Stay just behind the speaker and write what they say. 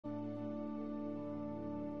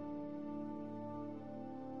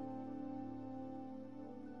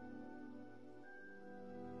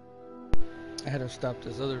had to stop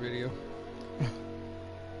this other video.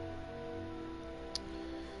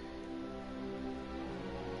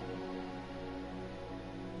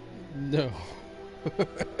 No.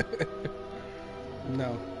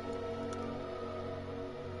 No.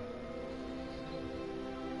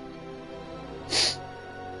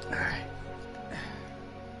 Alright.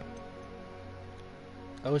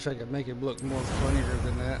 I wish I could make it look more funnier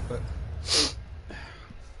than that, but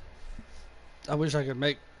I wish I could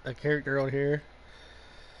make a character out here.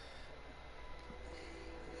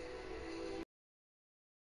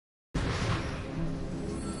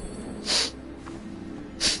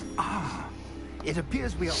 It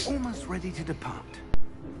appears we are almost ready to depart.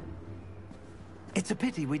 It's a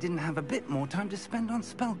pity we didn't have a bit more time to spend on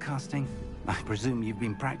spellcasting. I presume you've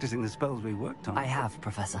been practicing the spells we worked on. I have,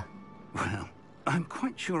 Professor. Well, I'm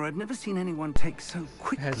quite sure I've never seen anyone take so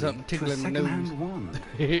quickly to a second-hand wand.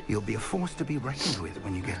 You'll be a force to be reckoned with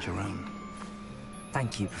when you get your own.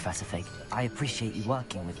 Thank you, Professor Fig. I appreciate you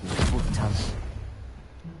working with me before the term.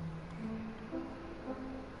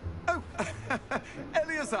 Oh,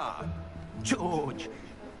 Eleazar! George!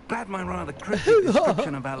 Glad my rather cryptic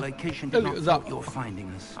description of our location did not thwart your finding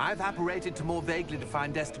us. I've apparated to more vaguely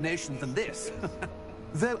defined destinations than this.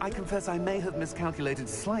 Though I confess I may have miscalculated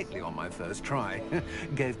slightly on my first try.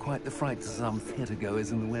 Gave quite the fright to some theatre-goers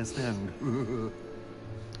in the West End.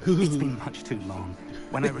 It's been much too long.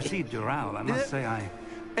 When I received your owl, I must say I...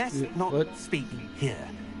 Best not speak here,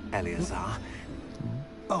 Eleazar.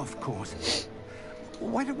 Of course.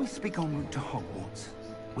 Why don't we speak en route to Hogwarts?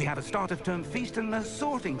 We have a start-of-term feast and a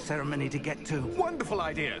sorting ceremony to get to. Wonderful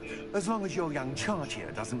idea! As long as your young charge here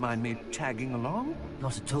doesn't mind me tagging along.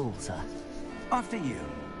 Not at all, sir. After you.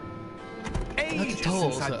 Ages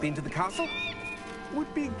since I've been to the castle.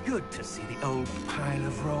 Would be good to see the old pile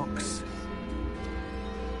of rocks.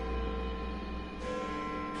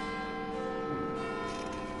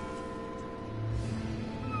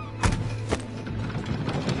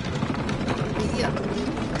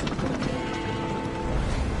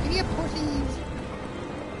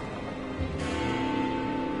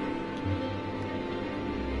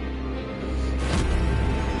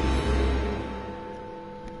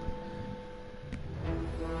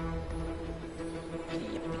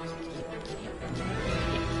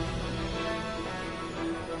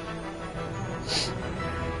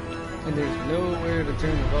 And there's nowhere to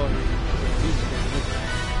turn the volume.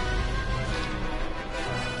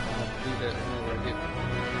 I'll do that whenever I get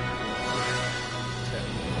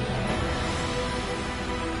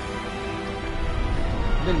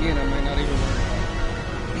then again, I might not even worry about it.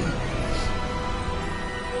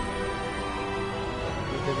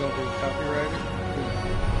 If they're going to be copyrighted,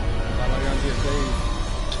 not like I'm getting paid.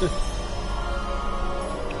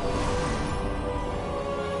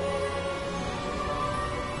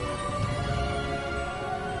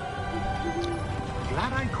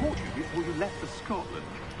 Glad I caught you before you left for Scotland.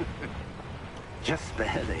 Just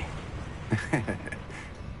barely.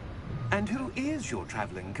 And who is your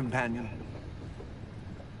traveling companion?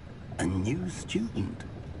 A new student.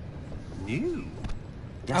 New?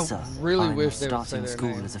 Yes, sir. I really wish they would say starting their school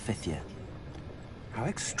name. as a 5th year. How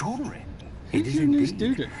extraordinary. It is You're a new indeed.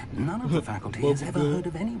 student. None of the faculty has ever heard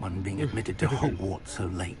of anyone being admitted to Hogwarts so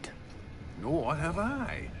late. Nor have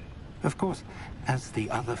I. Of course, as the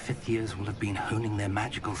other 5th years will have been honing their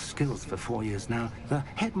magical skills for 4 years now, the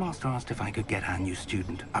headmaster asked if I could get our new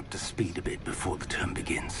student up to speed a bit before the term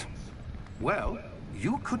begins. Well,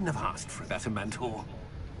 you couldn't have asked for a better mentor.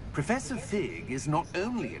 Professor Fig is not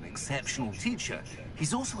only an exceptional teacher,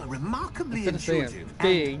 he's also a remarkably Instead of intuitive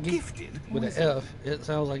saying and Fig gifted with wizard. an F, it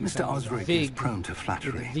sounds like Mr. Osric is Fig prone to with a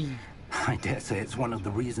flattery. V. I dare say it's one of the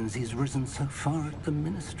reasons he's risen so far at the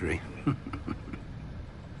ministry.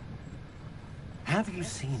 Have you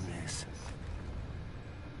seen this?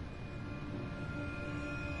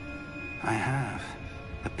 I have.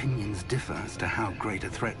 Opinions differ as to how great a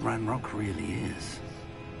threat Ranrock really is.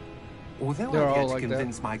 Although They're I've all yet to like that.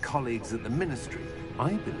 convince my colleagues at the ministry,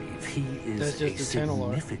 I believe he is That's a just a channel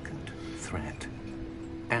art. significant threat.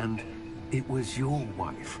 And it was your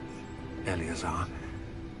wife, Eleazar,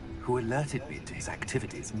 who alerted me to his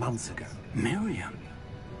activities months ago. Miriam?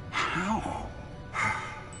 How?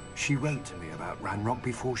 She wrote to me about Ranrock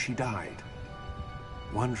before she died,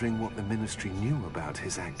 wondering what the ministry knew about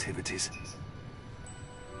his activities.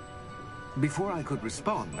 Before I could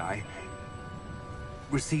respond, I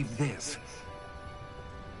received this.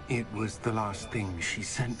 It was the last thing she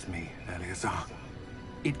sent me, Eleazar.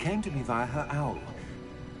 It came to me via her owl,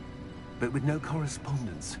 but with no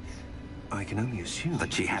correspondence. I can only assume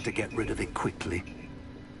That she had to get rid of it quickly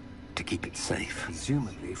to keep it safe.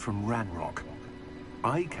 presumably from Ranrock.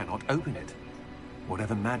 I cannot open it,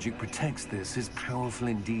 Whatever magic protects this is powerful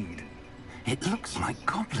indeed. It looks like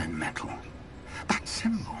goblin metal. That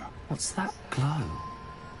symbol. What's that glow?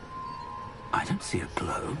 I don't see a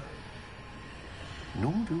glow.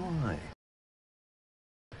 Nor do I.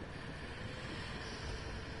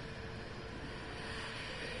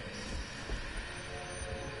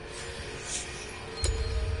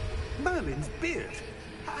 Merlin's beard.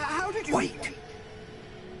 How did you... Wait!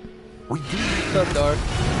 We do... What's up, Dark?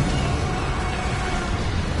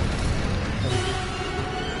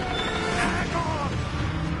 Hang on!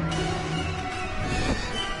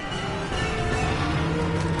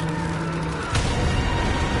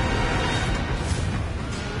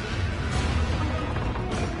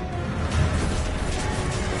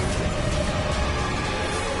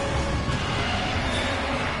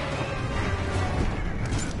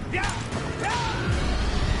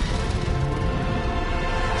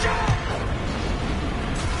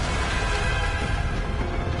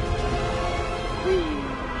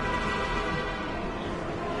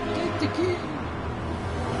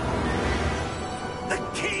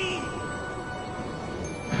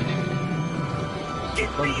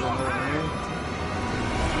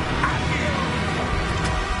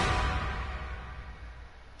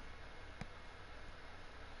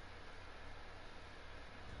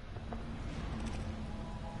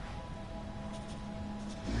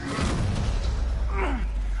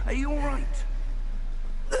 Are you all right?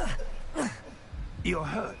 You're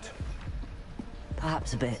hurt.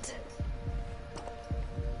 Perhaps a bit.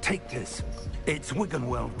 Take this. It's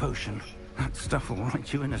Wiggenweld potion. That stuff will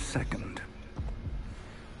right you in a second.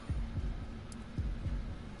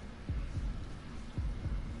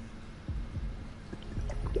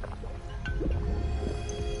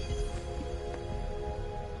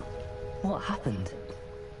 What happened?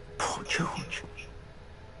 Poor George.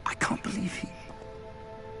 I can't believe he...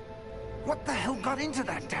 What the hell got into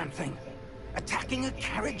that damn thing? Attacking a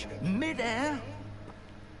carriage mid-air?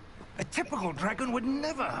 A typical dragon would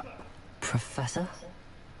never... Professor?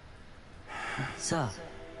 Sir,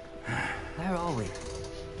 where are we?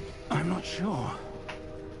 I'm not sure.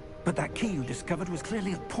 But that key you discovered was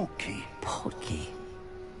clearly a port key. Port key?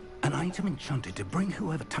 An item enchanted to bring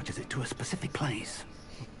whoever touches it to a specific place.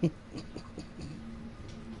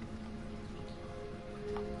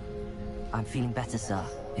 I'm feeling better, sir,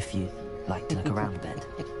 if you'd like to look around a bit.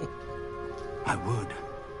 I would.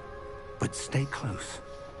 But stay close.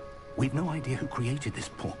 We've no idea who created this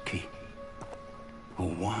port key. Or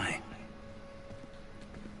why.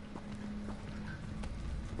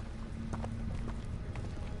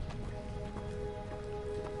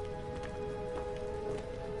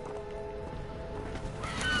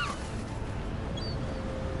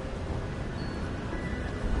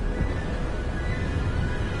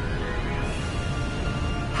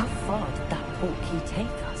 How far did that port key take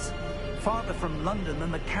us? Farther from London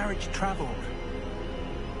than the carriage travelled.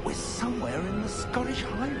 We're somewhere in the Scottish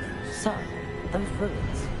Highlands. Sir, those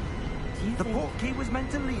ruins. Do you The think... port key was meant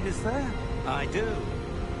to lead us there? I do.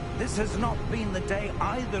 This has not been the day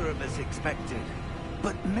either of us expected.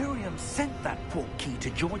 But Miriam sent that port key to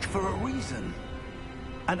George for a reason.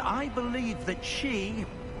 And I believe that she,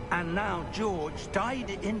 and now George, died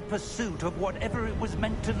in pursuit of whatever it was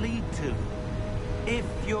meant to lead to. If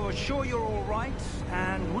you're sure you're all right,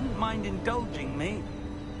 and wouldn't mind indulging me,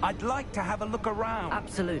 I'd like to have a look around.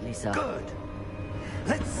 Absolutely, sir. Good.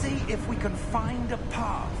 Let's see if we can find a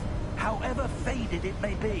path, however faded it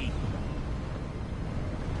may be.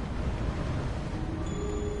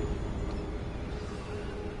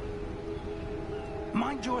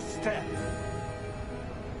 Mind your step.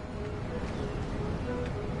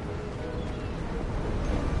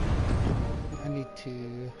 I need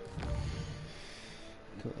to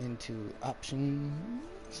go into options.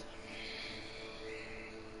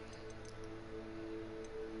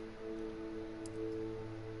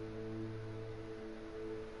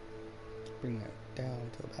 Bring that down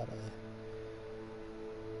to about a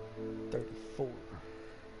 34.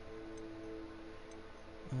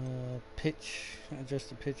 Pitch, adjust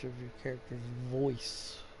the pitch of your character's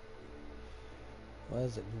voice. Why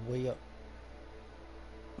is it way up?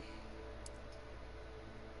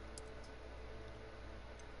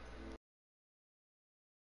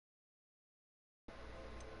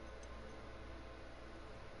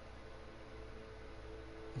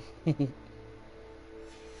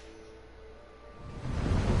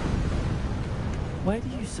 Where do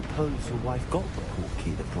you suppose your wife got the port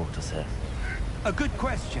key that brought us here? A good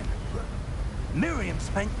question. Miriam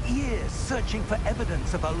spent years searching for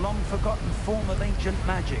evidence of a long-forgotten form of ancient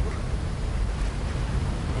magic.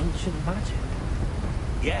 Ancient magic?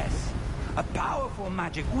 Yes, A powerful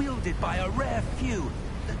magic wielded by a rare few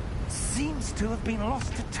that seems to have been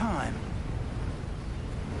lost to time.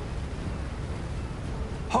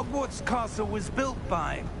 Hogwarts Castle was built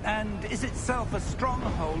by, and is itself a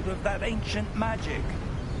stronghold of that ancient magic.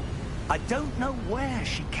 I don't know where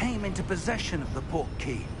she came into possession of the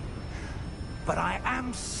portkey, but I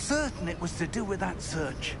am certain it was to do with that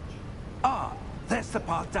search. Ah, there's the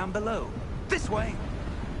path down below. This way.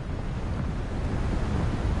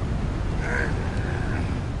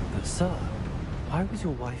 But sir, why was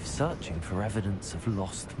your wife searching for evidence of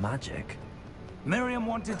lost magic? Miriam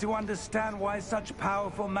wanted to understand why such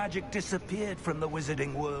powerful magic disappeared from the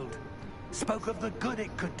wizarding world. Spoke of the good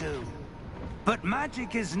it could do. But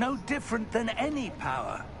magic is no different than any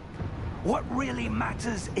power. What really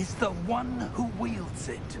matters is the one who wields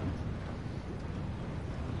it.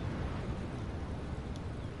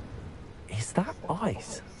 Is that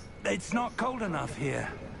ice? It's not cold enough here.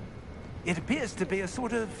 It appears to be a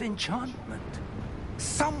sort of enchantment.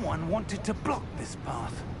 Someone wanted to block this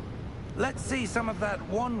path. Let's see some of that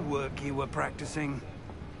wand work you were practicing.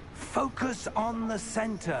 Focus on the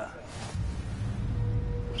center.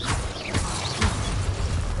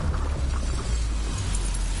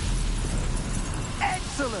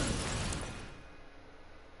 Excellent!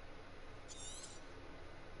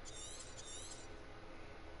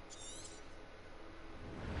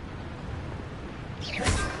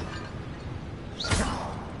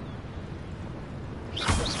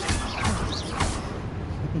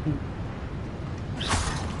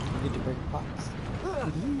 Need to break pots.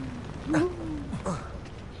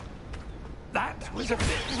 That was a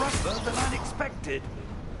bit rougher than I'd expected.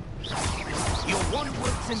 Your wand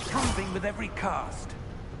work's improving with every cast.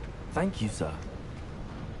 Thank you, sir.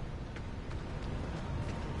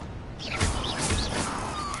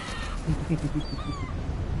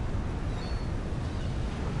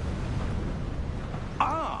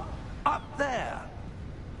 Ah, up there.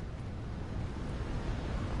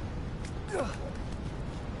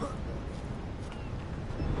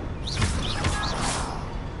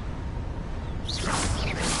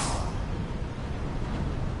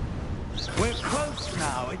 We're close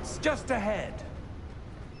now. It's just ahead.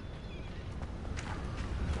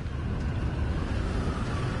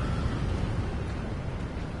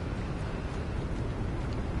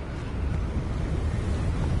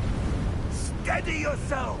 Steady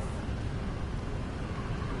yourself!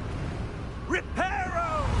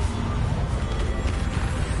 Reparo!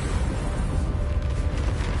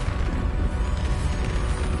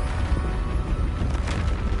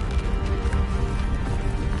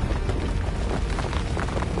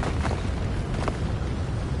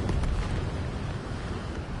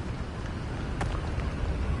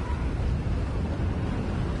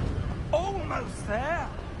 Almost there!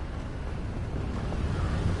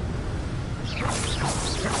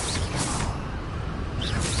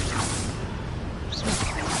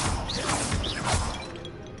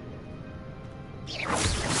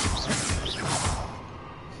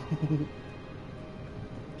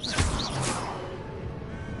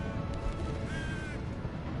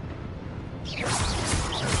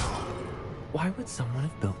 Why would someone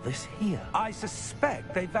have built this here? I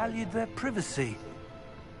suspect they valued their privacy.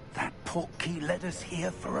 That portkey led us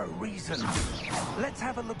here for a reason. Let's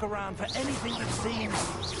have a look around for anything that seems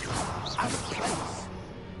out of place.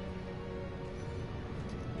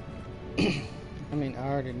 I mean, I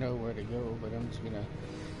already know where to go, but I'm just gonna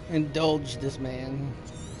indulge this man.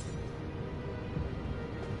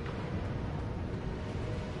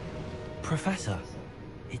 Professor,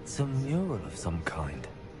 it's a mural of some kind.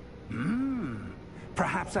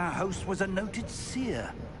 Perhaps our host was a noted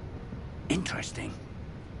seer. Interesting.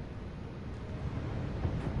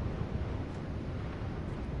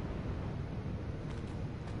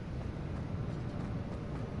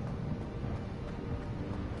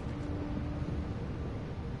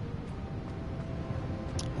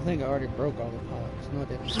 I think I already broke all the pots. No, I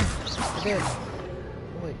didn't. I did.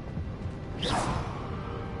 Wait.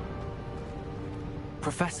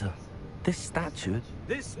 Professor, this statue...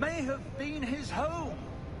 This may have been his home.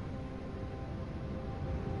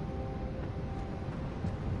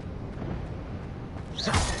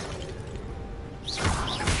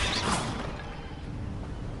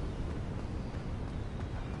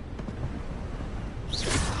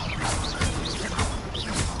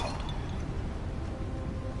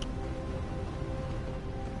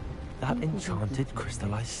 That enchanted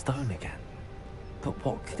crystallized stone again. But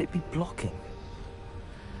what could it be blocking?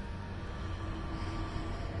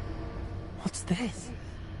 What's this?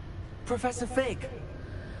 Professor Fig!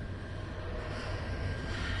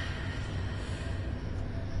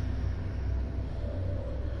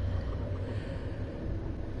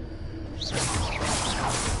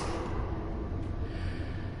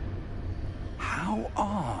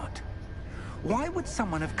 Why would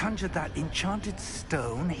someone have conjured that enchanted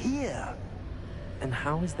stone here? And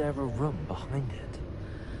how is there a room behind it?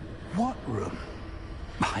 What room?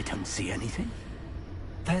 I don't see anything.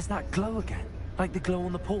 There's that glow again, like the glow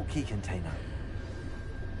on the portkey container.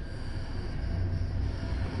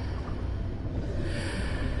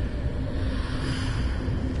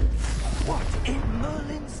 What in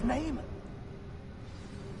Merlin's name?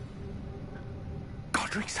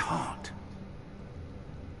 Godric's heart.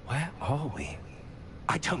 Where are we?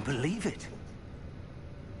 I don't believe it.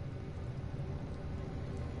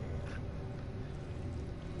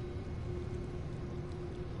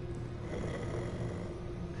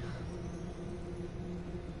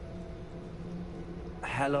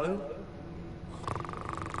 Hello?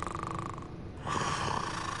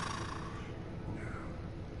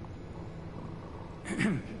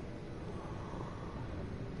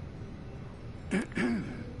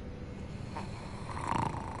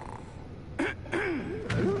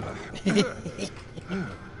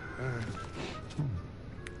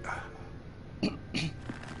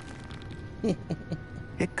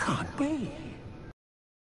 It can't be.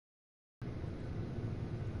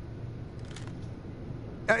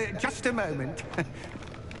 Just a moment.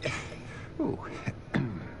 Ooh.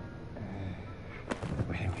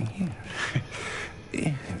 Where are we here?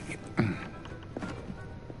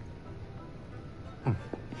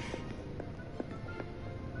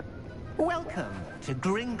 Welcome to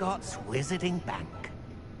Gringotts Wizarding Bank.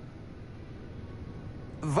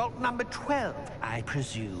 Vault number 12, I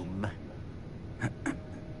presume.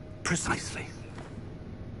 Precisely.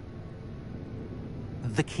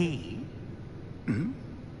 The key?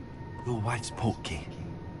 Your wife's portkey.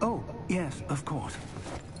 Oh, yes, of course.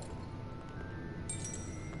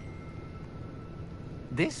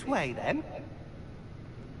 This way, then.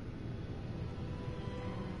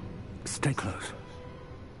 Stay close.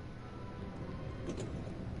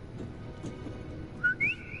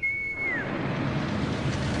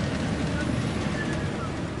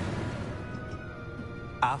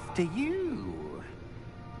 After you.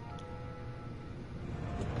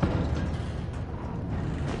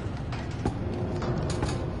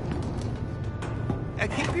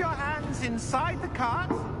 Keep your hands inside the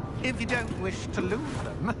cart if you don't wish to lose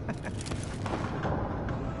them.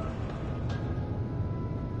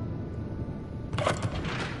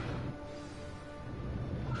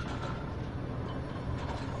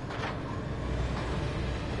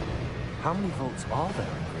 How many vaults are there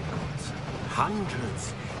in Gringotts?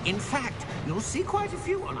 Hundreds. In fact, you'll see quite a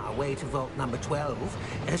few on our way to vault number 12.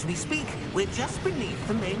 As we speak, we're just beneath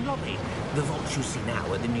the main lobby. The vaults you see now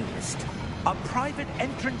are the newest. Are private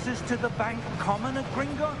entrances to the bank common at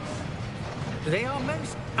Gringotts? They are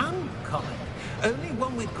most uncommon. Only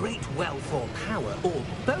one with great wealth or power, or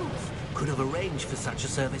both, could have arranged for such a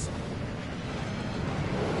service.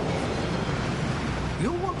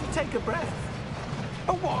 You'll want to take a breath.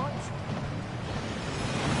 A what?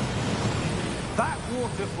 That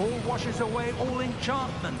waterfall washes away all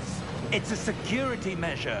enchantments. It's a security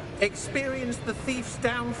measure. Experienced the thief's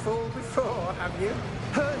downfall before, have you?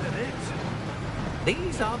 Heard of it?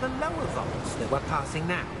 These are the lower vaults that we're passing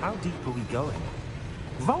now. How deep are we going?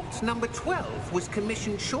 Vault number 12 was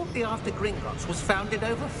commissioned shortly after Gringotts was founded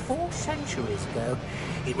over 4 centuries ago.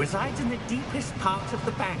 It resides in the deepest part of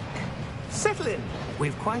the bank. Settle in.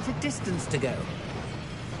 We've quite a distance to go.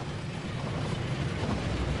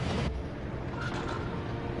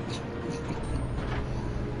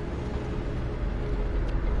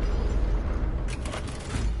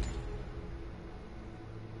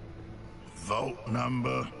 Vault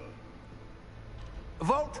number?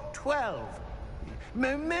 Vault 12.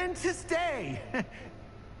 Momentous day.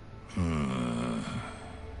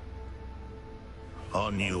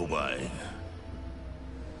 On your way.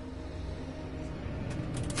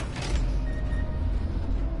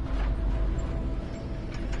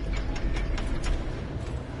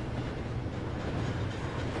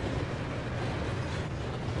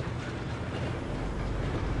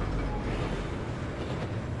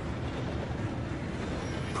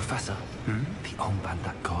 Professor, the armband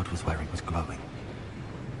that guard was wearing was glowing.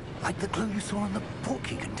 Like the glow you saw on the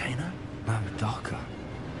portkey container? No, darker.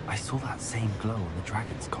 I saw that same glow on the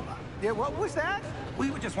dragon's collar. Yeah, what was that?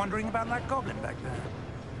 We were just wondering about that goblin back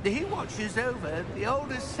there. He watches over the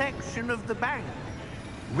oldest section of the bank.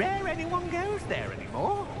 Rare anyone goes there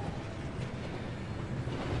anymore.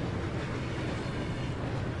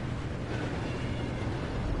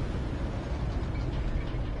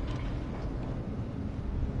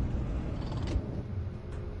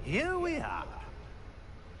 Here we are.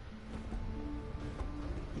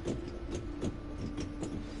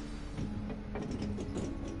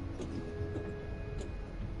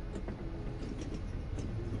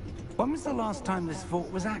 When was the last time this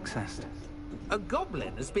vault was accessed? A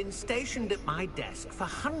goblin has been stationed at my desk for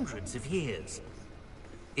hundreds of years.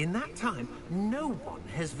 In that time, no one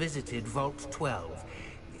has visited Vault 12.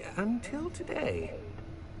 Until today.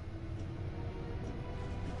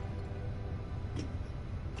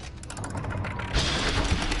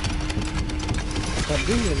 I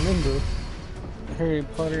do remember Harry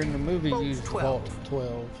Potter in the movie Vault used 12. Vault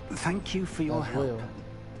 12 Thank you for your as help. well.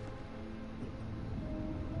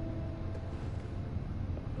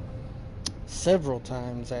 Several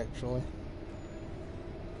times, actually.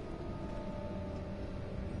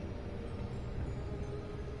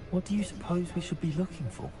 What do you suppose we should be looking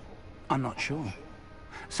for? I'm not sure.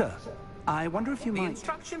 Sir, I wonder if you The might...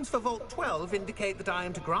 instructions for Vault 12 indicate that I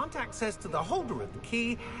am to grant access to the holder of the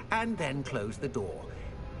key and then close the door.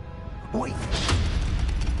 Wait!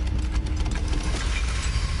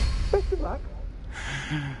 Best of luck.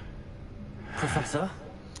 Professor?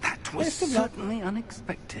 That was Best of luck. certainly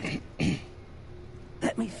unexpected.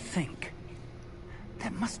 Let me think.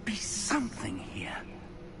 There must be something here.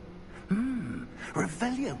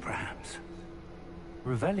 Revelio, perhaps?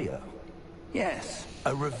 Revelio? Yes,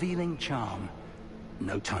 a revealing charm.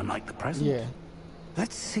 No time like the present. Yeah.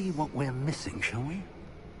 Let's see what we're missing, shall we?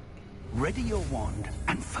 Ready your wand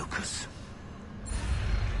and focus.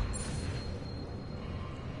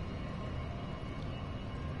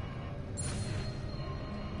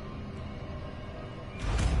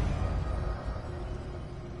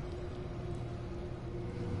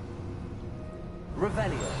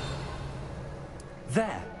 Revelio.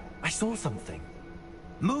 There! I saw something.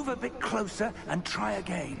 Move a bit closer and try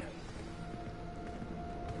again.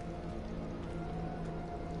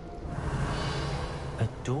 A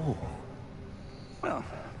door. Well,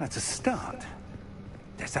 that's a start.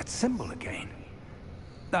 There's that symbol again.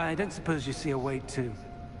 I don't suppose you see a way to...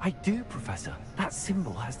 I do, Professor. That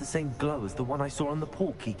symbol has the same glow as the one I saw on the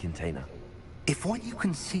port key container. If what you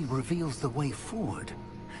can see reveals the way forward,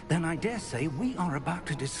 then I dare say we are about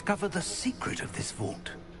to discover the secret of this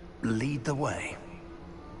vault. Lead the way.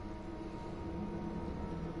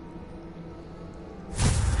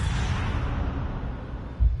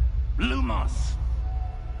 Lumos!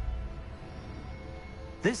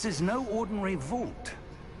 This is no ordinary vault.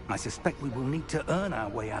 I suspect we will need to earn our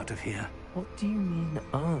way out of here. What do you mean,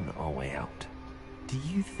 earn our way out? Do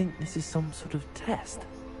you think this is some sort of test?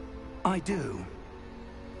 I do.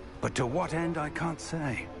 But to what end, I can't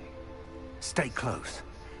say. Stay close.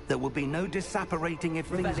 There will be no disapparating if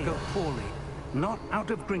things go poorly. Not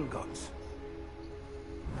out of Gringotts.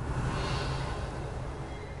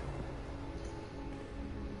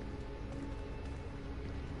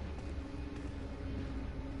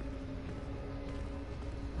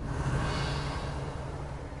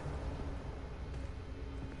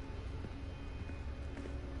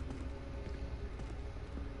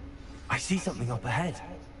 I see something up ahead.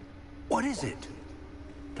 What is it?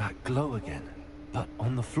 That glow again, but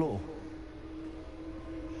on the floor.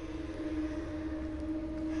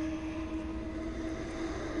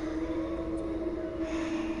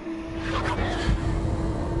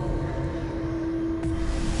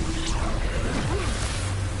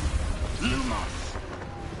 Lumos!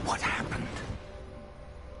 What happened?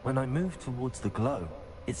 When I moved towards the glow,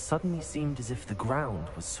 it suddenly seemed as if the ground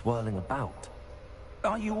was swirling about.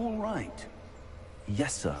 Are you all right?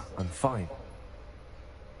 Yes, sir, I'm fine.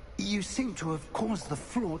 You seem to have caused the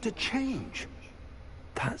floor to change.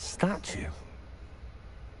 That statue?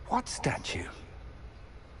 What statue?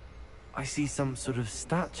 I see some sort of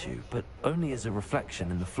statue, but only as a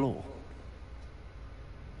reflection in the floor.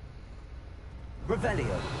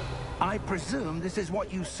 Revelio. I presume this is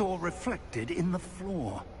what you saw reflected in the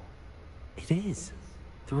floor. It is.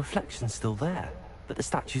 The reflection's still there, but the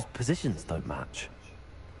statue's positions don't match.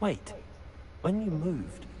 Wait, when you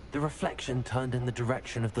moved, the reflection turned in the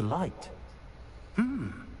direction of the light.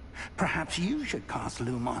 Perhaps you should cast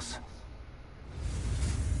Lumos.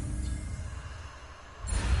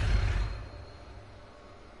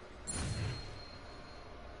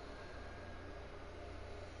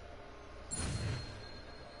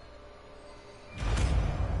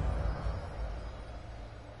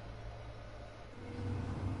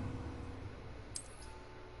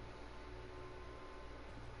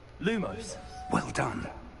 Lumos! Well done.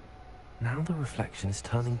 Now the reflection is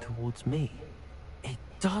turning towards me. It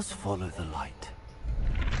does follow the light.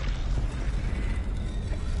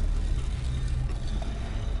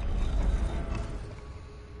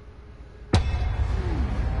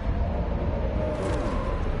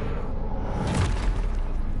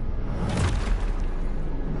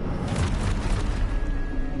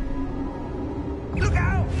 Look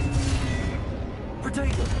out!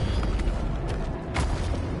 Potato!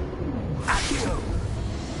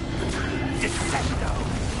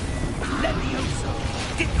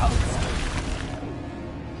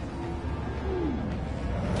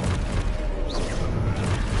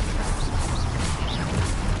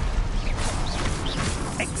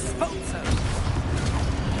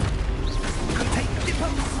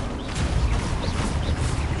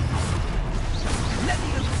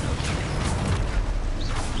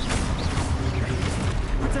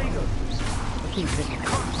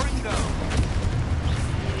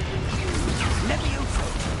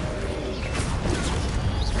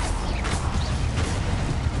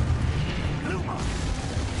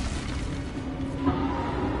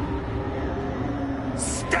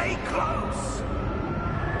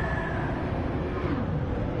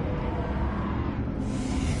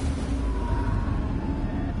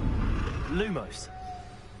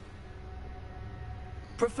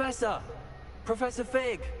 Professor! Professor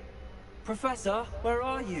Fig! Professor, where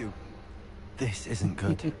are you? This isn't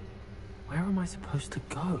good. Where am I supposed to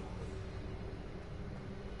go?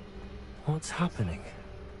 What's happening?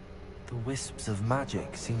 The wisps of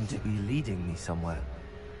magic seem to be leading me somewhere.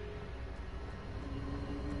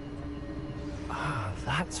 Ah,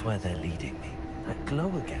 that's where they're leading me. That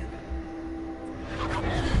glow again.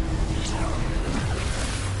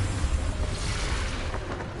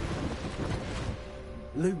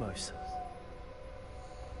 Lumos.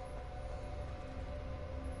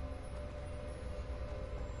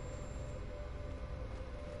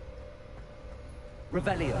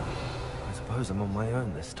 Revelio. I suppose I'm on my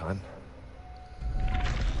own this time.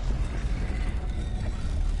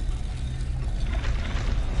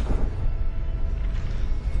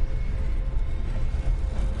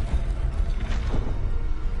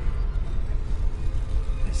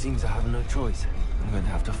 It seems I have no choice. I'm going to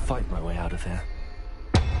have to fight my way out of here.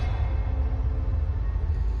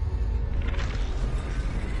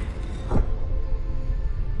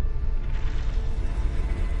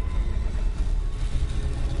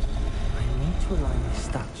 Align these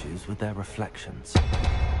statues with their reflections.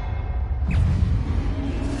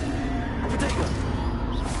 Potato!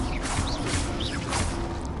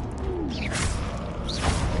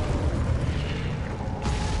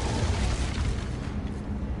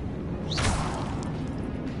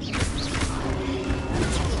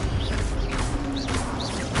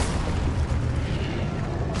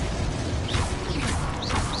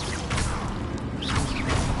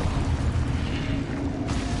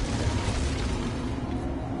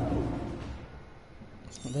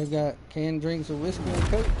 They've got canned drinks of whiskey and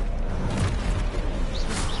Coke.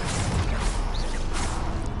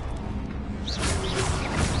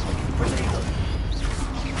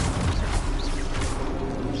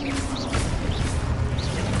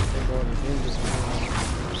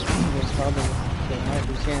 Probably they might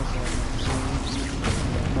be canceling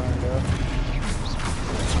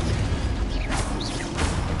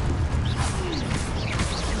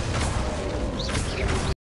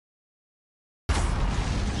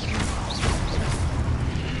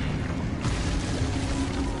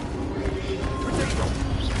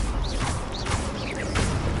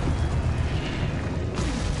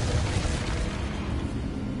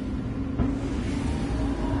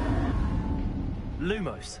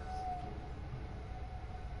Lumos.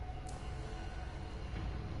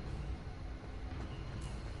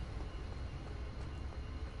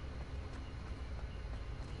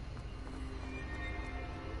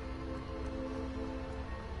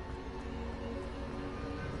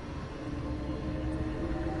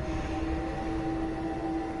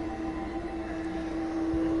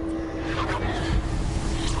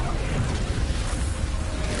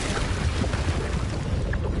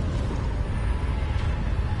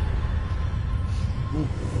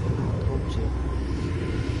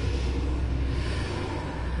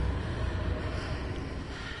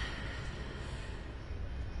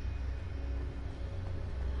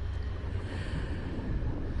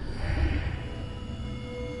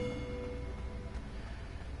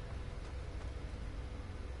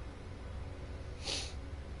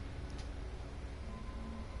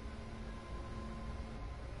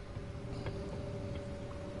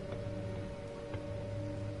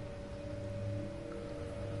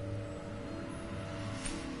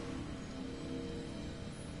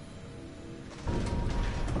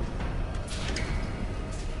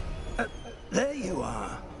 There you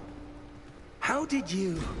are. How did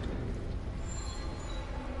you...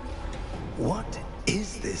 What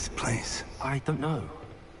is this place? I don't know.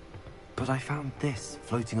 But I found this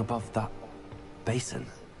floating above that basin.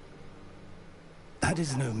 That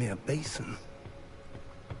is no mere basin.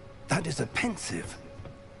 That is a pensive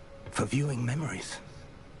for viewing memories.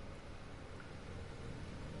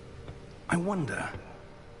 I wonder...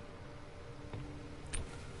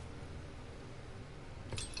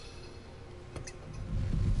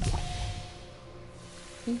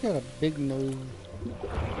 He's got a big nose.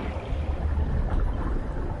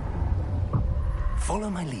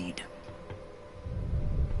 Follow my lead.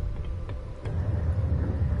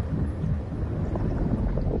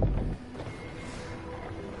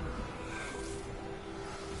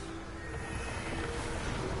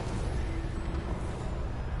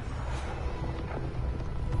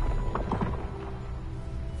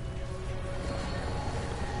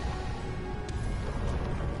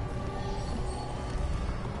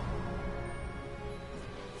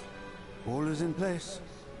 All is in place.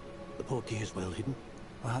 The portkey is well hidden.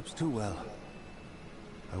 Perhaps too well.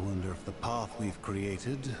 I wonder if the path we've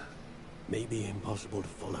created may be impossible to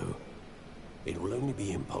follow. It will only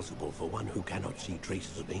be impossible for one who cannot see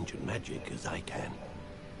traces of ancient magic as I can.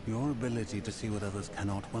 Your ability to see what others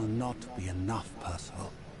cannot will not be enough,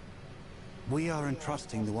 Percival. We are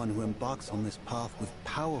entrusting the one who embarks on this path with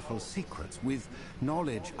powerful secrets, with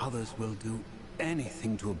knowledge others will do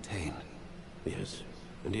anything to obtain. Yes,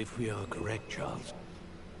 and if we are correct, Charles,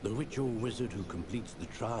 the ritual wizard who completes the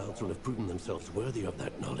trials will have proven themselves worthy of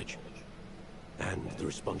that knowledge, and the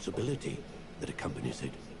responsibility that accompanies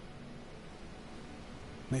it.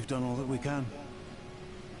 We've done all that we can.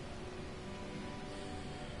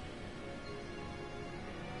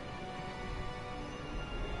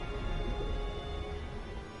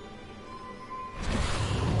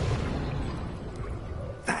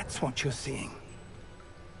 That's what you're seeing.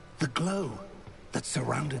 The glow that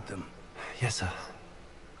surrounded them. Yes, sir.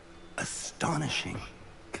 Astonishing.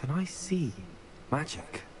 Can I see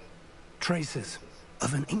magic? Traces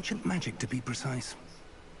of an ancient magic, to be precise.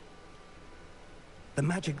 The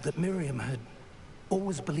magic that Miriam had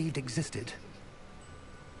always believed existed,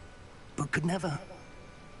 but could never.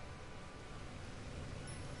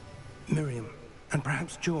 Miriam, and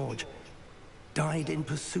perhaps George, died in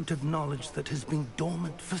pursuit of knowledge that has been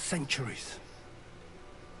dormant for centuries.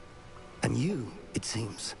 And you, it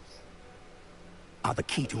seems, are the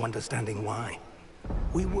key to understanding why.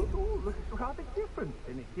 We were all rather different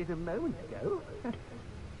than it did a moment ago.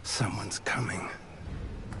 Someone's coming.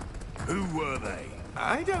 Who were they?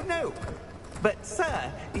 I don't know. But,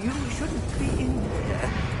 sir, you shouldn't be in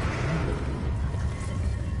here.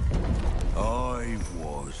 I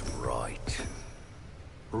was right.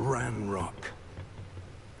 Ranrock.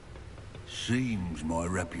 Seems my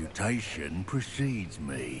reputation precedes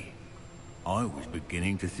me. I was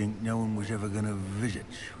beginning to think no one was ever going to visit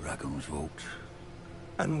Rackham's vault.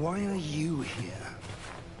 And why are you here?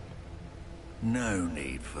 No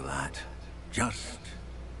need for that. Just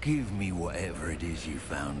give me whatever it is you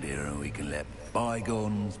found here and we can let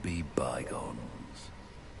bygones be bygones.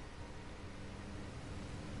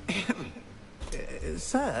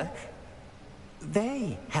 Sir,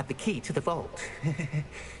 they had the key to the vault.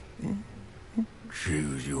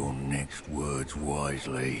 Choose your next words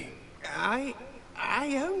wisely. I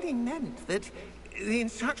only meant that the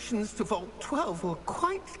instructions to Vault 12 were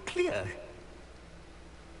quite clear.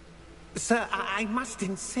 Sir, I must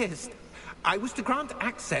insist. I was to grant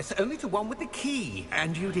access only to one with the key,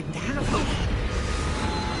 and you didn't have it.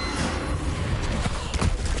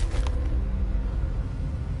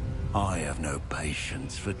 I have no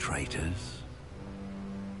patience for traitors.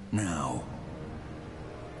 Now,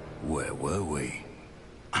 where were we?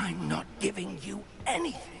 I'm not giving you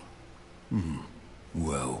anything.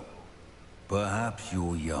 Well, perhaps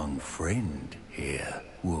your young friend here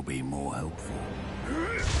will be more helpful.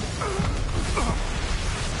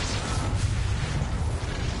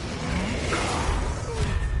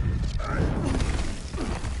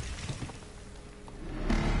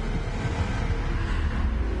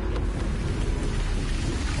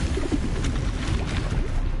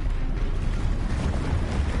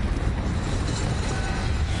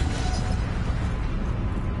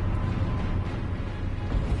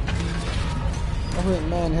 I wouldn't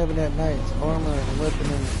mind having that knight's armor and weapon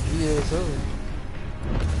in the ESO.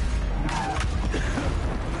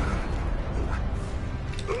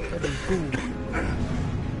 That'd be cool.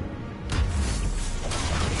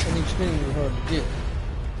 And extremely hard to get.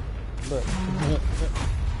 But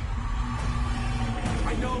I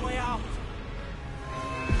know a way out.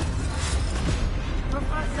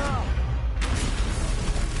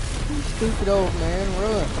 you stupid old man,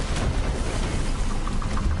 run.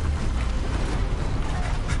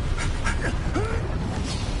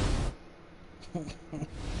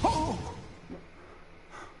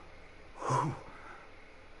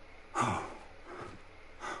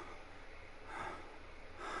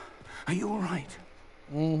 Are you all right?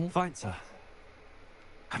 Fine, sir.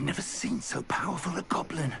 I've never seen so powerful a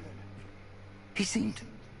goblin. He seemed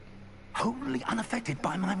wholly unaffected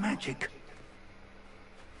by my magic.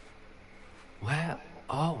 Where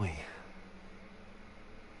are we?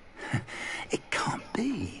 It can't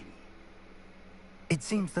be. It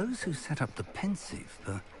seems those who set up the pensive,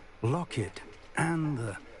 the locket, and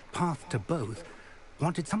the path to both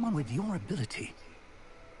wanted someone with your ability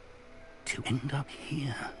to end up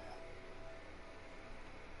here.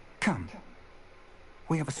 Come.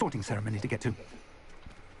 We have a sorting ceremony to get to.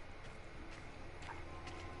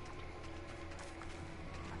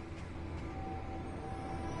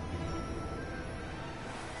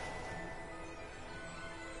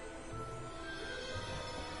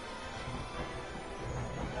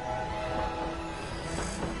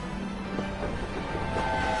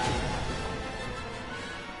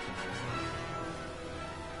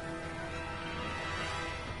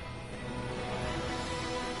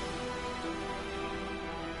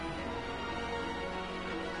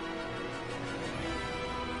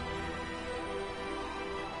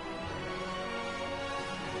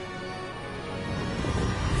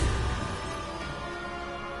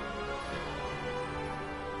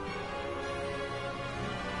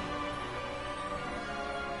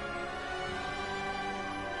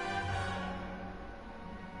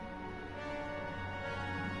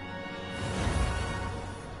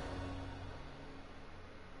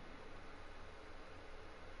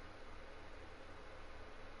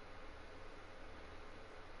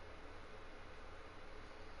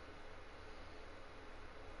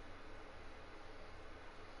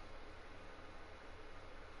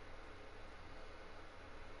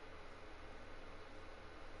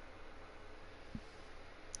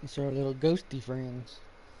 It's our little ghosty friends.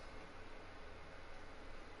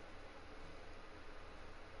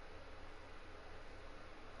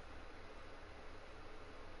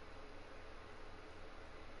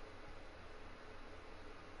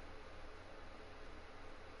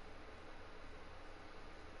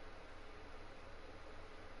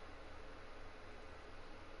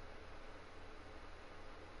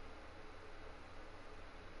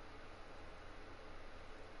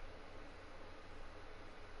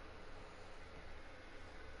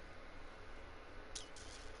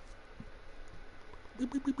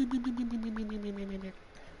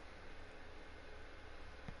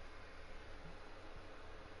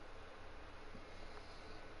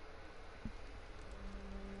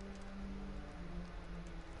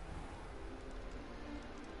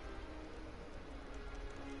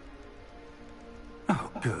 Oh,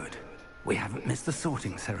 good. We haven't missed the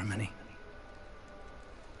sorting ceremony.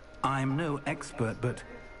 I'm no expert, but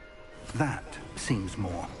that seems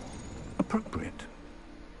more appropriate.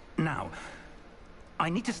 Now, I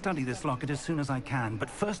need to study this locket as soon as I can, but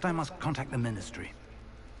first I must contact the Ministry.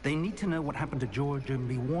 They need to know what happened to George and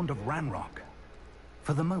be warned of Ranrock.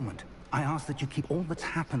 For the moment, I ask that you keep all that's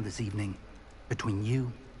happened this evening between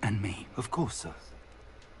you and me. Of course, sir.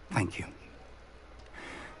 Thank you.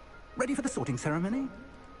 Ready for the sorting ceremony?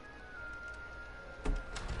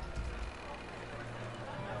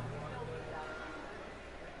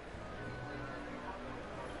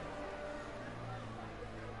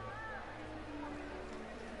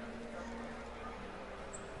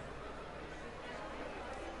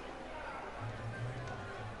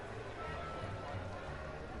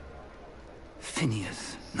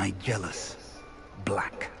 Phineas Nigellus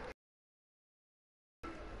Black.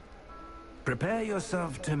 Prepare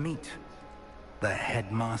yourself to meet the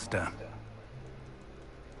headmaster.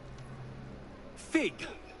 Fig,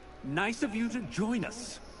 nice of you to join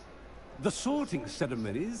us. The sorting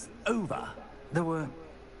ceremony's over. There were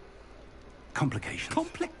complications.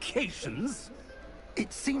 Complications?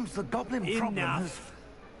 It seems the goblin problem has... Enough.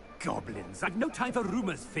 Goblins. I've no time for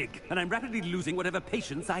rumors, Fig, and I'm rapidly losing whatever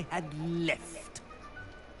patience I had left.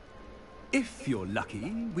 If you're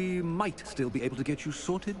lucky, we might still be able to get you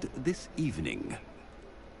sorted this evening.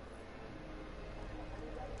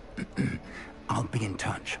 I'll be in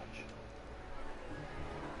touch.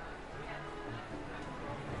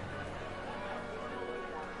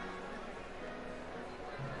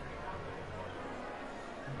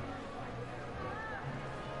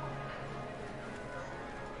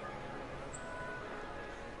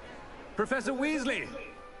 Professor Weasley,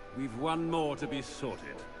 we've one more to be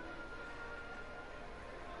sorted.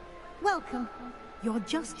 Welcome. You're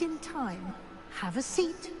just in time. Have a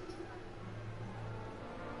seat.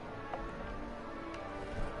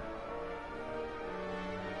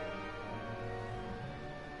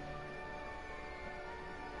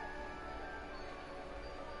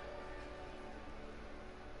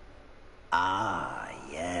 Ah,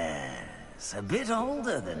 yes. A bit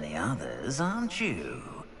older than the others, aren't you?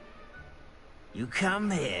 You come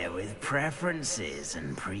here with preferences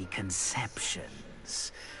and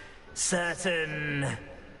preconceptions. Certain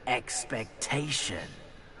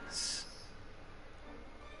expectations.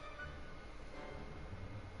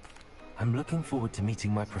 I'm looking forward to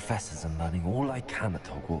meeting my professors and learning all I can at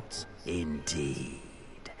Hogwarts. Indeed.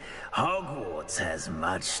 Hogwarts has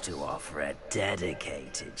much to offer a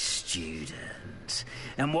dedicated student.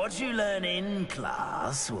 And what you learn in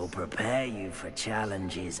class will prepare you for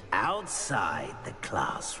challenges outside the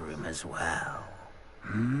classroom as well.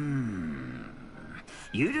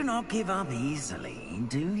 You do not give up easily,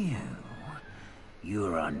 do you? You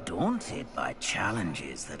are undaunted by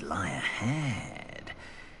challenges that lie ahead.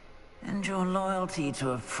 And your loyalty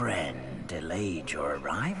to a friend delayed your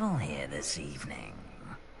arrival here this evening.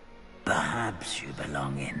 Perhaps you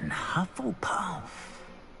belong in Hufflepuff.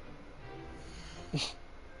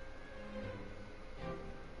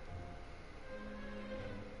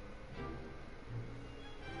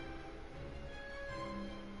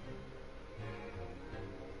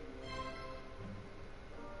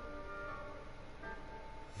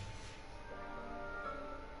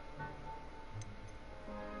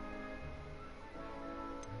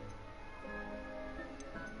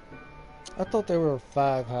 I thought there were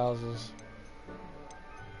 5 houses.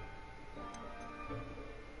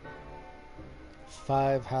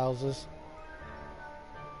 5 houses.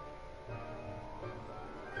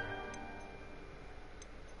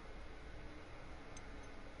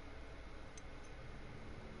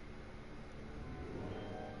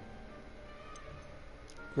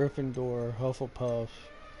 Gryffindor, Hufflepuff,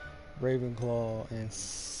 Ravenclaw, and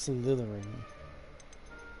Slytherin.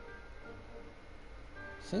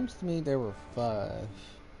 Seems to me there were 5.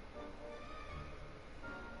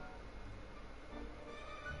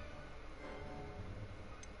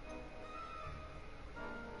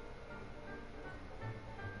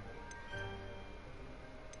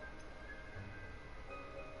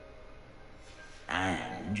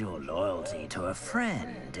 And your loyalty to a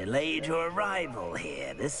friend delayed your arrival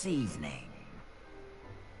here this evening.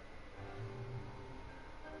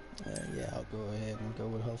 Yeah, I'll go ahead and go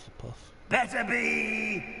with Hufflepuff. Better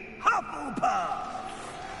be Hufflepuff!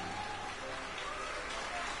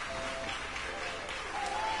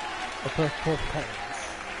 A puff puff pants.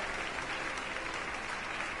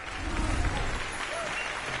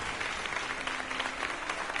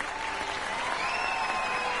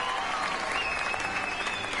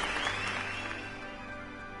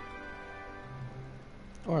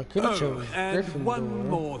 Or I could have chosen and Gryffindor. one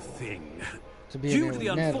more thing. Due to the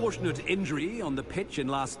unfortunate injury on the pitch in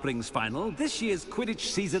last spring's final, this year's Quidditch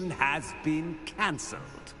season has been cancelled.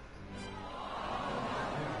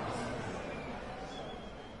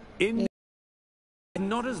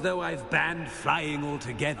 Not as though I've banned flying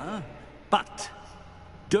altogether, but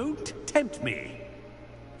don't tempt me.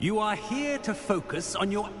 You are here to focus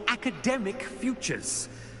on your academic futures.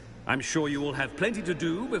 I'm sure you will have plenty to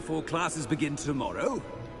do before classes begin tomorrow.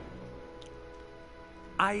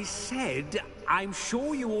 I said, I'm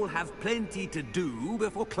sure you all have plenty to do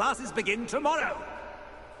before classes begin tomorrow.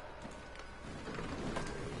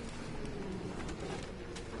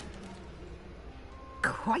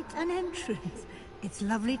 Quite an entrance. It's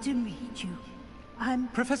lovely to meet you.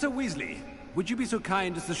 Professor Weasley, would you be so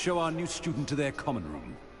kind as to show our new student to their common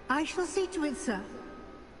room? I shall see to it, sir.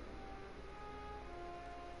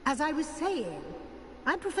 As I was saying,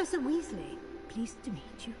 I'm Professor Weasley. Pleased to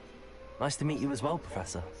meet you. Nice to meet you as well,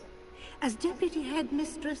 Professor. As Deputy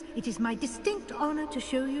Headmistress, it is my distinct honor to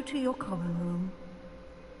show you to your common room.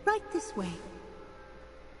 Right this way.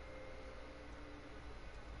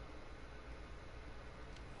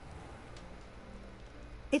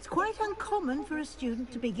 It's quite uncommon for a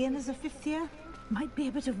student to begin as a 5th year. Might be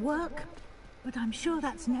a bit of work, but I'm sure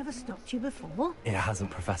that's never stopped you before. It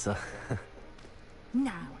hasn't, Professor.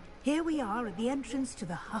 Now, here we are at the entrance to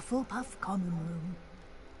the Hufflepuff common room.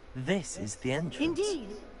 This is the entrance? Indeed.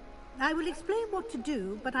 I will explain what to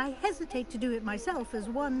do, but I hesitate to do it myself as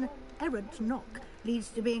one errant knock leads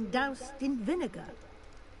to being doused in vinegar.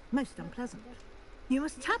 Most unpleasant. You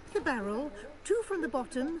must tap the barrel, 2 from the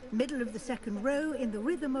bottom, middle of the 2nd row, in the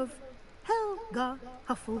rhythm of Helga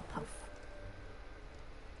Hufflepuff.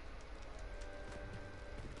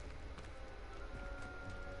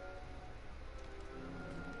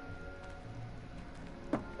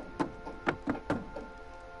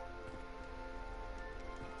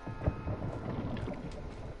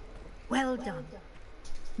 Well done.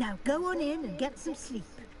 Now go on in and get some sleep.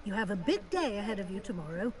 You have a big day ahead of you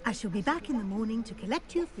tomorrow. I shall be back in the morning to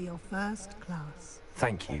collect you for your first class.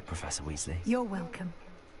 Thank you, Professor Weasley. You're welcome.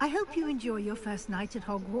 I hope you enjoy your first night at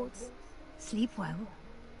Hogwarts. Sleep well.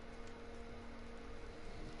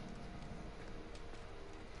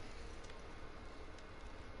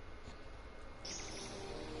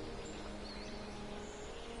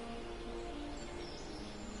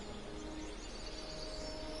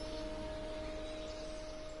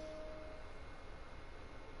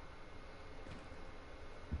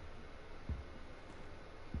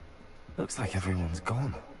 Looks like everyone's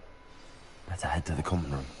gone. Better head to the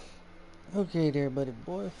common room. Okay there, buddy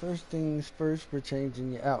boy. First things first, we're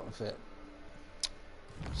changing your outfit.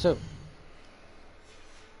 So,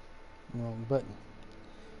 wrong button.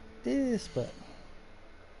 This button.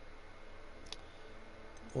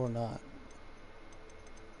 Or not.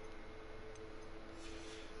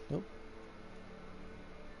 Nope.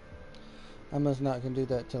 I must not can do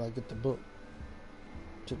that till I get the book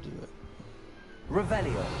to do it.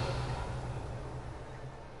 Revelio.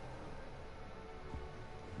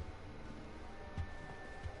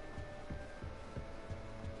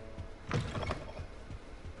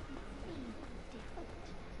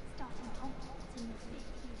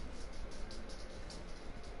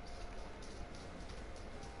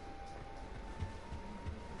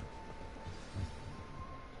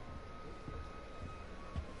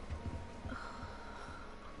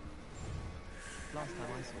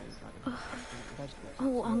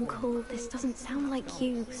 Oh, Uncle, this doesn't sound like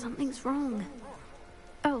you. Something's wrong.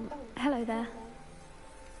 Oh, hello there.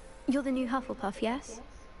 You're the new Hufflepuff, yes?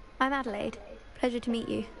 I'm Adelaide. Pleasure to meet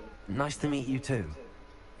you. Nice to meet you too.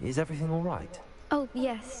 Is everything all right? Oh,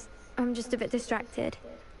 yes. I'm just a bit distracted.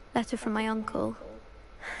 Letter from my uncle.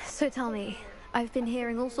 So tell me, I've been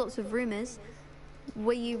hearing all sorts of rumors.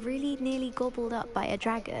 Were you really nearly gobbled up by a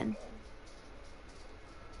dragon?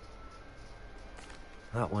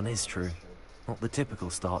 That one is true. Not the typical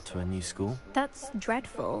start to a new school. That's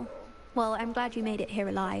dreadful. Well, I'm glad you made it here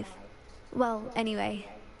alive. Well, anyway,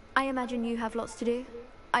 I imagine you have lots to do.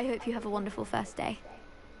 I hope you have a wonderful first day.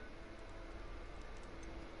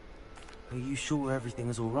 Are you sure everything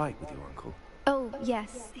is all right with your uncle? Oh,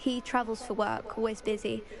 yes. He travels for work, always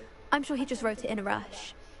busy. I'm sure he just wrote it in a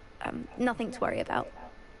rush. Nothing to worry about.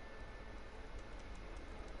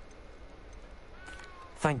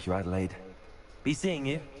 Thank you, Adelaide. Be seeing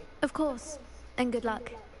you. Of course. And good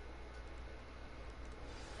luck.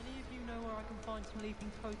 Any of you know where I can find some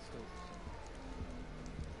leaping toadstools?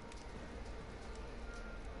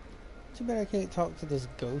 Too bad I can't talk to this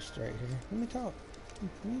ghost right here. Let me talk.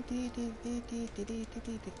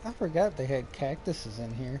 I forgot they had cactuses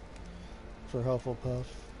in here for Hufflepuff.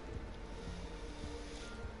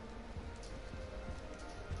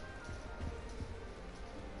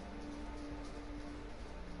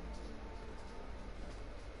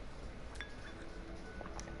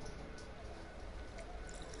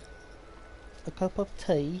 A cup of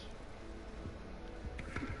tea.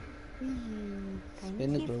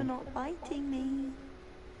 Thank you for not biting me.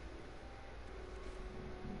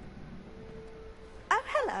 Oh,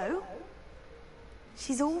 hello.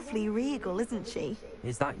 She's awfully regal, isn't she?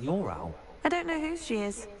 Is that your owl? I don't know whose she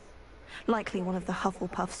is. Likely one of the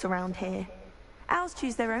Hufflepuffs around here. Owls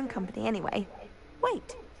choose their own company anyway.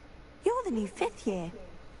 Wait, you're the new 5th year.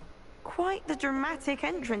 Quite the dramatic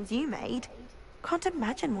entrance you made. Can't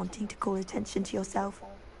imagine wanting to call attention to yourself,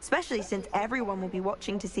 especially since everyone will be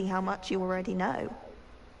watching to see how much you already know.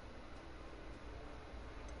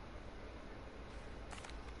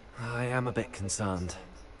 I am a bit concerned.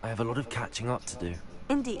 I have a lot of catching up to do.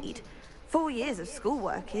 Indeed. 4 years of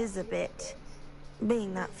schoolwork is a bit...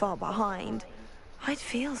 Being that far behind, I'd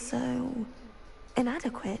feel so...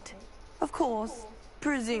 inadequate. Of course,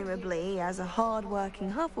 presumably, as a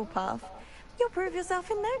hard-working Hufflepuff, you'll prove yourself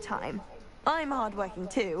in no time. I'm hard-working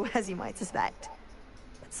too, as you might suspect.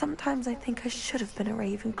 But sometimes I think I should have been a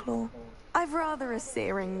Ravenclaw. I've rather a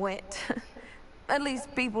searing wit. At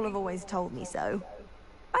least people have always told me so.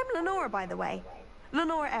 I'm Lenora, by the way.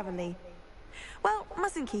 Lenora Everly. Well,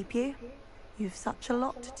 mustn't keep you. You've such a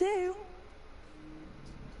lot to do.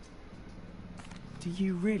 Do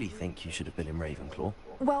you really think you should have been in Ravenclaw?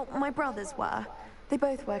 Well, my brothers were. They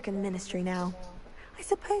both work in the ministry now. I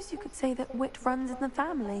suppose you could say that wit runs in the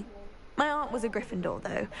family. My aunt was a Gryffindor,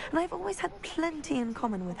 though, and I've always had plenty in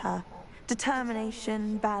common with her.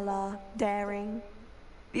 Determination, valor, daring.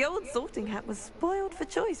 The old sorting hat was spoiled for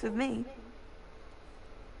choice with me.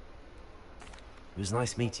 It was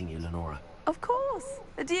nice meeting you, Lenora. Of course.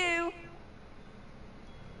 Adieu.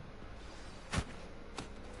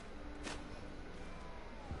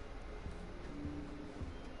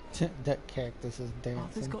 That cactus is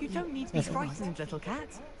dancing. You don't need to be frightened, little cat.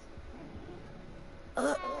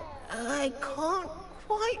 I can't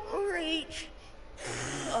quite reach.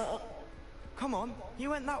 Come on,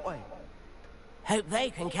 you went that way. Hope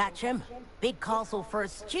they can catch him. Big castle for a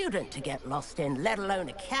student to get lost in, let alone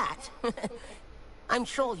a cat. I'm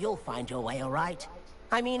sure you'll find your way all right.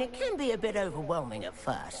 I mean, it can be a bit overwhelming at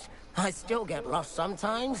first. I still get lost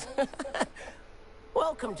sometimes.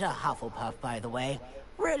 Welcome to Hufflepuff, by the way.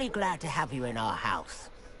 Really glad to have you in our house.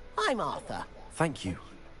 I'm Arthur. Thank you.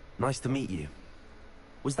 Nice to meet you.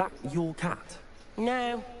 Was that your cat?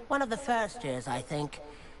 No, one of the first years, I think.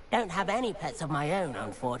 Don't have any pets of my own,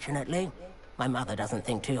 unfortunately. My mother doesn't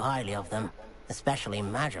think too highly of them, especially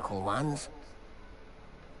magical ones.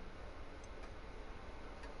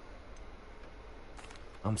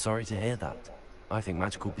 I'm sorry to hear that. I think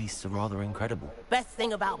magical beasts are rather incredible. Best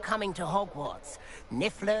thing about coming to Hogwarts.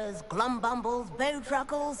 Nifflers, Glumbumbles,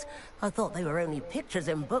 Bowtruckles. I thought they were only pictures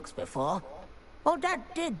in books before. Well, Dad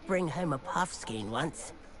did bring home a Puffskein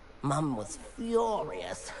once. Mum was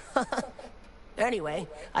furious. Anyway,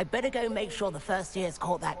 I better go make sure the first years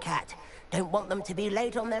caught that cat. Don't want them to be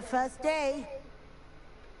late on their first day.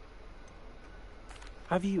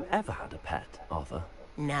 Have you ever had a pet, Arthur?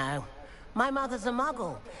 No. My mother's a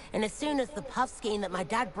muggle, and as soon as the Puffskein that my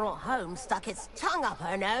dad brought home stuck its tongue up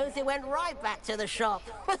her nose, it went right back to the shop.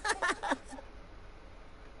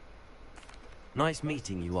 Nice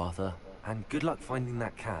meeting you, Arthur, and good luck finding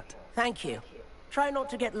that cat. Thank you. Try not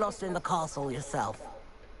to get lost in the castle yourself.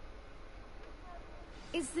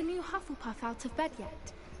 Is the new Hufflepuff out of bed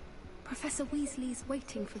yet? Professor Weasley's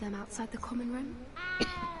waiting for them outside the common room.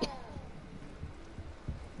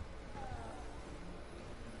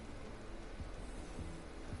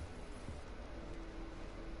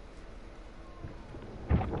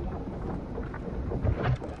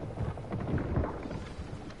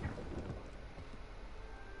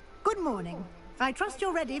 Good morning. I trust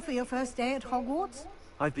you're ready for your first day at Hogwarts?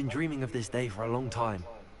 I've been dreaming of this day for a long time.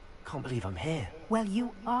 Can't believe I'm here. Well,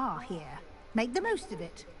 you are here. Make the most of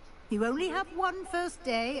it. You only have one first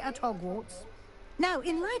day at Hogwarts. Now,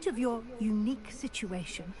 in light of your unique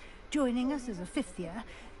situation, joining us as a fifth year,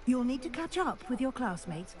 you'll need to catch up with your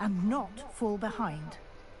classmates and not fall behind.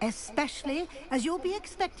 Especially as you'll be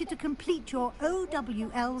expected to complete your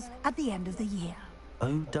OWLs at the end of the year.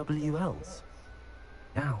 OWLs?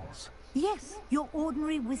 Owls? Yes, your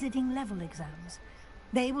ordinary wizarding level exams.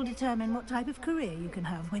 They will determine what type of career you can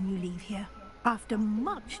have when you leave here. After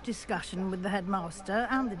much discussion with the headmaster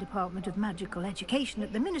and the Department of Magical Education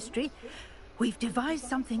at the Ministry, we've devised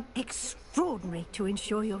something extraordinary to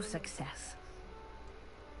ensure your success.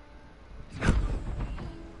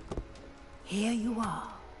 Here you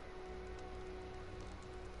are.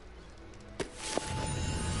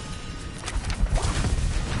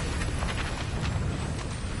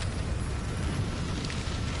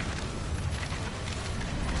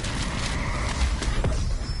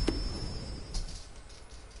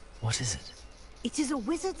 What is it? It is a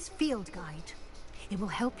wizard's field guide. It will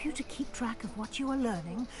help you to keep track of what you are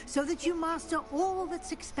learning so that you master all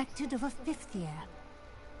that's expected of a fifth year.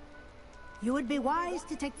 You would be wise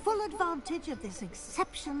to take full advantage of this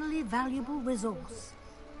exceptionally valuable resource.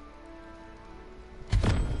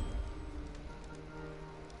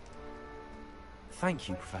 Thank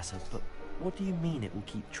you, Professor, but what do you mean it will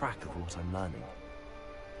keep track of what I'm learning?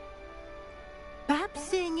 Perhaps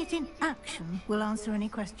seeing it in action will answer any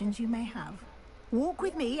questions you may have. Walk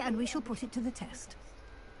with me and we shall put it to the test.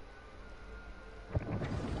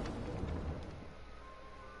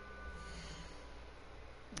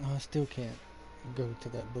 I still can't go to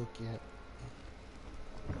that book yet.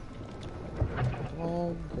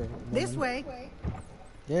 Oh, great. This way.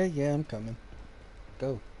 Yeah, I'm coming.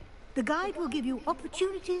 Go. The guide will give you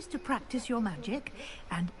opportunities to practice your magic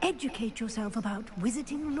and educate yourself about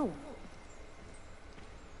wizarding lore.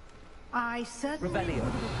 I certainly would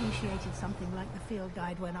have appreciated something like the field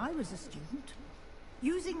guide when I was a student.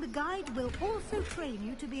 Using the guide will also train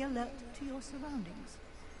you to be alert to your surroundings.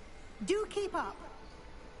 Do keep up.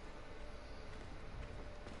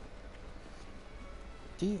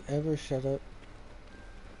 Do you ever shut up?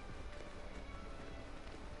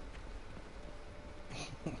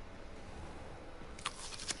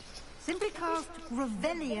 Simply cast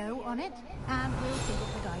Revelio on it, and we'll see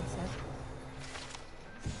what the guide says.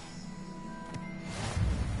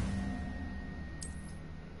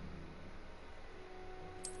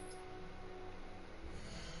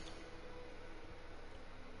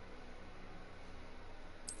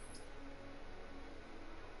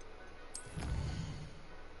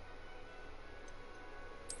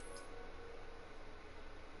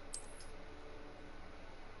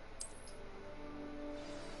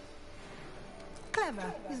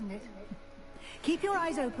 Clever, isn't it? Keep your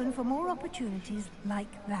eyes open for more opportunities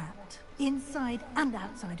like that, inside and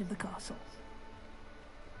outside of the castle.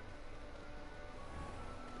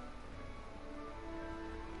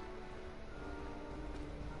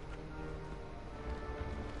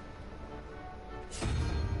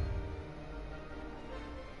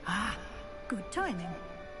 Ah, good timing.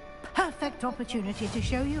 Perfect opportunity to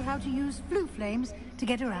show you how to use flue flames to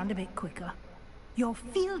get around a bit quicker. Your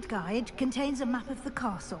field guide contains a map of the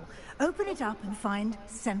castle. Open it up and find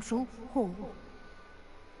Central Hall.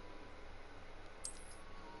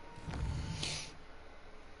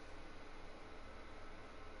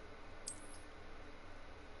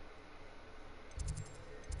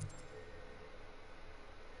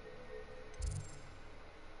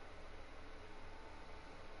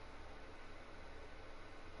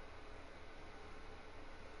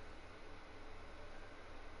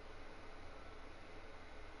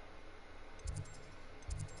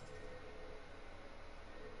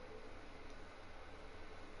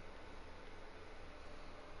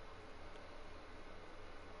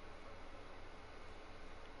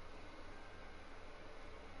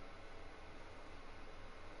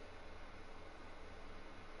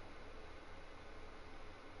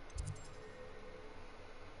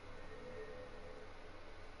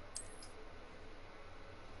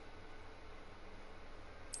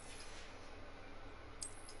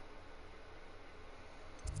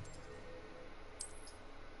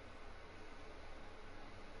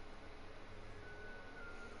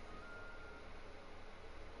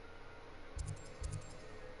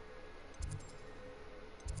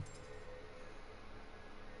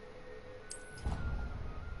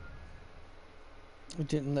 It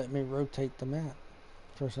didn't let me rotate the map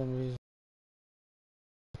for some reason.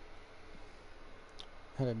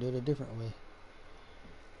 Had to do it a different way.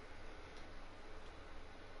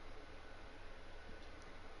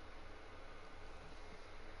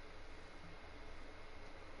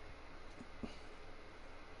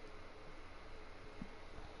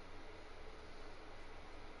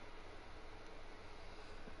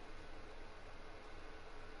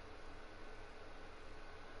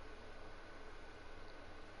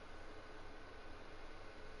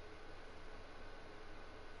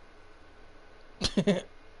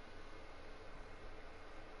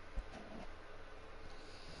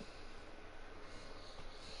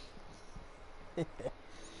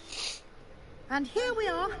 And here we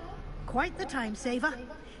are. Quite the time saver.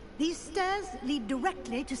 These stairs lead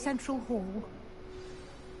directly to Central Hall.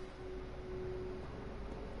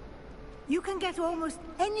 You can get almost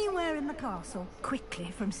anywhere in the castle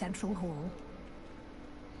quickly from Central Hall.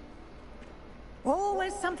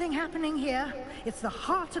 Always something happening here. It's the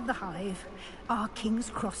heart of the hive. Our King's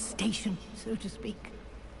Cross station, so to speak.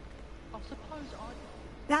 I suppose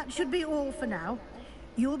That should be all for now.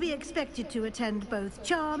 You'll be expected to attend both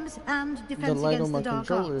Charms and Defense light Against on my the Dark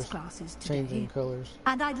controller Arts is classes today. changing colors.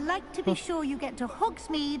 And I'd like to be sure you get to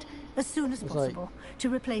Hogsmeade as soon as It's possible to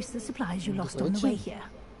replace the supplies you lost on the way glitchy. here.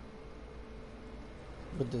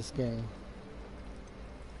 With this game.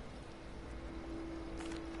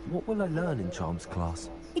 What will I learn in Charms class?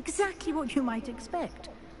 Exactly what you might expect.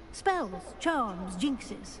 Spells, charms,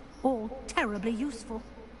 jinxes, all terribly useful.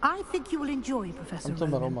 I think you will enjoy Professor I'm talking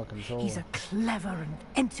about on Ronan. my controller. He's a clever and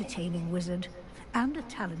entertaining wizard, and a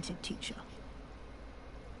talented teacher.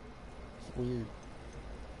 It's weird.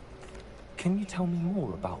 Can you tell me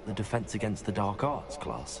more about the Defense Against the Dark Arts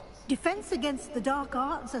class? Defense Against the Dark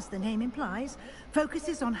Arts, as the name implies,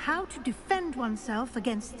 focuses on how to defend oneself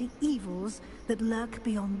against the evils that lurk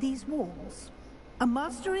beyond these walls. A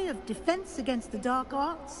mastery of Defense Against the Dark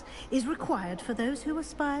Arts is required for those who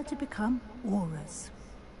aspire to become Aurors.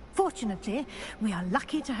 Fortunately, we are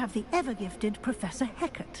lucky to have the ever-gifted Professor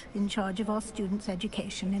Hecat in charge of our students'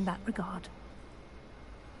 education in that regard.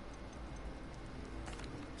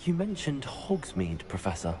 You mentioned Hogsmeade,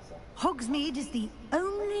 Professor. Hogsmeade is the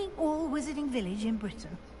only all-wizarding village in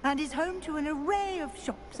Britain, and is home to an array of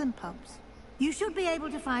shops and pubs. You should be able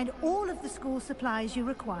to find all of the school supplies you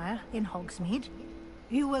require in Hogsmeade.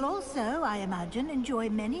 You will also, I imagine, enjoy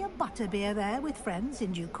many a butterbeer there with friends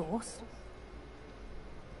in due course.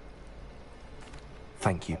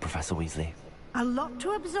 Thank you, Professor Weasley. A lot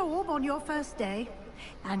to absorb on your first day,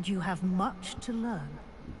 and you have much to learn.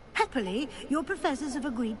 Happily, your professors have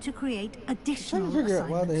agreed to create additional I'm trying to figure out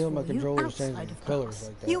why the hell my assignments for you controller is outside changing of colors class.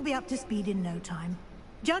 like that. You'll be up to speed in no time.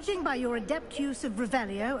 Judging by your adept use of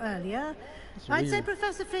Revelio earlier, I'd say weird.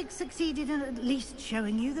 Professor Fig succeeded in at least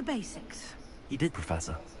showing you the basics. He did,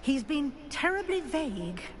 Professor. He's been terribly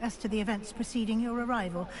vague as to the events preceding your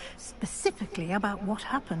arrival, specifically about what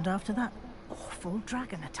happened after that awful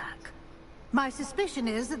dragon attack. My suspicion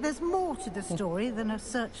is that there's more to the story than a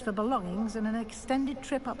search for belongings and an extended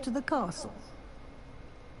trip up to the castle.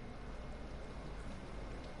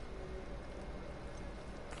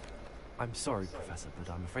 I'm sorry, Professor,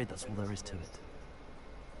 but I'm afraid that's all there is to it.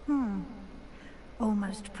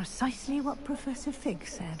 Almost precisely what Professor Fig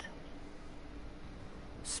said.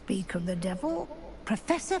 Speak of the devil,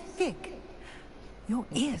 Professor Fig. Your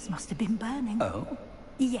ears must have been burning. Oh?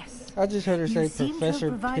 Yes. I just heard her You say seem to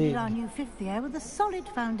Professor have provided Pig. our new fifth year with a solid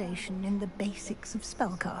foundation in the basics of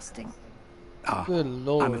spellcasting. Ah, Good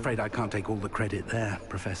Lord. I'm afraid I can't take all the credit there,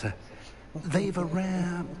 Professor. They've a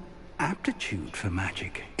rare aptitude for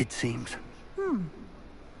magic, it seems.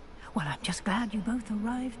 Well, I'm just glad you both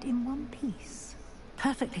arrived in one piece.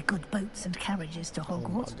 Perfectly good boats and carriages to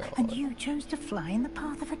Hogwarts, God. and you chose to fly in the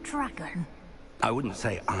path of a dragon. I wouldn't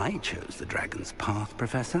say I chose the dragon's path,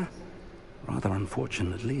 Professor. Rather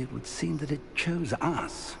unfortunately, it would seem that it chose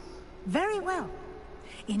us. Very well.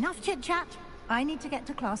 Enough chit-chat. I need to get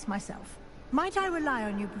to class myself. Might I rely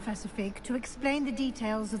on you, Professor Fig, to explain the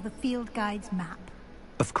details of the field guide's map?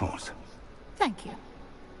 Of course. Thank you.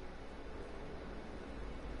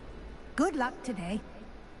 Good luck today.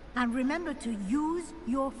 And remember to use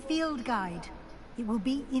your field guide. It will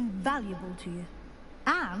be invaluable to you.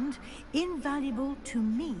 And invaluable to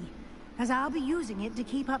me, as I'll be using it to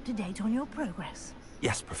keep up to date on your progress.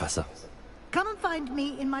 Yes, Professor. Come and find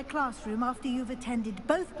me in my classroom after you've attended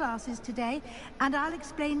both classes today, and I'll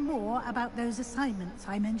explain more about those assignments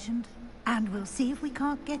I mentioned. And we'll see if we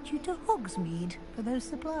can't get you to Hogsmeade for those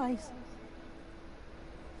supplies.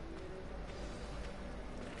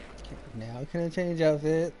 Now can I change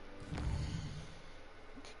outfit?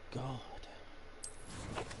 Good God.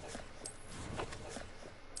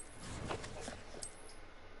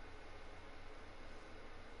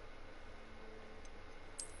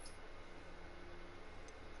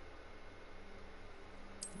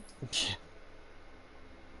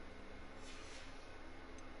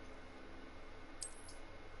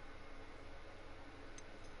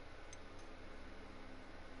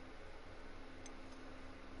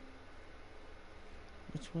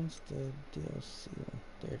 Which one's the DLC one?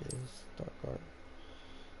 There it is. Dark Art.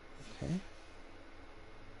 Okay.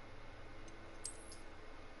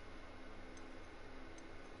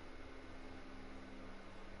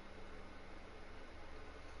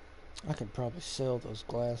 I could probably sell those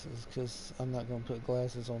glasses because I'm not going to put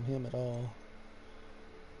glasses on him at all.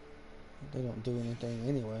 They don't do anything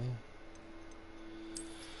anyway.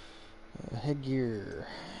 Headgear.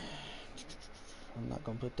 I'm not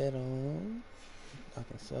going to put that on. I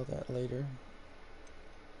can sell that later.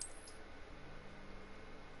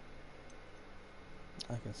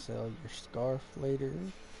 I can sell your scarf later.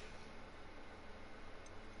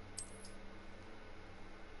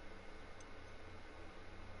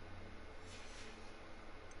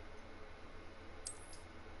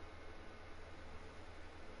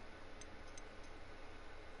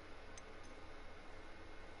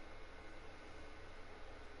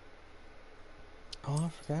 Oh, I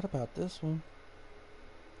forgot about this one.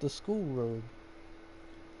 The school robe.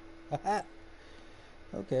 Haha.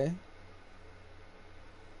 Okay.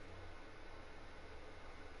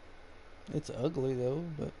 It's ugly though,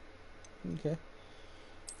 but okay.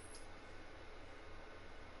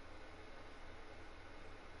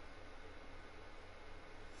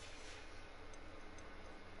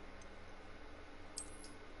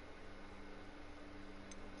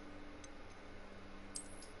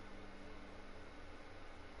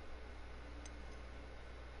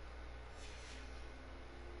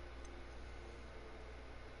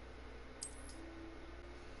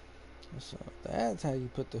 So that's how you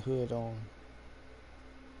put the hood on.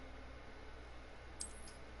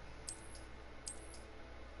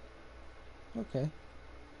 Okay.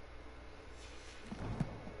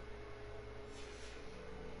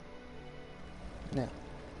 Now,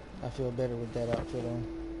 I feel better with that outfit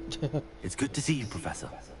on. It's good to see you, Professor.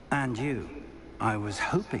 And you. I was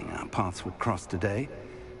hoping our paths would cross today,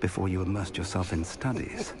 before you immersed yourself in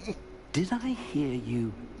studies. Did I hear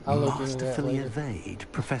you masterfully evade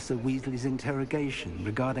Professor Weasley's interrogation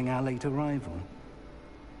regarding our late arrival?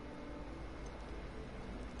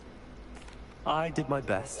 I did my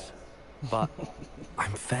best, but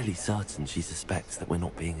I'm fairly certain she suspects that we're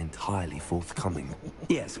not being entirely forthcoming.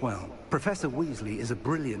 Yes, well, Professor Weasley is a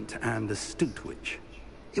brilliant and astute witch.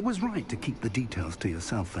 It was right to keep the details to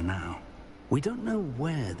yourself for now. We don't know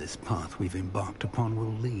where this path we've embarked upon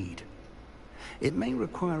will lead. It may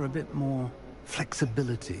require a bit more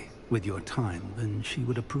flexibility with your time than she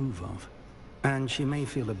would approve of. And she may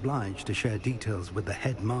feel obliged to share details with the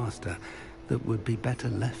headmaster that would be better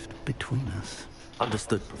left between us.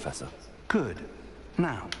 Understood, Professor. Good.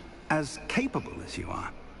 Now, as capable as you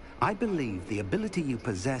are, I believe the ability you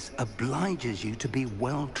possess obliges you to be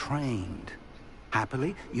well trained.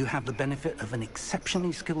 Happily, you have the benefit of an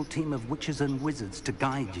exceptionally skilled team of witches and wizards to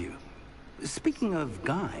guide you. Speaking of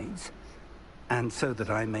guides, and so that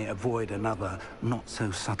I may avoid another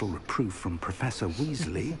not-so-subtle reproof from Professor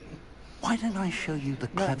Weasley, why don't I show you the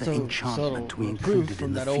clever enchantment we included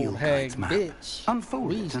in the field guide's map?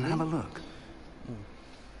 Unfold it and have a look.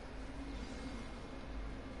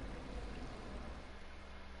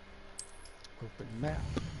 Open map.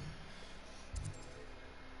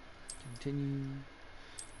 Continue.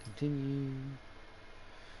 Continue.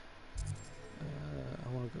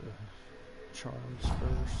 I want to go to Charms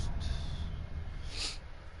first.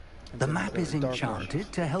 The map is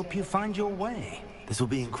enchanted to help you find your way. This will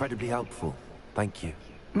be incredibly helpful. Thank you.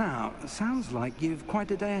 Now, sounds like you've quite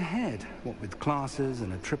a day ahead, what with classes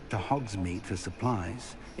and a trip to Hogsmeade for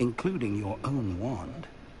supplies, including your own wand.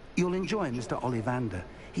 You'll enjoy Mr. Ollivander.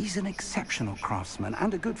 He's an exceptional craftsman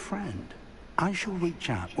and a good friend. I shall reach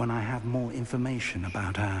out when I have more information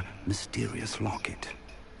about our mysterious locket.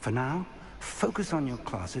 For now, focus on your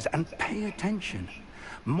classes and pay attention.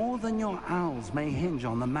 More than your owls may hinge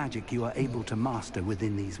on the magic you are able to master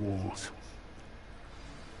within these walls.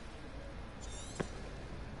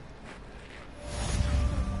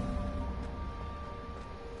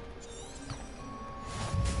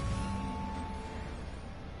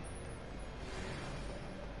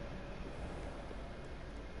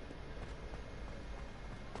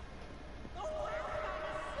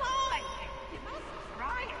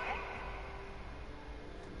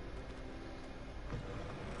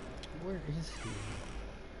 Where is he?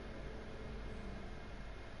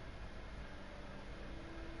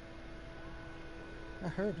 I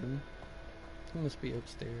heard him. He must be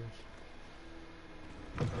upstairs.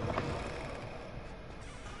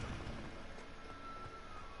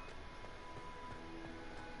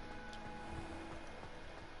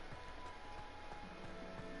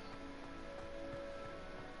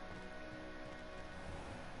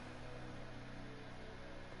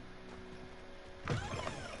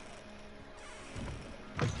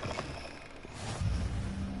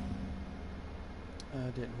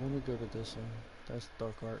 I didn't want to go to this one. That's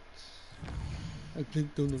Dark Arts. I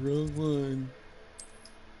clicked on the wrong one.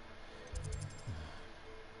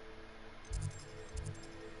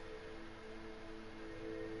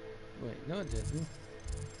 No, it didn't.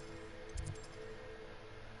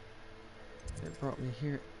 It brought me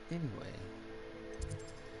here anyway.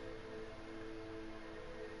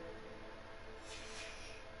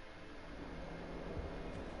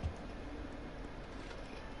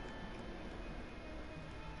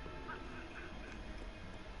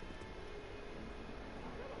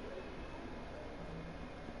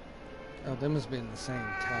 Oh, they must be in the same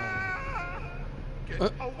tower. Get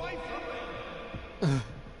away from me!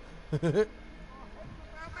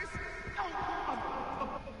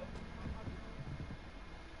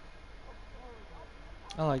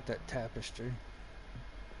 I like that tapestry.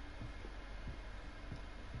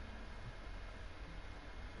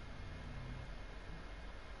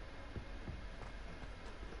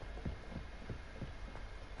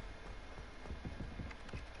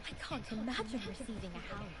 I can't imagine receiving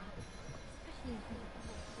a house.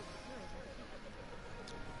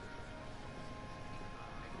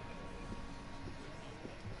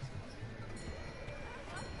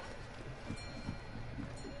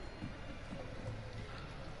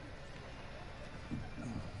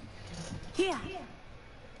 Here,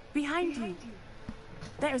 behind you.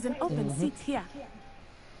 There is an open seat here.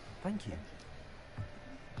 Thank you.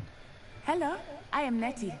 Hello, I am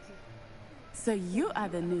Nettie. So you are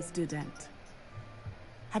the new student.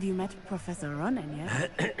 Have you met Professor Ronan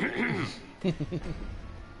yet?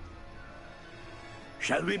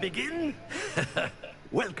 Shall we begin?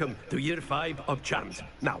 Welcome to Year 5 of Charms.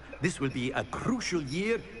 Now, this will be a crucial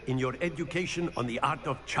year in your education on the art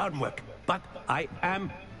of charm work. But I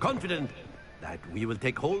am confident that we will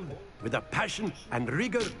take hold with the passion and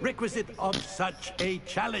rigor requisite of such a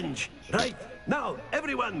challenge. Right, now,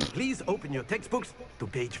 everyone, please open your textbooks to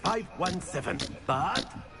page 517. But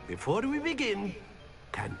before we begin,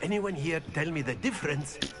 can anyone here tell me the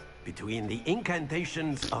difference between the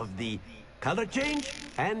incantations of the color change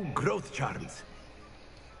and growth charms?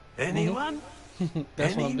 Anyone?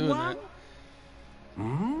 That's why I'm doing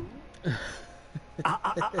Anyone?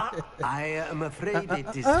 I am afraid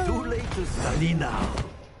it is too late to study now.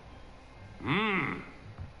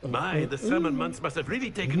 My, the summer months must have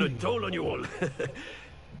really taken a toll on you all.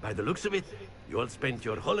 By the looks of it, you all spent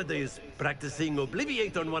your holidays practicing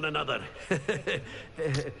Obliviate on one another.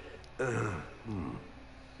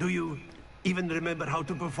 Do you even remember how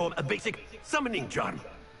to perform a basic summoning charm?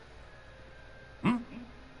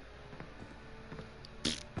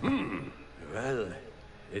 Well,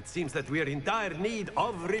 it seems that we are in dire need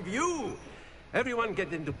of review. Everyone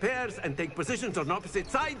get into pairs and take positions on opposite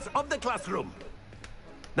sides of the classroom.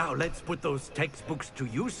 Now let's put those textbooks to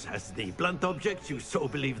use as the blunt objects you so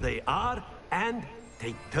believe they are, and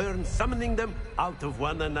take turns summoning them out of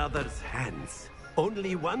one another's hands.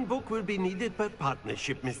 Only one book will be needed per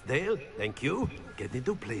partnership, Miss Dale. Thank you. Get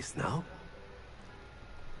into place now.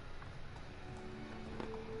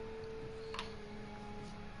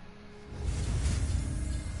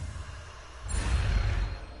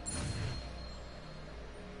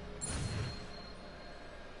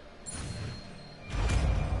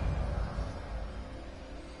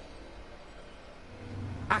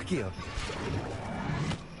 Accio.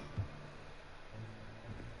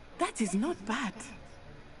 That is not bad.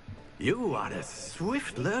 You are a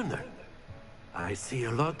swift learner. I see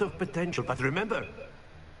a lot of potential, but remember,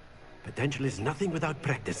 potential is nothing without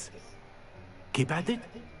practice. Keep at it.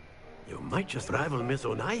 You might just rival Miss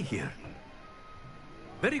Onai here.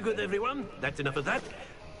 Very good, everyone. That's enough of that.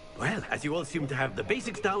 Well, as you all seem to have the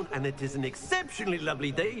basics down, and it is an exceptionally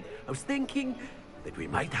lovely day, I was thinking that we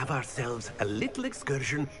might have ourselves a little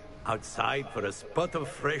excursion outside for a spot of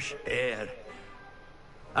fresh air.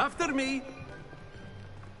 After me!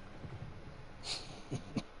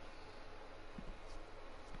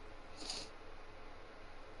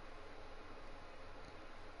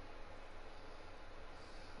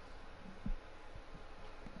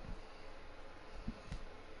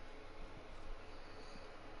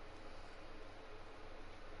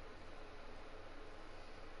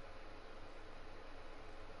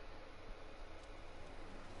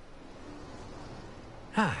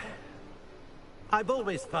 I've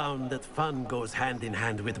always found that fun goes hand in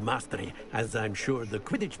hand with mastery, as I'm sure the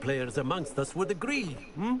Quidditch players amongst us would agree,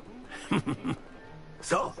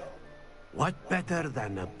 So, what better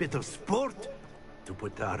than a bit of sport to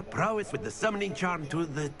put our prowess with the summoning charm to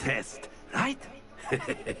the test, right?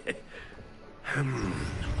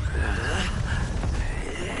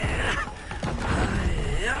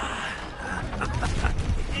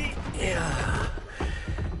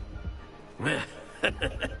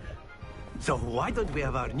 So why don't we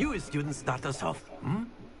have our newest student start us off?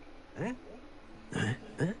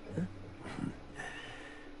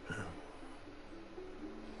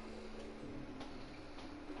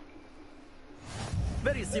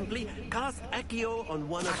 Very simply, cast Accio on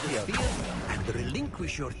one of the spheres and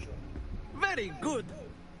relinquish your... Very good!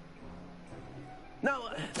 Now,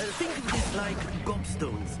 think of this like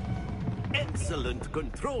gobstones. Excellent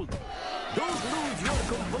control. Don't lose your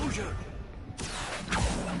composure.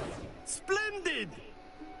 Splendid!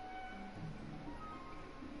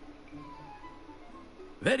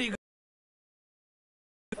 Very good.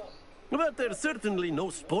 But there's certainly no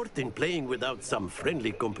sport in playing without some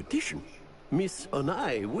friendly competition. Miss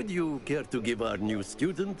Onai, would you care to give our new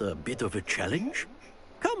student a bit of a challenge?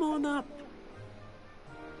 Come on up.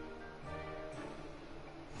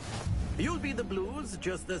 You'll be the blues,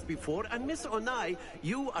 just as before, and Miss Onai,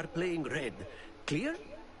 you are playing red. Clear?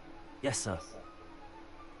 Yes, sir.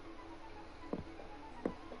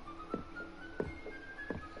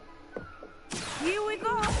 Here we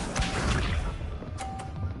go!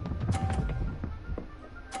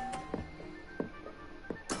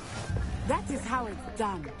 That is how it's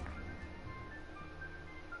done.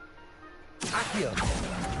 Accio.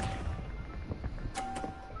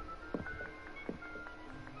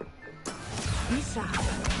 Isha.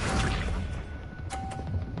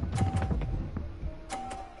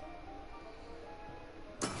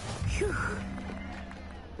 Phew.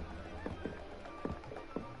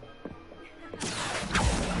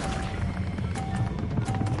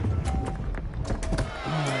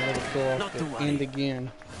 Let it go off the end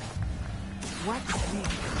again. Watch this.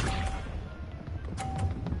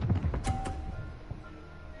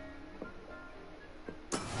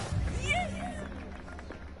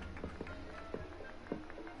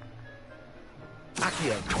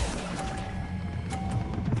 Accio.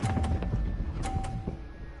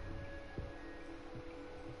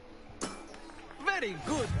 Very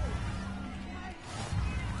good.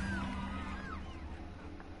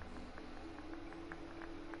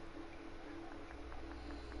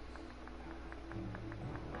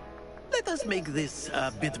 Let us make this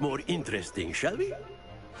a bit more interesting, shall we?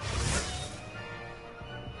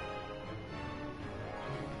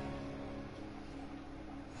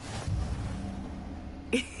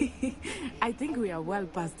 I think we are well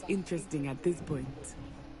past interesting at this point.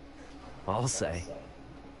 I'll say.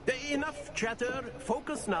 Enough chatter.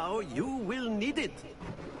 Focus now. You will need it.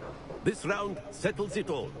 This round settles it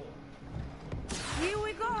all. Here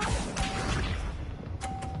we go!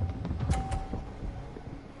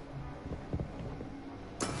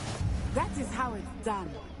 That is how it's done.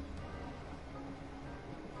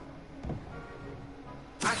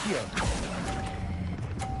 Accio.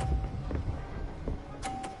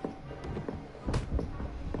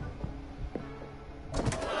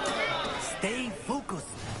 Stay focused.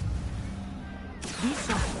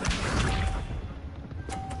 Bisha.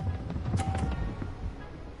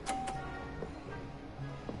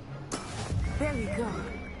 There we go.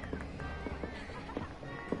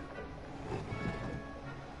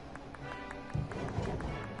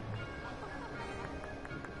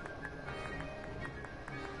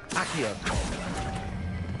 Accio.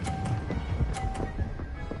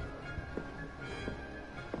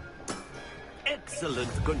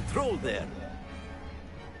 Excellent control there.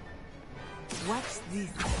 Watch this.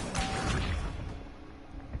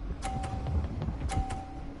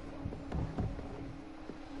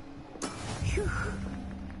 Phew.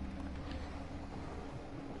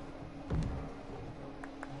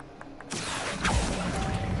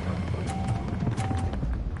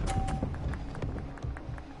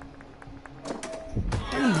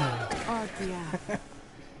 Oh dear.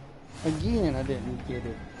 Again, I didn't get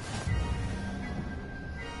it.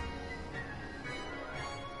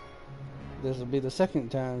 This will be the second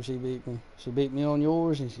time she beat me. She beat me on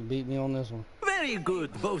yours and she beat me on this one. Very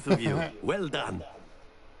good, both of you. Well done.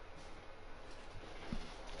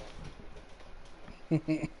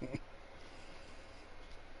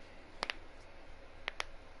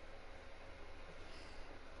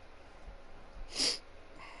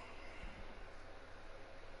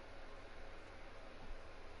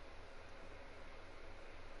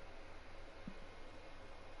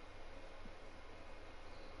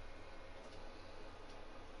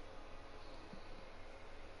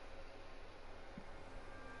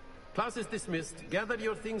 Class is dismissed. Gather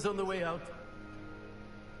your things on the way out.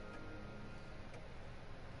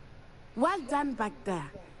 Well done back there.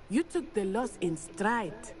 You took the loss in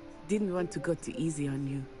stride. Didn't want to go too easy on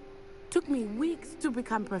you. Took me weeks to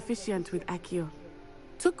become proficient with Accio.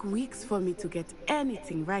 Took weeks for me to get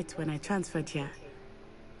anything right when I transferred here.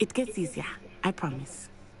 It gets easier, I promise.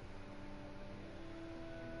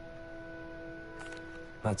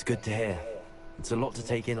 That's good to hear. It's a lot to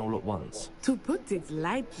take in all at once. To put it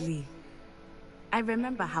lightly, I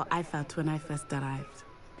remember how I felt when I first arrived.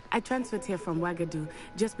 I transferred here from Wagadu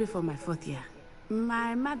just before my 4th year.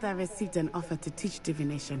 My mother received an offer to teach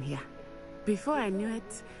divination here. Before I knew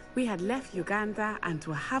it, we had left Uganda and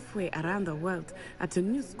were halfway around the world at a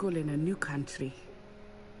new school in a new country.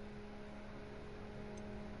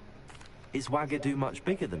 Is Wagadu much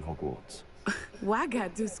bigger than Hogwarts?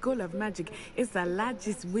 Wagadu School of Magic is the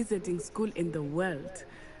largest wizarding school in the world.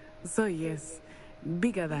 So yes,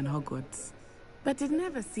 bigger than Hogwarts. But it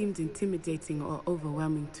never seemed intimidating or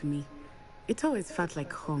overwhelming to me. It always felt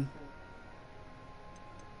like home.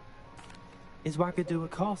 Is Wagadu a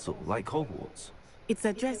castle, like Hogwarts? Its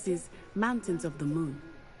address is Mountains of the Moon.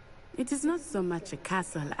 It is not so much a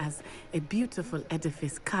castle as a beautiful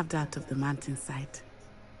edifice carved out of the mountainside.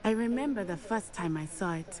 I remember the first time I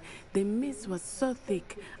saw it, the mist was so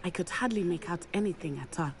thick I could hardly make out anything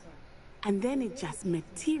at all. And then it just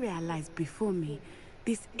materialized before me,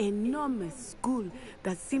 this enormous school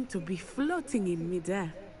that seemed to be floating in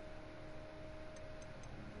midair.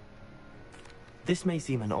 This may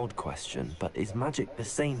seem an odd question, but is magic the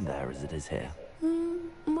same there as it is here?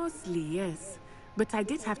 Mostly, yes. But I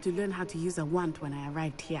did have to learn how to use a wand when I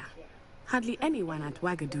arrived here. Hardly anyone at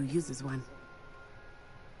Wagadu uses one.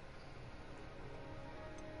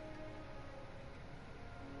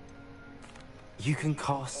 You can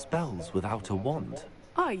cast spells without a wand?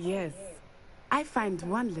 Oh, yes. I find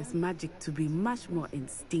wandless magic to be much more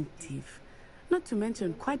instinctive. Not to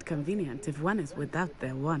mention quite convenient if one is without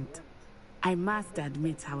their wand. I must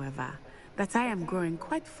admit, however, that I am growing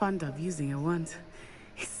quite fond of using a wand.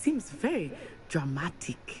 It seems very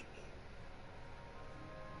dramatic.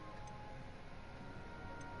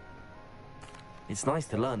 It's nice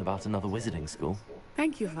to learn about another wizarding school.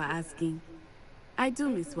 Thank you for asking. I do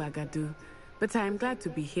miss Wagadu, but I am glad to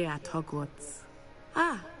be here at Hogwarts.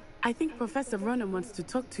 Ah, I think Professor Ronan wants to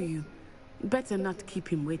talk to you. Better not keep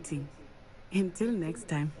him waiting. Until next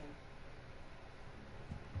time.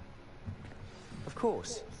 Of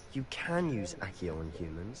course, you can use Accio on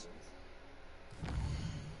humans.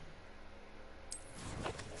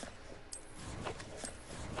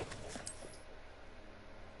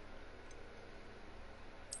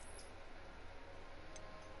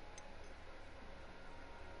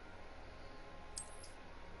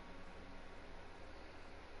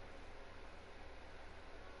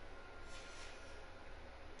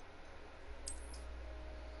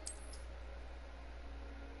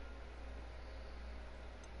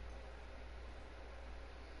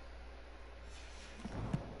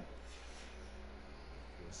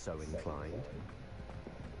 So inclined.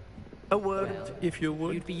 A word, if you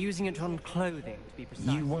would. You'd be using it on clothing, to be precise.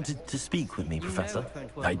 You wanted to speak with me, Professor?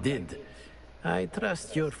 I did. I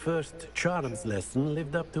trust your first charms lesson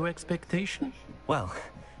lived up to expectation? Well,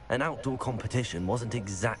 an outdoor competition wasn't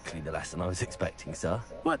exactly the lesson I was expecting, sir.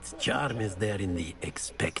 What charm is there in the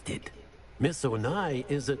expected? Miss Onai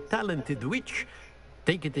is a talented witch.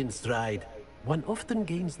 Take it in stride. One often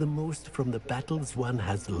gains the most from the battles one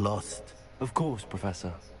has lost. Of course,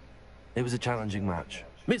 Professor. It was a challenging match.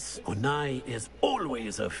 Miss Onai is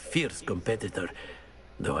always a fierce competitor,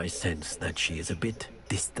 though I sense that she is a bit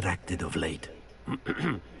distracted of late.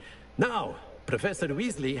 Now, Professor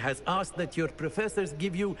Weasley has asked that your professors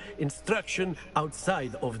give you instruction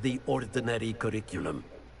outside of the ordinary curriculum.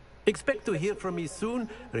 Expect to hear from me soon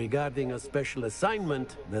regarding a special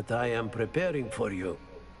assignment that I am preparing for you.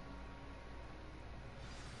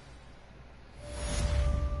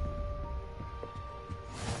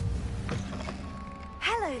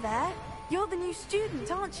 Hello there. You're the new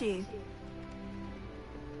student, aren't you?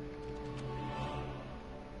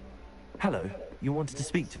 Hello. You wanted to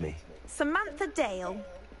speak to me? Samantha Dale.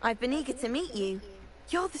 I've been eager to meet you.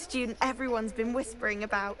 You're the student everyone's been whispering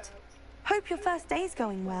about. Hope your first day's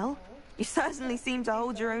going well. You certainly seem to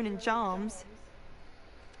hold your own in charms.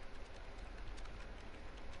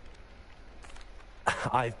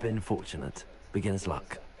 I've been fortunate. Beginner's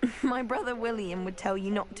luck. My brother William would tell you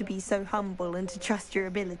not to be so humble and to trust your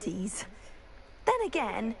abilities. Then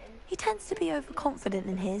again, he tends to be overconfident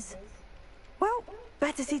in his. Well,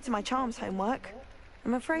 better see to my charms homework.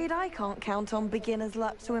 I'm afraid I can't count on beginner's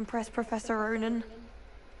luck to impress Professor Ronan.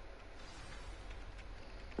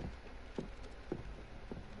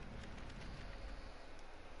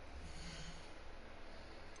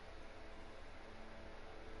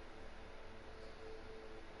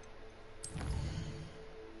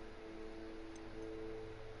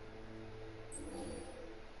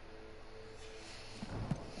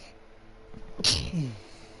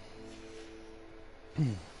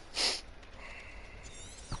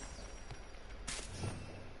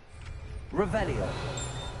 Revelio.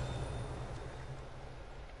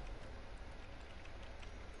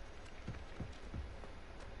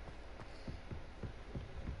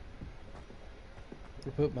 I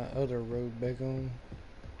put my other robe back on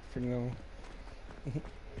for now.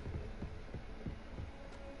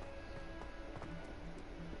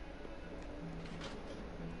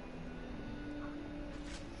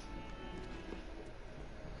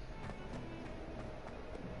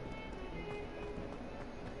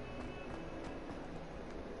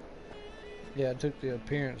 Yeah, I took the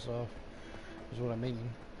appearance off, is what I mean.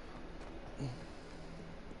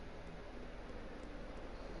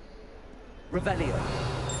 Revelio.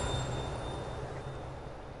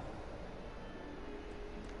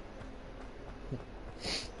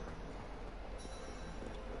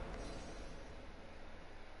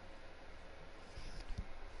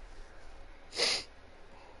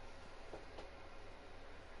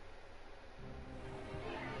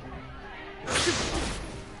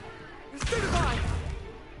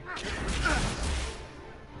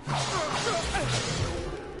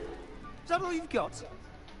 Is that all you've got?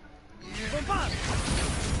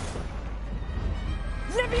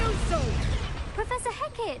 Levioso! Professor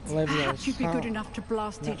Hecat! Perhaps you'd be good enough to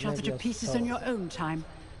blast each other to pieces in your own time.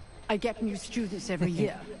 I get new students every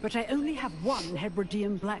year, but I only have one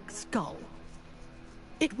Hebridean black skull.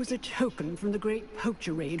 It was a token from the Great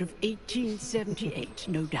Poacher Raid of 1878.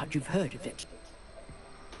 No doubt you've heard of it.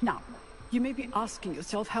 Now, you may be asking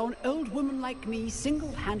yourself how an old woman like me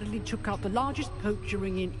single-handedly took out the largest poacher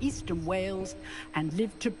ring in eastern Wales and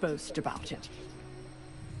lived to boast about it.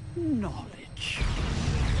 Knowledge.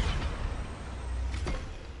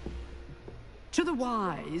 To the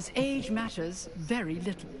wise, age matters very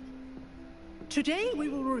little. Today we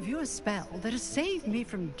will review a spell that has saved me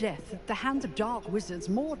from death at the hands of dark wizards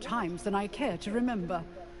more times than I care to remember.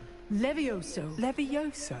 Levioso.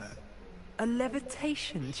 Levioso? A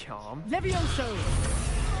levitation charm? Levioso!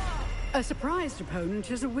 A surprised opponent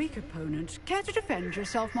is a weak opponent. Care to defend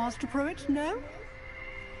yourself, Master Pruitt? No?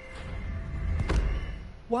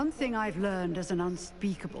 One thing I've learned as an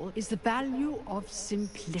unspeakable is the value of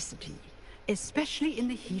simplicity, especially in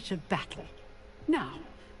the heat of battle. Now,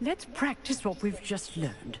 let's practice what we've just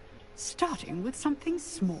learned, starting with something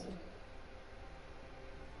small.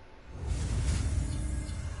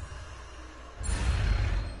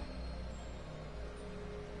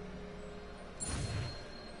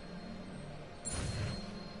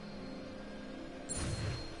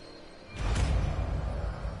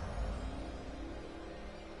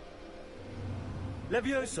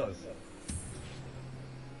 Levioso.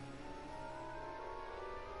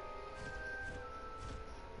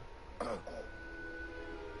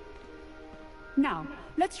 Now,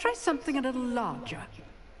 let's try something a little larger.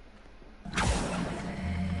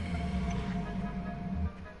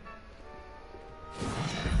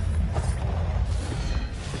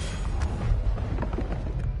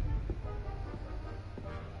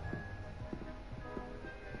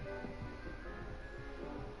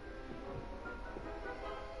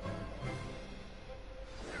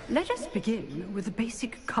 Let us begin with the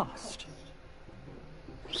basic cast.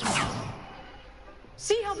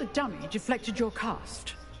 See how the dummy deflected your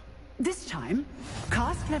cast? This time,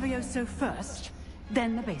 cast Levioso first,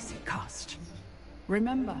 then the basic cast.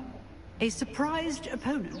 Remember, a surprised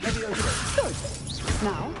opponent. Good.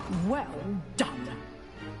 Now, well done.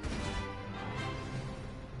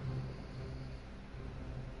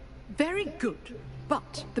 Very good,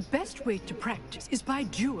 but the best way to practice is by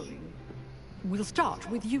dueling. We'll start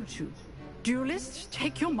with you two. Duelists,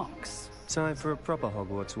 take your marks. Time for a proper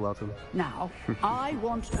Hogwarts welcome. Now, I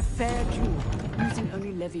want a fair duel, using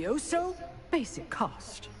only Levioso, basic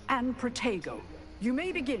cast, and Protego. You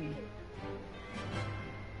may begin.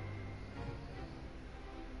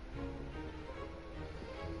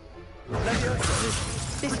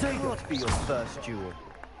 Levioso, this may not be your first duel.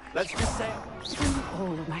 Let's just say...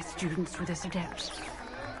 All of my students were this adept.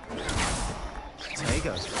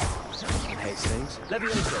 Protego. Hates things.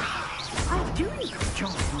 Levioso. I'm doing a good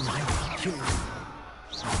job, my duel.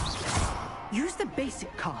 Use the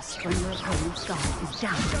basic cast when your opponent's guard is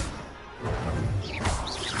down.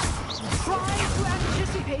 Try to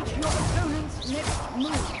anticipate your opponent's next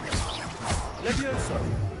move. Levioso.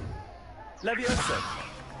 Levioso.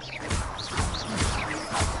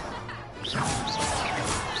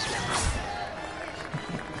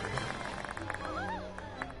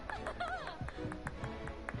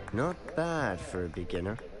 Not bad for a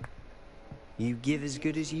beginner. You give as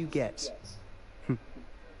good as you get.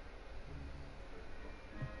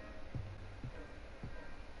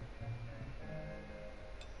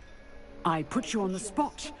 I put you on the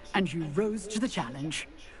spot, and you rose to the challenge.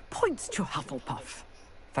 Points to Hufflepuff.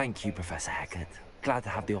 Thank you, Professor Hecat. Glad to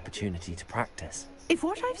have the opportunity to practice. If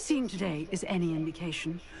what I've seen today is any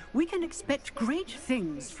indication, we can expect great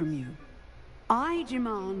things from you. I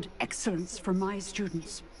demand excellence from my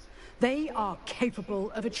students. They are capable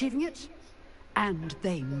of achieving it, and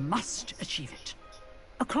they must achieve it.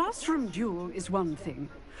 A classroom duel is one thing,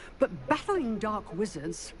 but battling dark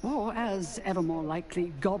wizards, or as ever more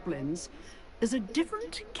likely, goblins, is a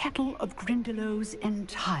different kettle of Grindylows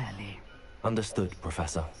entirely. Understood,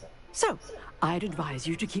 Professor. So, I'd advise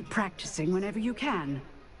you to keep practicing whenever you can.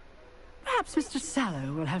 Perhaps Mr.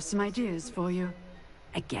 Sallow will have some ideas for you.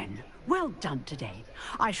 Again, well done today.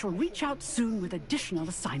 I shall reach out soon with additional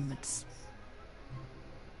assignments.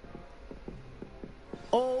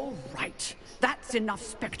 All right. That's enough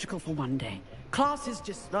spectacle for one day. Class is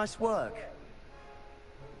just... Nice work.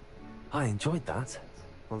 I enjoyed that.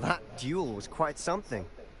 Well, that duel was quite something.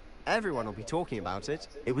 Everyone will be talking about it.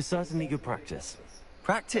 It was certainly good practice.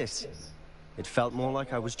 Practice? It felt more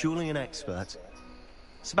like I was dueling an expert.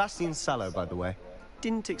 Sebastian Sallow, by the way.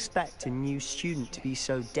 Didn't expect a new student to be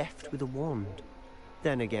so deft with a wand.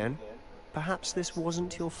 Then again, perhaps this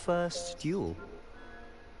wasn't your first duel.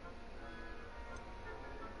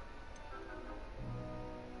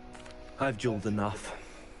 I've dueled enough.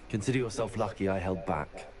 Consider yourself lucky I held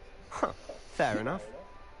back. Huh, fair enough.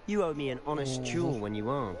 You owe me an honest duel when you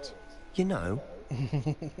aren't. You know,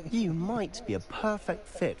 you might be a perfect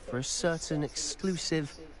fit for a certain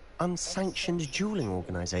exclusive, unsanctioned dueling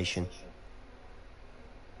organization.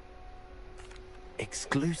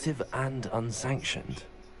 Exclusive and unsanctioned?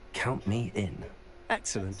 Count me in.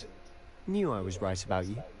 Excellent. Knew I was right about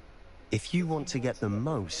you. If you want to get the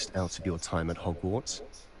most out of your time at Hogwarts,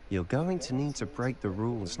 you're going to need to break the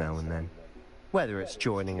rules now and then. Whether it's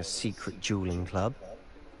joining a secret dueling club,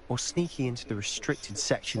 or sneaking into the restricted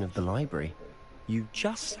section of the library, you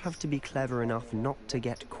just have to be clever enough not to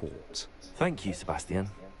get caught. Thank you,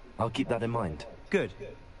 Sebastian. I'll keep that in mind. Good.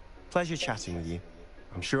 Pleasure chatting with you.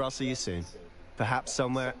 I'm sure I'll see you soon. Perhaps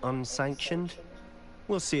somewhere unsanctioned?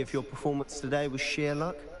 We'll see if your performance today was sheer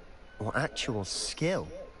luck, or actual skill.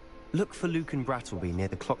 Look for Luke and Brattleby near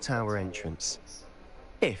the clock tower entrance.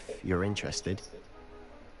 If you're interested.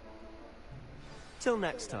 Till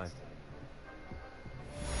next time.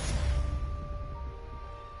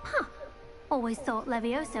 Huh. Always thought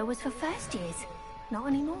Levioso was for first years. Not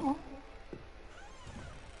anymore.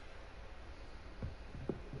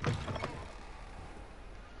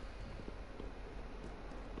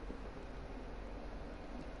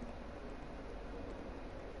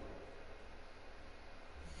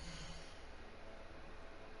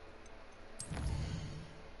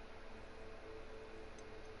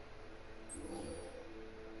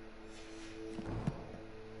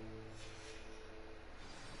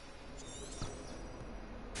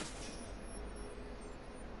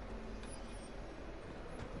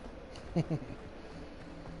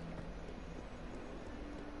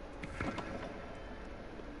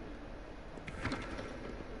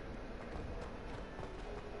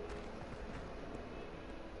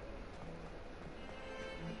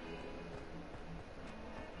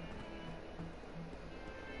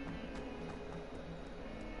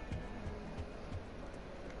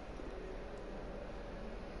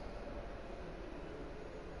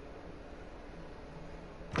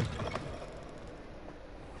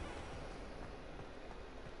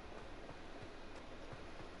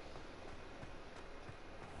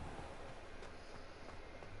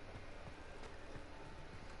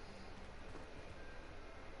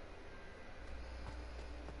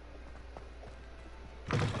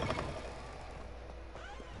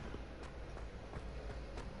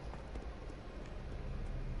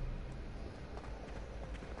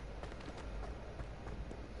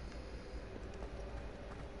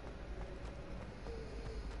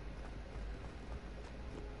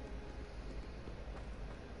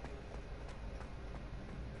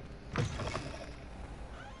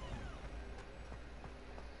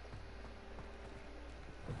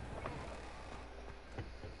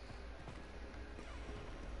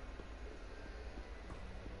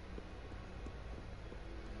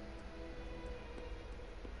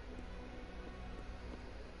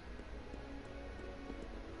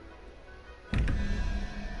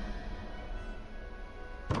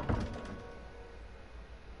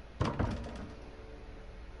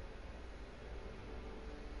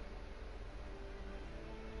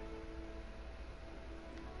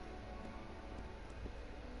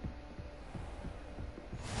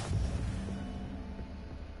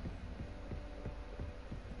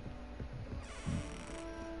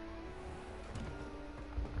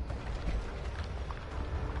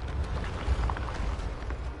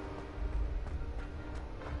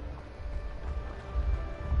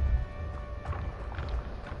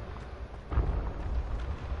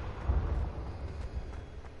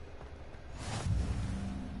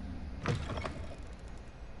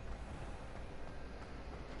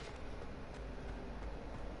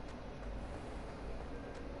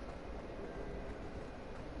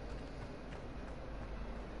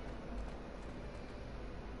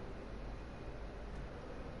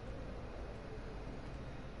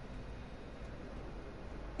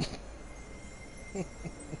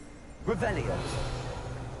 Revelio.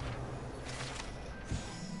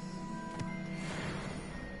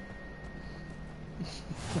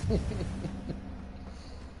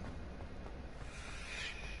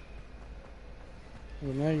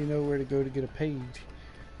 Well, now you know where to go to get a page.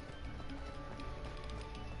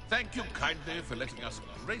 Thank you kindly for letting us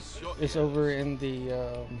grace your It's over in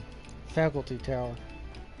the faculty tower.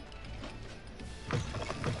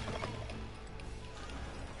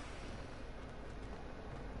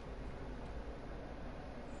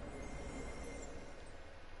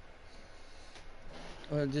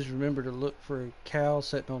 Just remember to look for a cow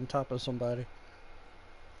sitting on top of somebody.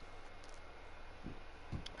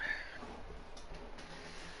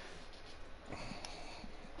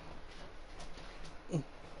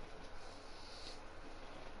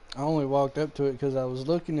 I only walked up to it because I was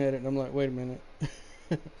looking at it and I'm like, wait a minute.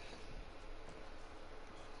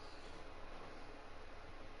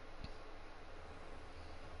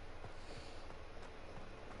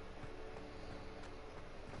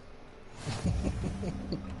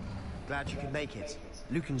 Glad you could make it.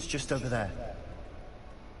 Lucan's just over there.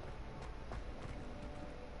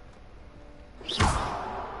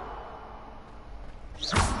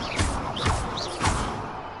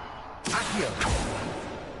 Accio.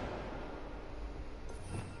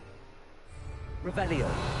 Revelio.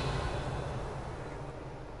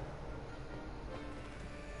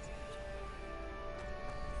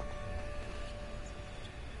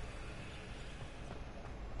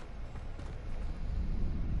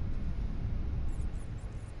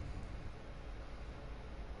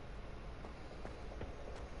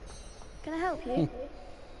 Can I help you?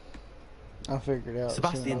 I figured out.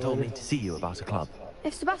 Sebastian told me to see you about a club.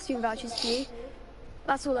 If Sebastian vouches for you,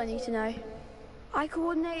 that's all I need to know. I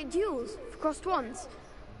coordinate duels for crossed ones.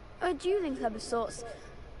 A dueling club of sorts.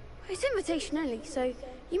 It's invitation only, so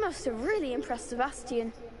you must have really impressed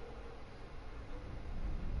Sebastian.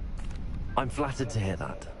 I'm flattered to hear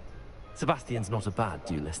that. Sebastian's not a bad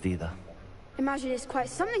duelist either. Imagine it's quite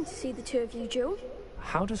something to see the two of you duel.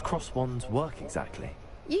 How does cross wands work exactly?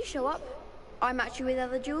 You show up, I match you with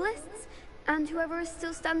other duelists, and whoever is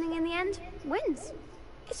still standing in the end wins.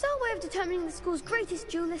 It's our way of determining the school's greatest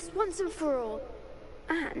duelist once and for all.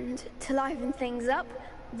 And to liven things up,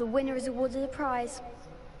 the winner is awarded a prize.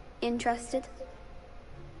 Interested?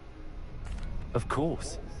 Of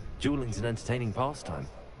course. Dueling's an entertaining pastime.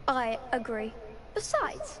 I agree.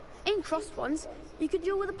 Besides, in crossed ones, you could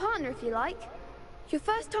duel with a partner if you like. Your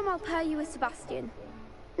first time I'll pair you with Sebastian.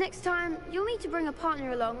 Next time, you'll need to bring a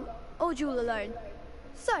partner along, or duel alone.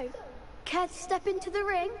 So, care to step into the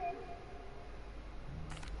ring?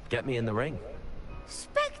 Get me in the ring.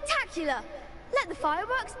 Spectacular! Let the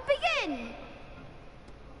fireworks begin!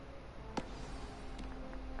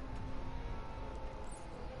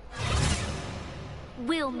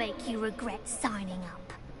 We'll make you regret signing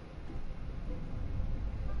up.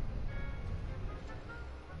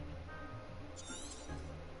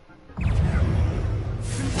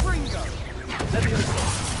 Ringo! Leviosa!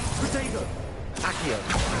 Protego! Accio!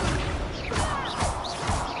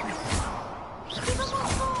 Give him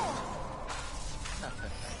one more!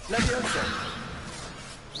 Leviosa!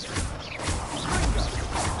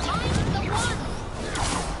 I'm the one!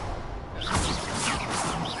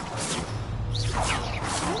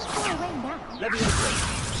 Don't go away now. Leviosa!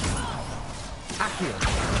 Accio!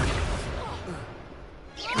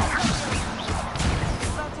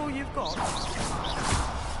 That's all you've got?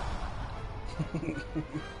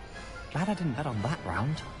 Glad I didn't bet on that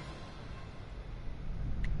round.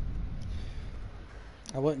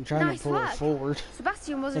 I wasn't trying Nice to pull work. it forward.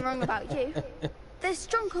 Sebastian wasn't wrong about you. There's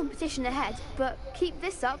strong competition ahead, but keep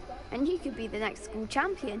this up and you could be the next school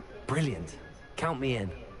champion. Brilliant. Count me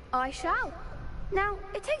in. I shall. Now,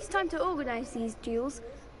 it takes time to organise these duels,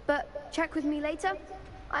 but check with me later.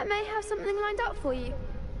 I may have something lined up for you.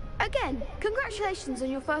 Again, congratulations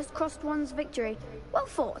on your first crossed ones victory. Well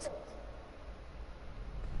fought.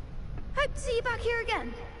 Hope to see you back here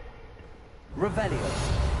again. Revelio.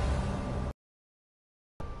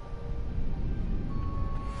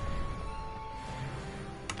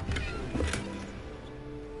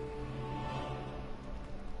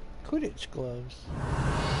 Quidditch gloves.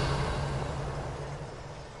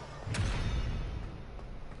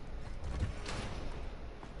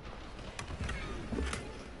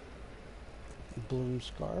 Bloom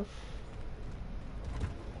scarf.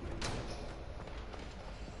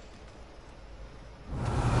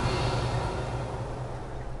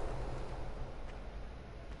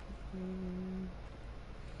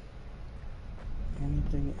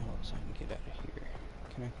 Anything else I can get out of here?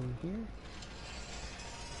 Can I come here?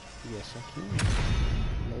 Yes, I can.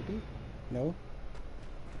 Maybe? No?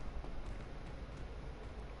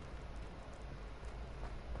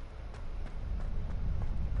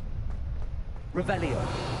 Revelio.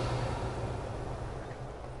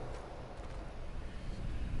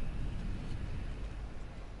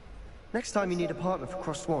 Next time you need a partner for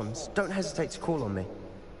Crossed Swans, don't hesitate to call on me.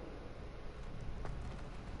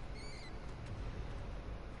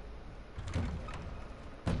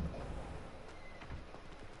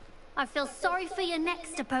 I feel sorry for your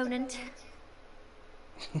next opponent.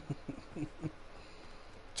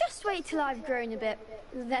 Just wait till I've grown a bit,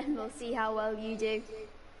 then we'll see how well you do.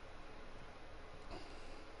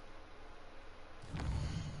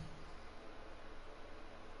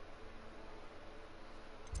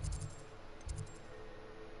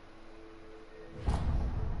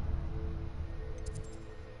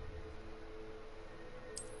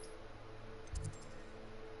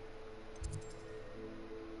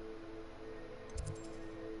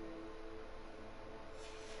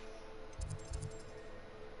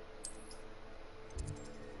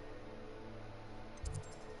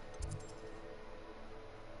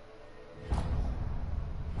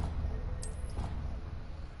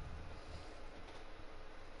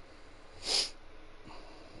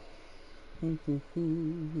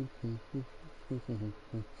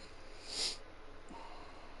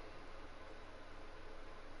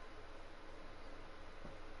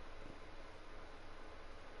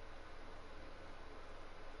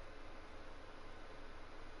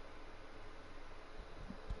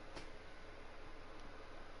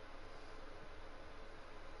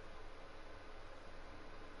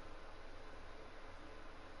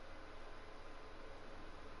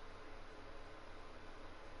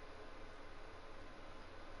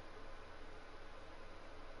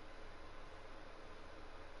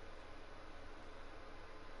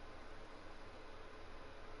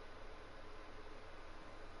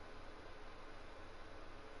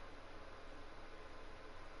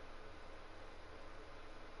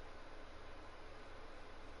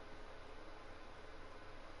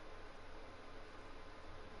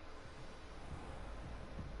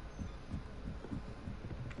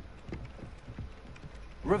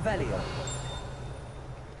 Revelio.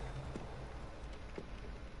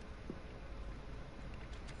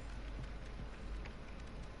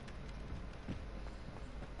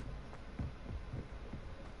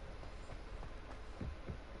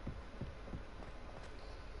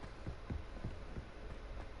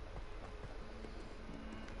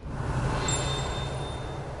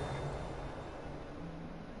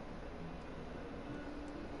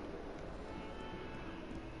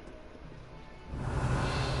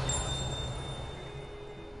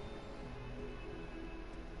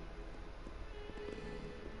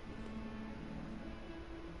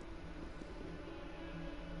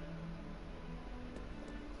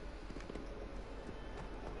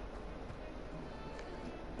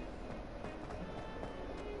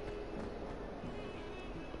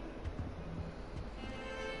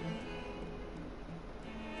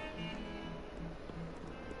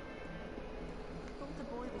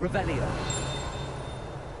 Revelio.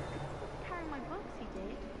 Carry my books, he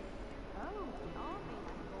did. Oh, the army,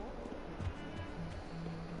 I thought.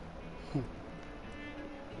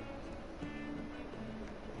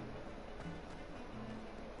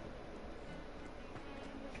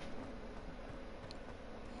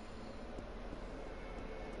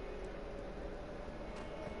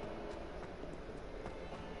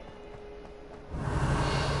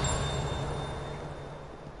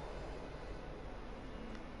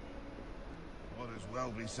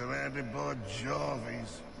 Well, be surrounded by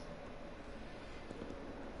Jarvies.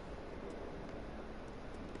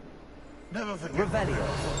 Never forget what Revelio. that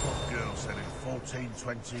football girl said in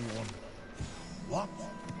 1421. What?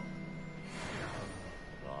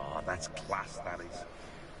 Oh, that's class, that is.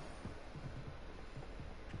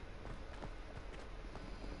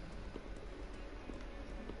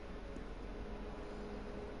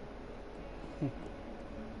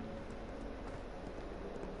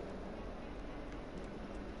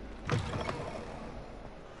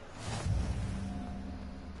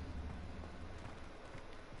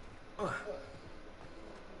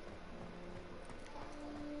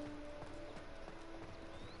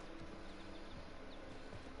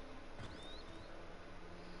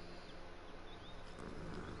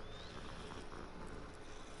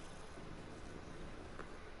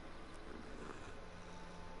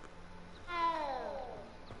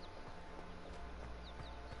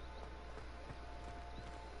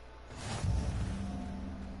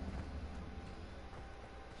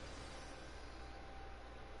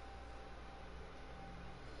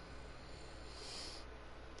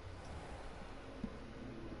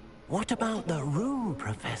 What about the room,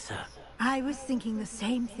 Professor? I was thinking the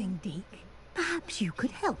same thing, Deke. Perhaps you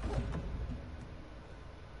could help.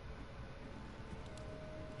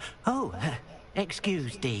 Oh,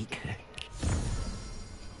 excuse, Deke.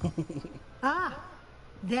 Ah,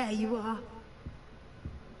 there you are.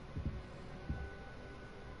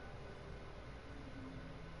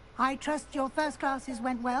 I trust your first classes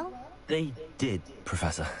went well? They did,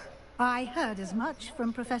 Professor. I heard as much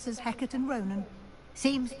from Professors Hecat and Ronan.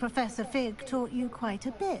 Seems Professor Fig taught you quite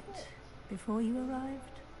a bit before you arrived.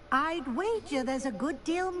 I'd wager there's a good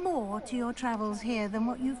deal more to your travels here than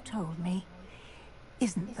what you've told me.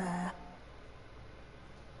 Isn't there?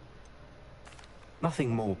 Nothing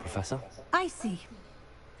more, Professor. I see.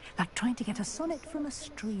 Like trying to get a sonnet from a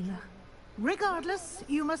streeler. Regardless,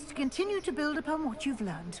 you must continue to build upon what you've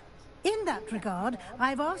learned. In that regard,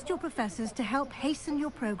 I've asked your professors to help hasten your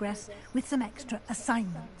progress with some extra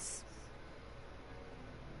assignments.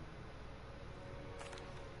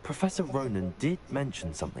 Professor Ronan did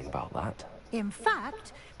mention something about that. In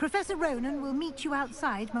fact, Professor Ronan will meet you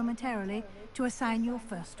outside momentarily to assign your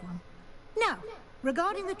first one. Now,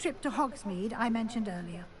 regarding the trip to Hogsmeade I mentioned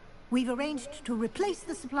earlier, we've arranged to replace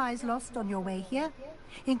the supplies lost on your way here,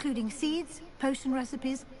 including seeds, potion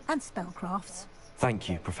recipes, and spellcrafts. Thank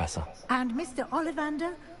you, Professor. And Mr.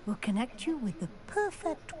 Ollivander will connect you with the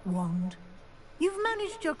perfect wand. You've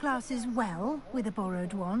managed your classes well with a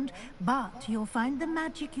borrowed wand, but you'll find the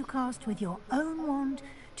magic you cast with your own wand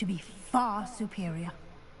to be far superior.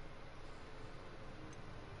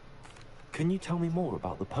 Can you tell me more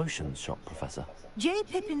about the potions shop, Professor? J.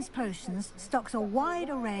 Pippin's Potions stocks a wide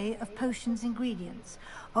array of potions ingredients,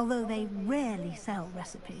 although they rarely sell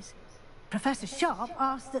recipes. Professor Sharp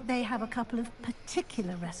asked that they have a couple of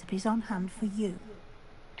particular recipes on hand for you.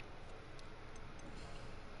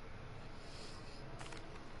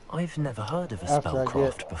 I've never heard of a After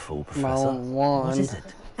spellcraft before, my Professor. own wand, What is it?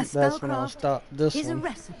 A that's when I'll spellcraft stop this is one. a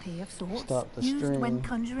recipe of sorts Stop the used when stream.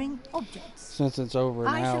 conjuring objects. Since it's over an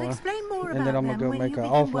I hour. shall explain more And about then I'm gonna them go when make you an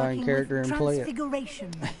begin offline working character with and play it.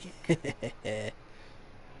 transfiguration magic.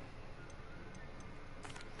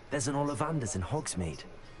 There's an Ollivander's in Hogsmeade.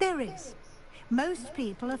 There is. Most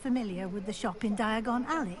people are familiar with the shop in Diagon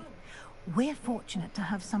Alley. We're fortunate to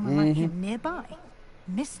have someone like him nearby.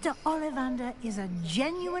 Mr. Ollivander is a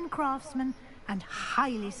genuine craftsman and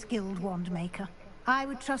highly skilled wand maker. I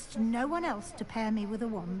would trust no one else to pair me with a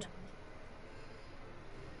wand.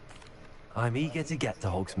 I'm eager to get to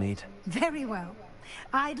Hogsmeade. Very well.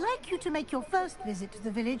 I'd like you to make your first visit to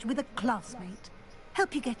the village with a classmate.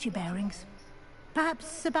 Help you get your bearings. Perhaps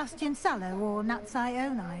Sebastian Sallow or Natsai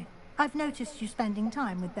Onai. I've noticed you spending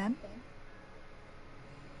time with them.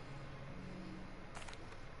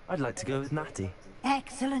 I'd like to go with Natty.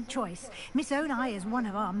 Excellent choice. Miss Onai is one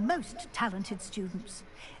of our most talented students.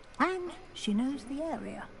 And she knows the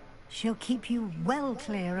area. She'll keep you well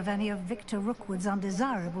clear of any of Victor Rookwood's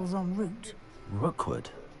undesirables en route. Rookwood?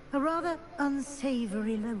 A rather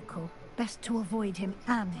unsavory local. Best to avoid him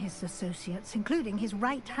and his associates, including his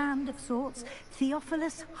right hand of sorts,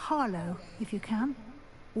 Theophilus Harlow, if you can.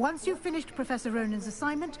 Once you've finished Professor Ronan's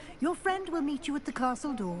assignment, your friend will meet you at the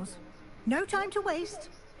castle doors. No time to waste.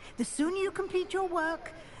 The sooner you complete your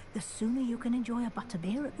work, the sooner you can enjoy a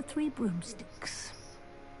butterbeer at the Three Broomsticks.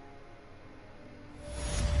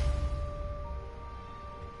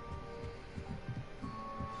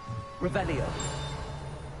 Revelio.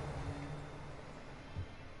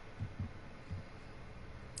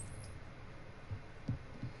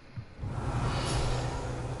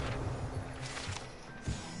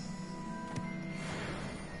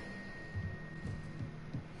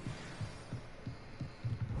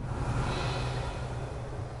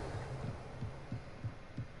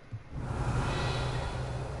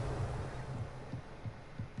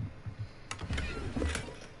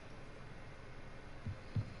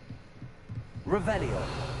 Revelio.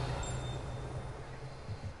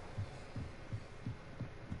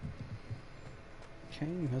 Okay,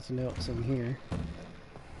 nothing else in here.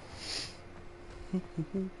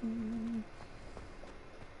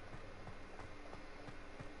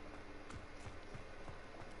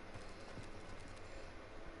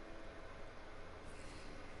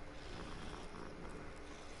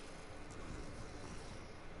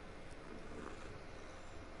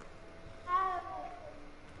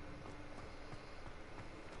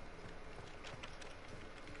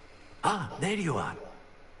 Ah, there you are.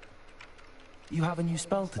 You have a new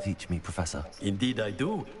spell to teach me, Professor. Indeed I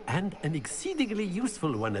do, and an exceedingly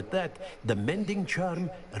useful one at that. The mending charm,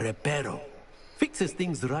 Reparo. Fixes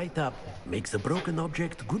things right up, makes a broken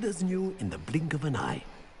object good as new in the blink of an eye.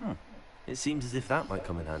 It seems as if that might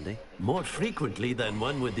come in handy. More frequently than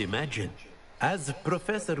one would imagine. As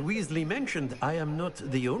Professor Weasley mentioned, I am not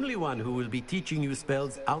the only one who will be teaching you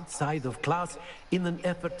spells outside of class in an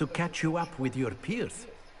effort to catch you up with your peers.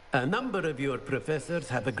 A number of your professors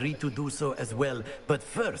have agreed to do so as well, but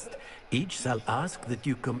first, each shall ask that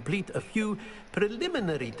you complete a few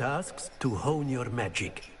preliminary tasks to hone your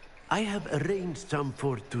magic. I have arranged some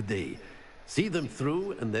for today. See them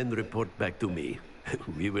through and then report back to me.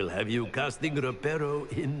 We will have you casting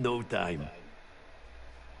Reparo in no time.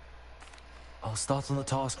 I'll start on the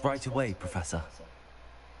task right away, Professor.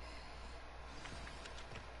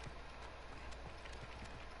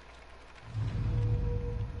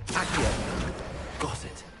 Accio. Got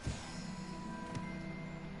it.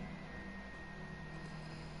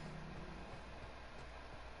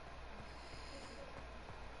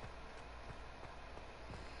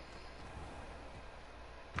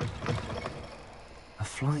 A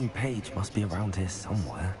flying page must be around here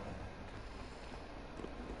somewhere.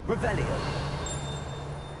 Revelio.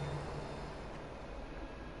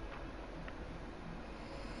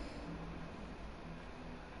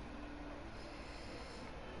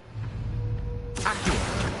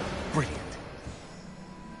 Brilliant.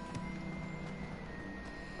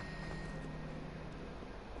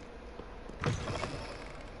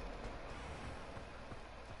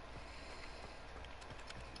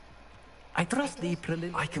 I trust the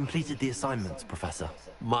I completed the assignments, Professor.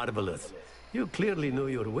 Marvelous. You clearly know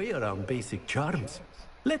your way around basic charms.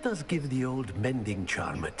 Let us give the old mending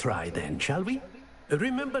charm a try then, shall we?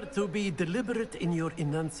 Remember to be deliberate in your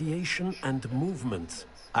enunciation and movements.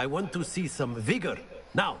 I want to see some vigor.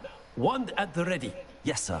 Now, wand at the ready.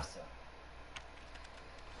 Yes, sir.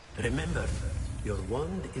 Remember, your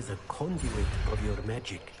wand is a conduit of your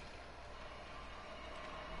magic.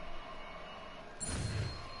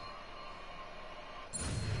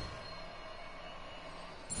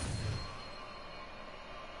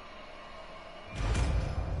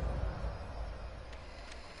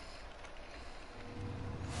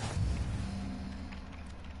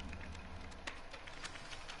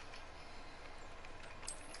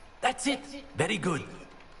 That's it. Very good.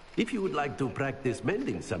 If you would like to practice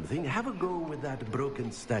mending something, have a go with that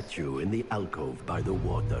broken statue in the alcove by the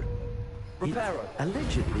water. Reparo. It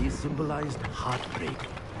allegedly symbolized heartbreak.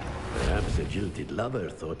 Perhaps a jilted lover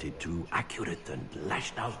thought it too accurate and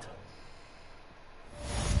lashed out.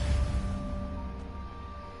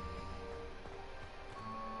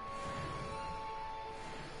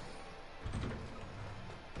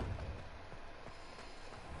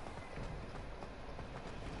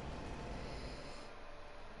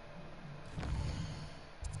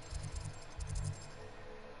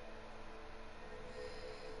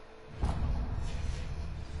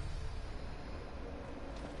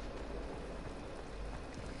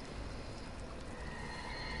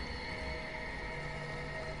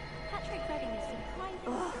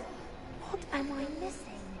 Ugh, what am I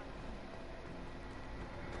missing?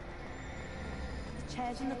 The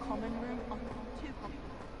chairs in the common room are too comfortable.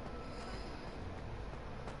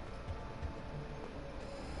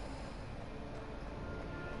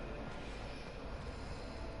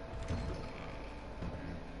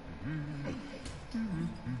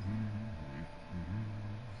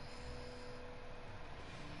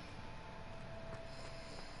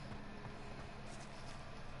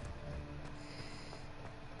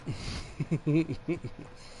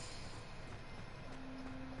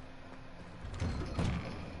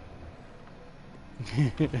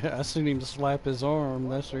 I seen him slap his arm.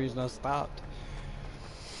 That's the reason I stopped.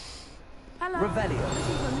 Hello. Revelio.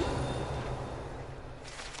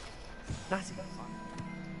 Natty.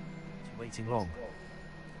 You waiting long?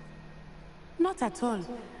 Not at all.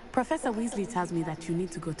 Professor Weasley tells me that you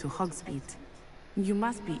need to go to Hogsmeade. You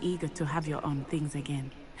must be eager to have your own things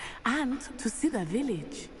again. And to see the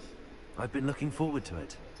village. I've been looking forward to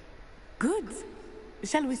it. Good.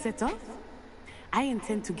 Shall we set off? I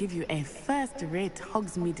intend to give you a first-rate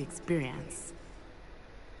Hogsmeade experience.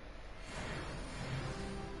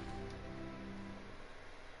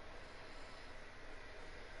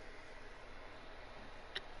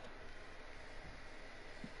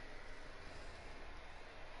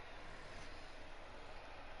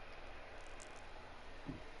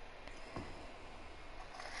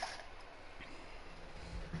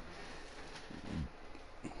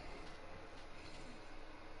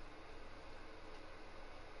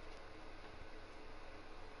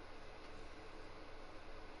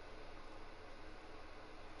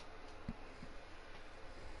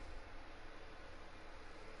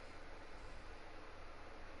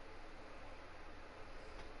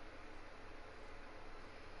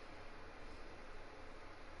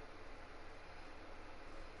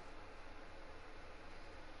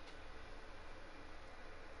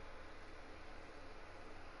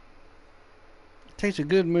 Takes a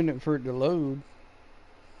good minute for it to load.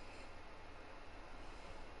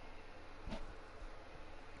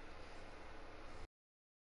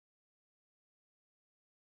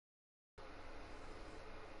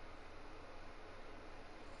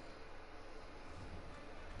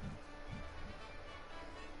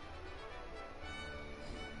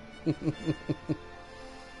 I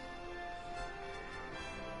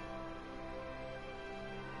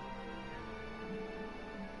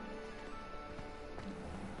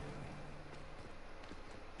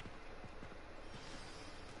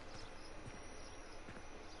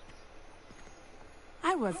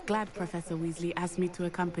was glad Professor Weasley asked me to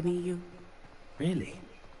accompany you. Really?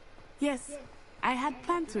 Yes, I had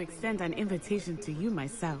planned to extend an invitation to you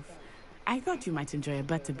myself. I thought you might enjoy a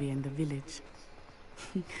butterbeer in the village.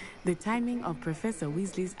 The timing of Professor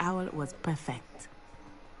Weasley's owl was perfect.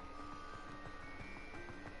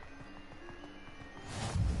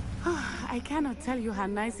 I cannot tell you how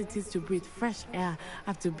nice it is to breathe fresh air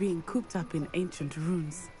after being cooped up in ancient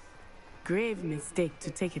rooms. Grave mistake to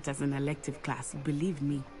take it as an elective class, believe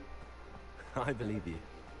me. I believe you.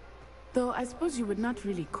 Though I suppose you would not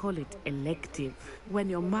really call it elective when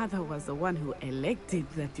your mother was the one who elected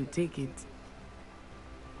that you take it.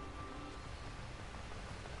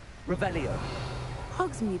 Revelio.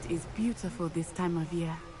 Hogsmeade is beautiful this time of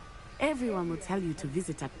year. Everyone will tell you to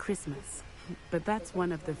visit at Christmas. But that's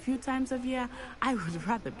one of the few times of year I would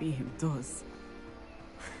rather be indoors.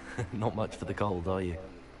 Not much for the cold, are you?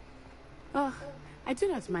 Oh, I do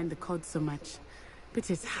not mind the cold so much, but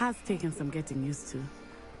it has taken some getting used to.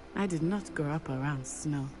 I did not grow up around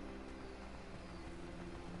snow.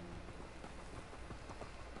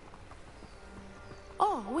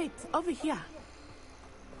 Oh, wait, over here.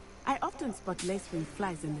 I often spot lacewing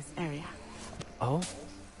flies in this area. Oh?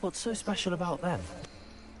 What's so special about them?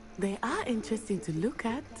 They are interesting to look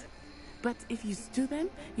at, but if you stew them,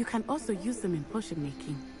 you can also use them in potion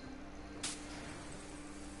making.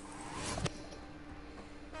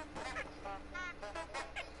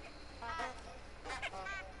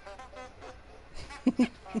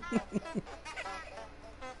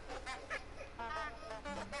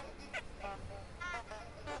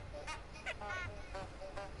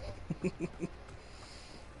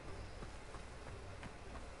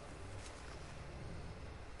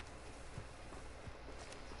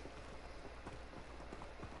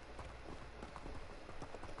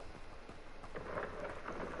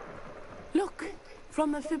 Look,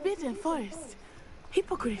 from the Forbidden Forest.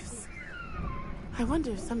 Hippogriffs. I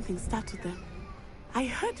wonder if something startled them. I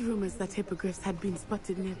heard rumors that hippogriffs had been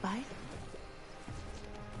spotted nearby.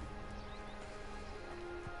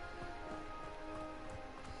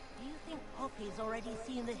 Do you think Poppy's already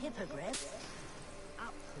seen the hippogriffs?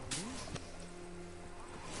 Absolutely.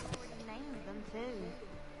 Already named them too.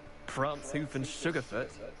 Prance, Hoof, and Sugarfoot.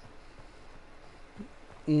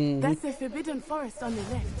 That's the Forbidden Forest on the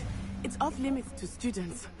left. It's off limits to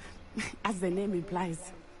students, as the name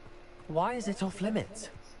implies. Why is it off limits?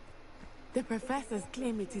 The professors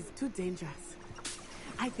claim it is too dangerous.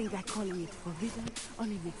 I think that calling it forbidden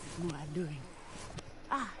only makes it more alluring.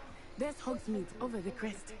 Ah, there's Hogsmeade over the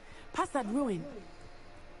crest. Past that ruin.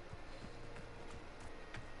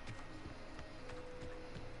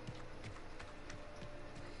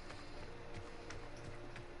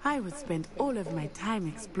 I would spend all of my time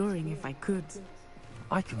exploring if I could.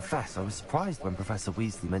 I confess I was surprised when Professor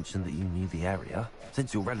Weasley mentioned that you knew the area,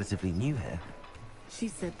 since you're relatively new here. She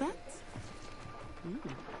said that?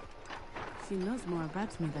 She knows more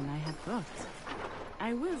about me than I had thought.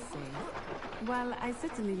 I will say, while I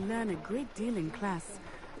certainly learn a great deal in class,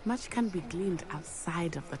 much can be gleaned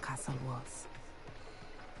outside of the castle walls.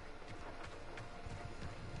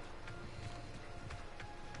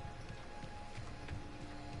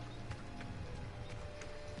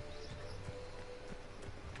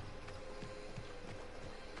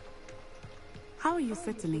 How are you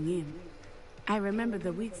settling in? I remember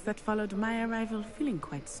the weeks that followed my arrival feeling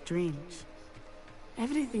quite strange.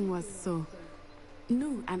 Everything was so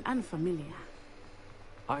new and unfamiliar.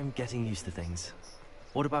 I'm getting used to things.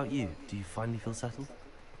 What about you? Do you finally feel settled?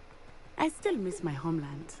 I still miss my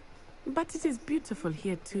homeland, but it is beautiful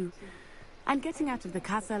here too. And getting out of the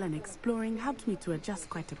castle and exploring helped me to adjust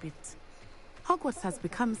quite a bit. Hogwarts has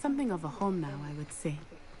become something of a home now, I would say.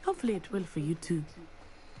 Hopefully it will for you too.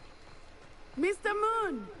 Mr.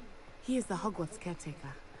 Moon! He is the Hogwarts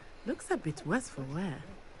caretaker. Looks a bit worse for wear.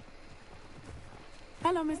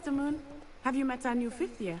 Hello, Mr. Moon. Have you met our new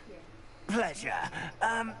fifth year? Pleasure.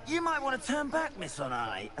 You might want to turn back, Miss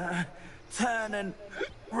On-Eye. Turn and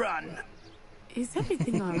run. Is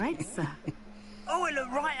everything all right, sir? Oh, it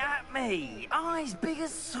looked right at me. Eyes big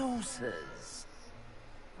as saucers.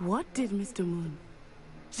 What did Mr. Moon?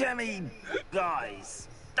 Jemmy guys.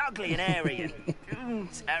 Ugly and hairy and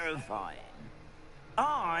terrifying.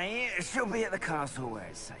 I shall be at the castle where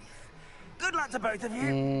it's safe. Good luck to both of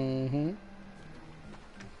you.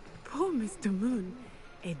 Poor Mr. Moon.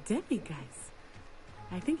 A demiguise.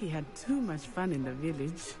 I think he had too much fun in the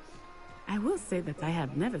village. I will say that I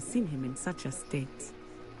have never seen him in such a state.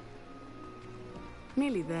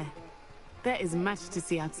 Nearly there. There is much to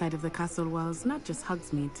see outside of the castle walls, not just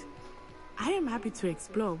Hogsmeade. I am happy to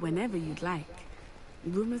explore whenever you'd like.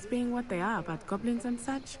 Rumors being what they are about goblins and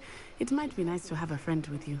such, it might be nice to have a friend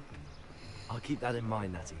with you. I'll keep that in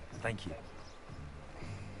mind, Natty. Thank you.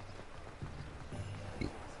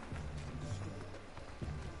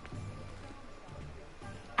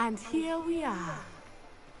 And here we are.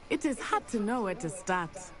 It is hard to know where to start.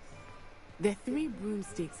 The Three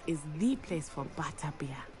Broomsticks is the place for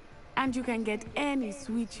butterbeer. And you can get any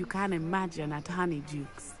sweet you can imagine at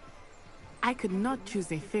Honeydukes. I could not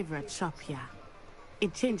choose a favorite shop here.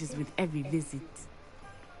 It changes with every visit.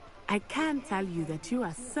 I can tell you that you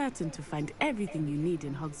are certain to find everything you need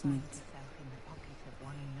in Hogsmeade.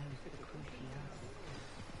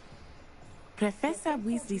 Professor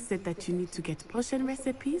Weasley said that you need to get potion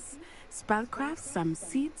recipes, spellcrafts, some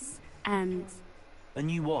seeds, and... A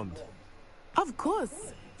new wand? Of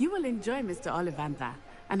course! You will enjoy Mr. Ollivander,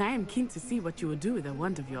 and I am keen to see what you will do with a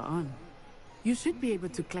wand of your own. You should be able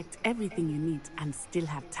to collect everything you need and still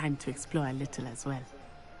have time to explore a little as well.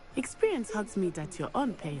 Experience Hogsmeade at your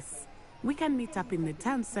own pace. We can meet up in the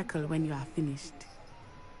town circle when you are finished.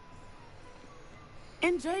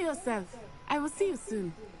 Enjoy yourself. I will see you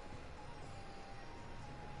soon.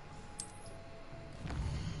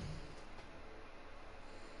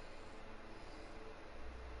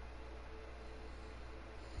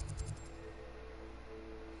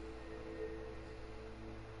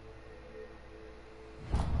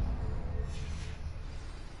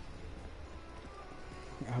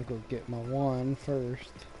 I'll go get my wand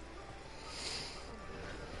first.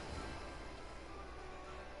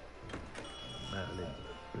 Merlin,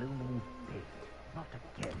 blooming bitch, not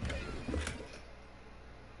again.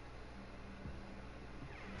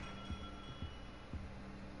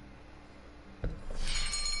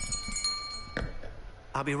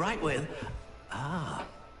 I'll be right with... Ah,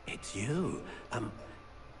 it's you.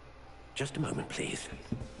 Just a moment, please.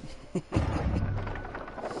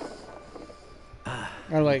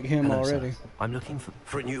 I like him Hello, already. Sir. I'm looking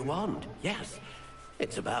For a new wand, yes.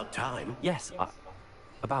 It's about time. Yes,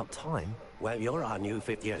 about time? Well, you're our new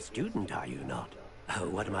fifth-year student, are you not? Oh,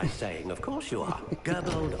 what am I saying? Of course you are.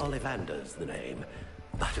 Gerbold Ollivander's the name.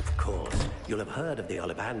 But of course, you'll have heard of the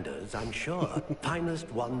Ollivanders, I'm sure.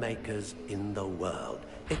 Finest wand makers in the world.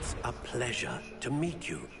 It's a pleasure to meet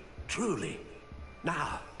you, truly.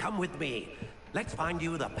 Now, come with me. Let's find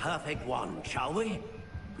you the perfect wand, shall we?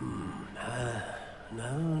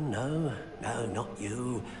 No, not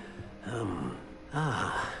you.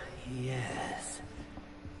 Yes.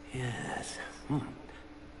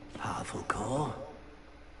 Powerful core.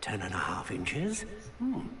 10.5 inches.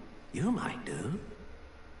 You might do.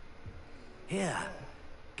 Here,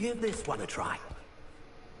 give this one a try.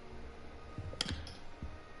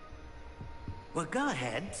 Well, go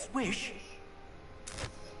ahead, swish.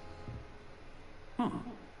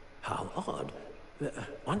 How odd.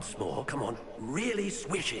 Once more, come on, really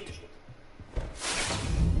swish it.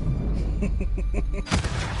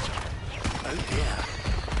 Oh dear.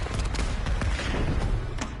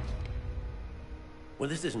 Well,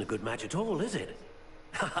 this isn't a good match at all, is it?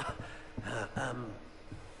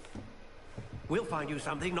 We'll find you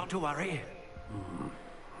something, not to worry.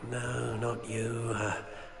 No, not you.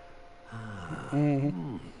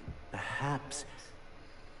 Perhaps.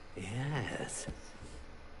 Yes.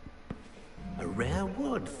 A rare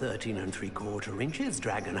wood, 13 3/4 inches,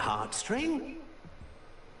 dragon heartstring.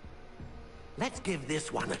 Let's give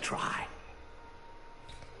this one a try.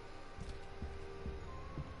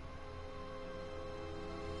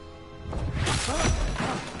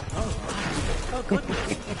 Oh,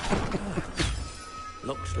 goodness.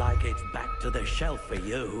 Looks like it's back to the shelf for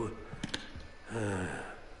you.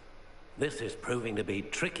 This is proving to be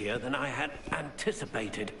trickier than I had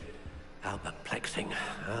anticipated. How perplexing.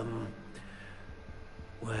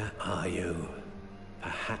 Where are you?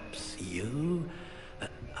 Perhaps you?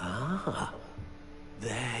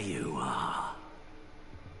 There you are.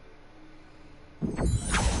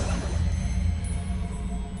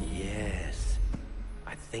 Yes,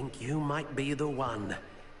 I think you might be the one.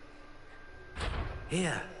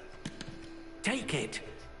 Here, take it.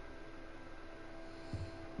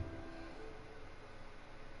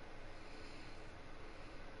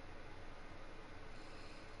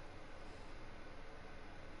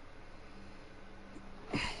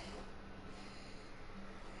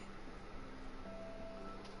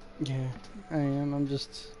 Yeah, I am. I'm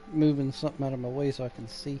just moving something out of my way so I can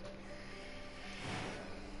see.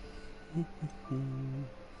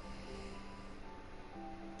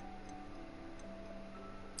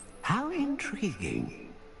 How intriguing.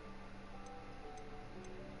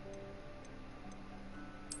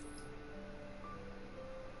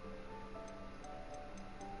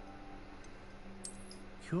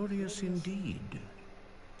 Curious indeed.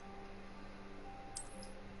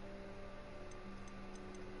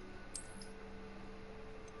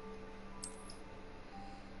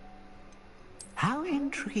 How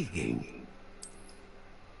intriguing.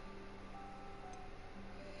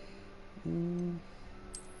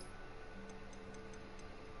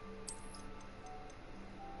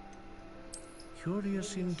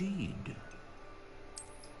 Curious indeed.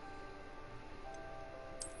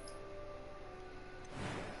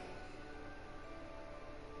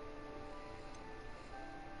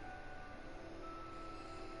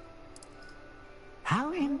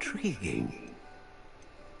 How intriguing.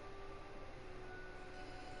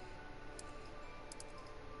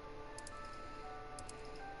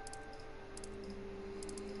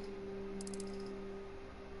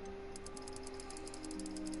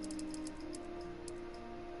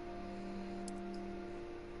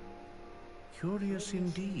 Curious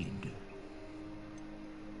indeed.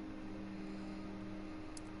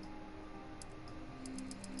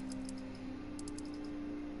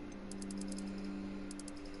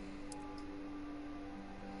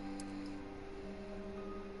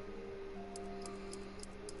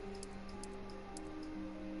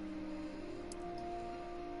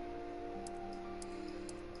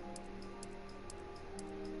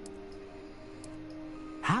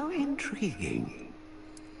 How intriguing.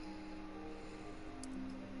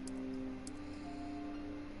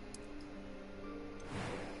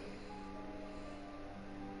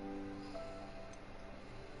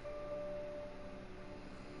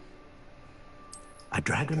 A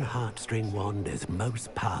dragon heartstring wand is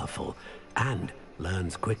most powerful and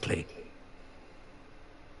learns quickly.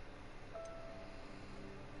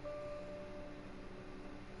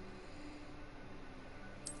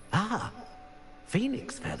 Ah,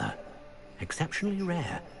 phoenix feather. Exceptionally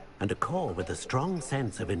rare, and a core with a strong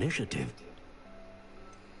sense of initiative.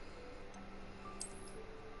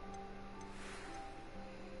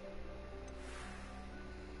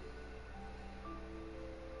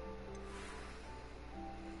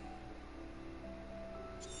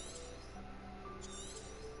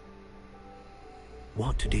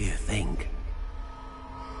 What do you think?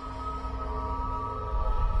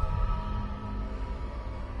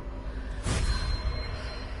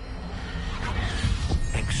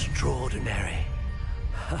 Extraordinary.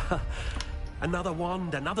 Another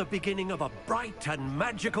wand, another beginning of a bright and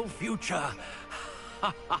magical future.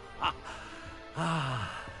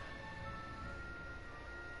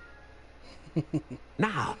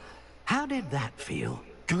 Now, how did that feel?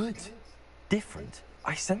 Good. Different.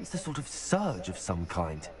 I sensed a sort of surge of some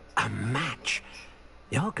kind. A match.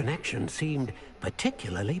 Your connection seemed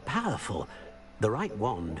particularly powerful. The right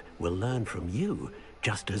wand will learn from you,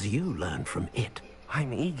 just as you learn from it.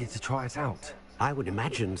 I'm eager to try it out. I would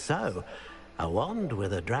imagine so. A wand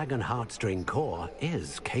with a dragon heartstring core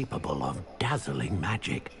is capable of dazzling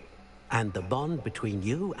magic. And the bond between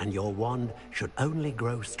you and your wand should only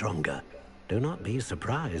grow stronger. Do not be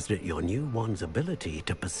surprised at your new wand's ability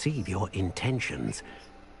to perceive your intentions,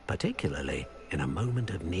 particularly in a moment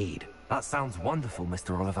of need. That sounds wonderful,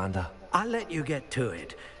 Mr. Ollivander. I'll let you get to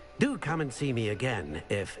it. Do come and see me again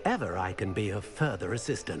if ever I can be of further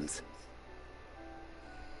assistance.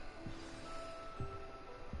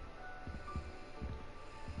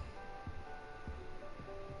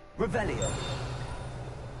 Revelio.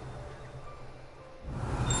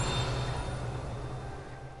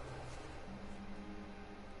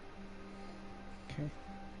 Okay.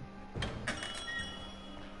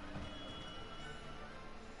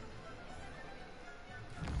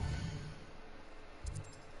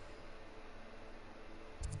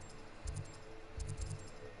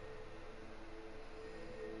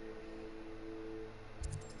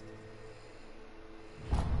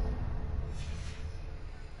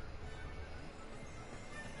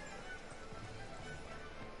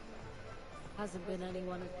 Hasn't been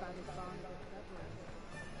anyone as bad as Barney.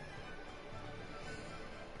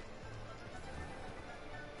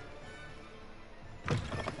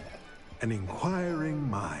 An inquiring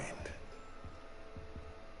mind.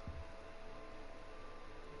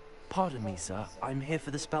 Pardon me, sir. I'm here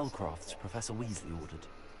for the spellcrafts Professor Weasley ordered.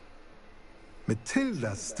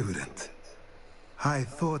 Matilda's student. I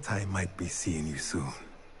thought I might be seeing you soon.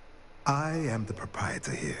 I am the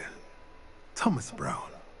proprietor here, Thomas Brown.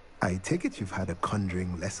 I take it you've had a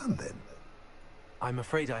conjuring lesson then? I'm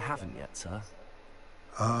afraid I haven't yet, sir.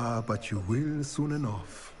 Ah, but you will soon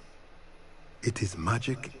enough. It is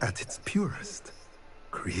magic at its purest.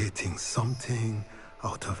 creating something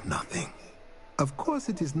out of nothing. Of course,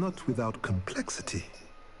 it is not without complexity,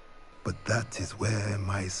 but that is where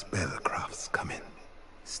my spellcrafts come in.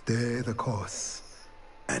 Stay the course,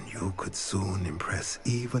 and you could soon impress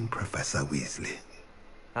even Professor Weasley.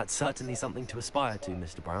 That's certainly something to aspire to,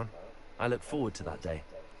 Mr. Brown. I look forward to that day.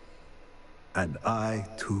 And I,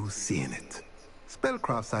 too, see in it.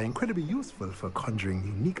 Spellcrafts are incredibly useful for conjuring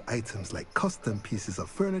unique items like custom pieces of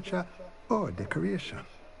furniture or decoration.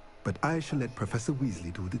 But I shall let Professor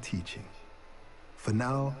Weasley do the teaching. For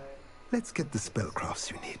now, let's get the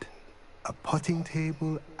spellcrafts you need. A potting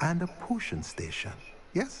table and a potion station,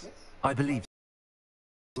 yes? I believe.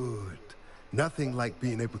 Good. Nothing like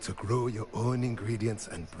being able to grow your own ingredients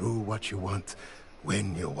and brew what you want,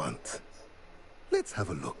 when you want. Let's have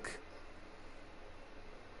a look.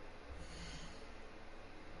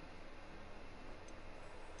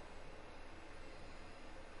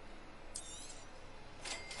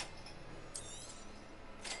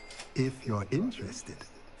 If you're interested,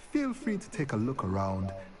 feel free to take a look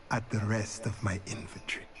around at the rest of my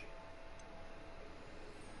inventory.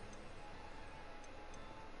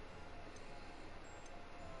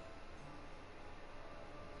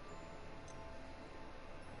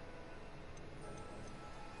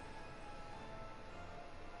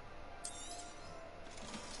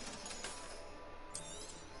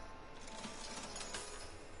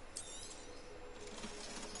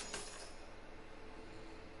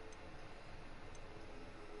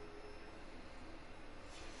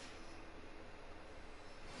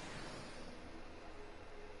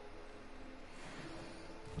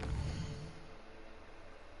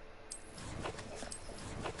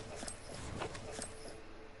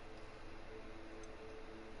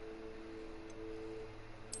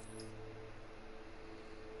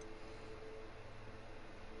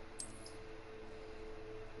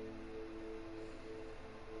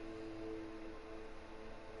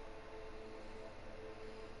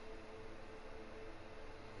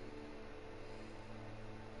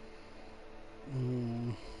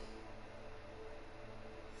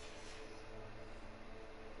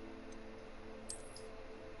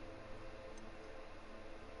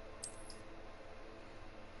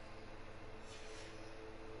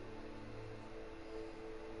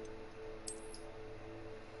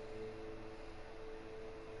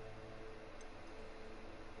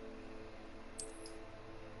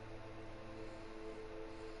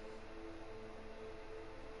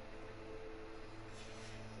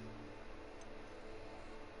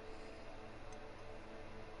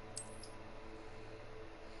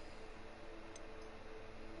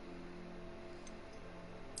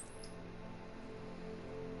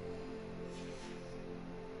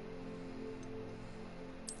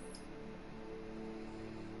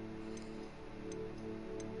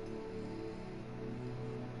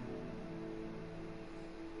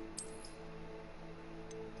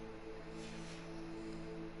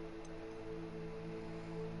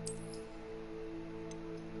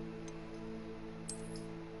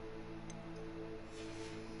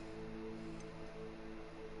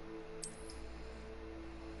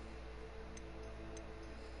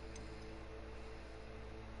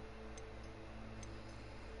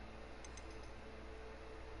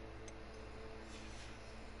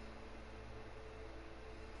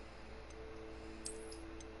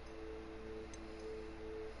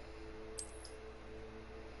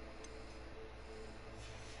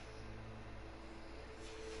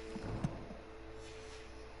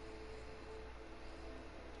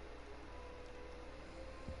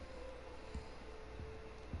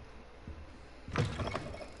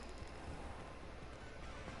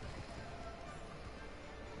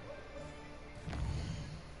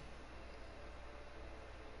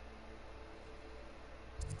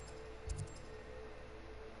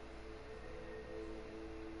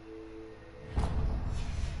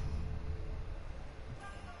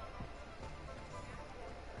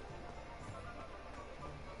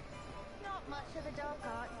 Much of the dark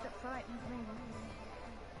arts that frightens me.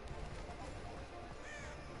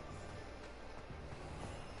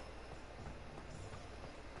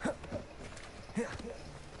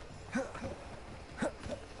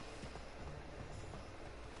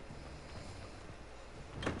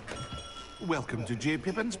 Welcome to J.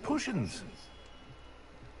 Pippin's Potions.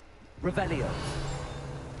 Revelio.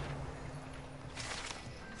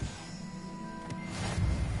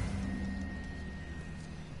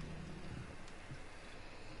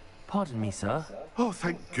 Pardon me, sir. Oh,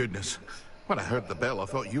 thank goodness. When I heard the bell, I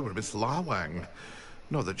thought you were Miss Lawang.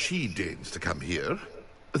 Not that she deigns to come here.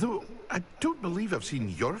 Though, I don't believe I've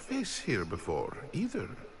seen your face here before, either.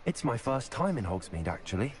 It's my first time in Hogsmeade,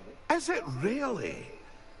 actually. Is it really?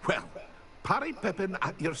 Well, Parry Pippin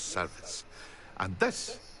at your service. And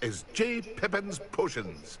this is J. Pippin's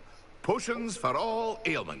Potions. Potions for all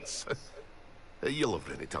ailments. You'll have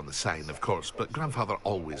read it on the sign, of course, but Grandfather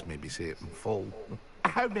always made me say it in full.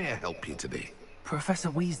 How may I help you today? Professor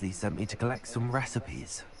Weasley sent me to collect some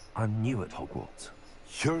recipes. I'm new at Hogwarts.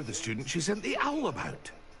 You're the student she sent the owl about.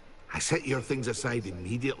 I set your things aside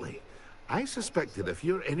immediately. I suspected if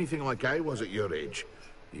you're anything like I was at your age,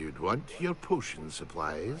 you'd want your potion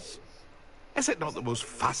supplies. Is it not the most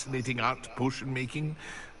fascinating art, potion making?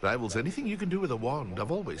 Rivals anything you can do with a wand,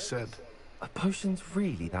 I've always said. Are potions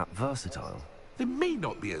really that versatile? They may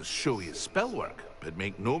not be as showy as spellwork, but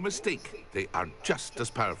make no mistake, they are just as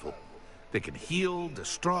powerful. They can heal,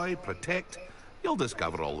 destroy, protect. You'll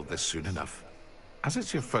discover all of this soon enough. As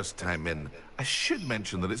it's your first time in, I should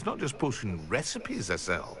mention that it's not just potion recipes I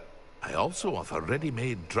sell. I also offer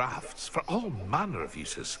ready-made drafts for all manner of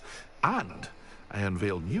uses, and I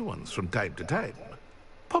unveil new ones from time to time.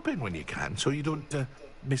 Pop in when you can so you don't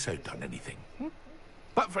miss out on anything.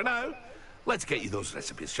 But for now, let's get you those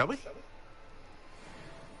recipes, shall we?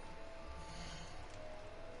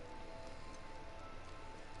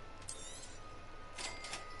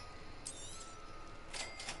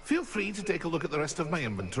 Feel free to take a look at the rest of my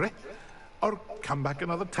inventory, or come back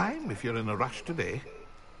another time if you're in a rush today.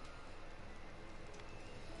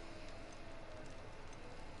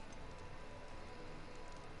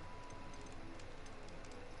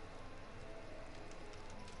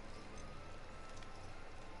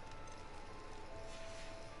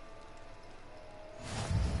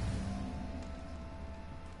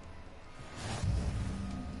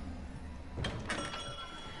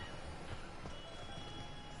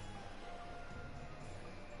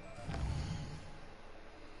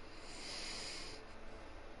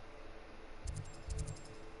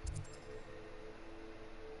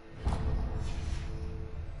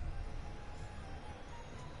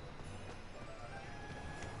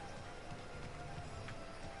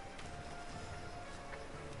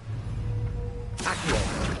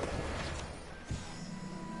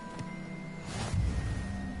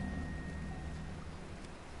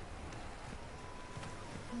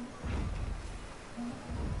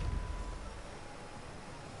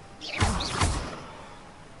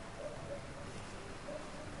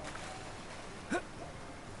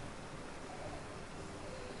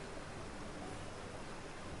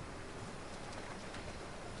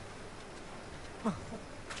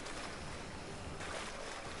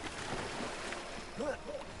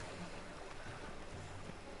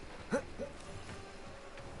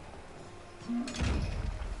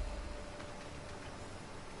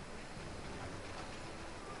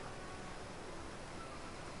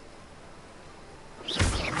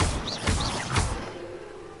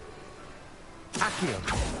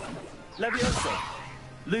 Levioso.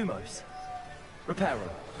 Lumos. Reparo.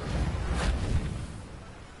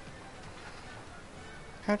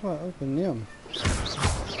 How do I open them?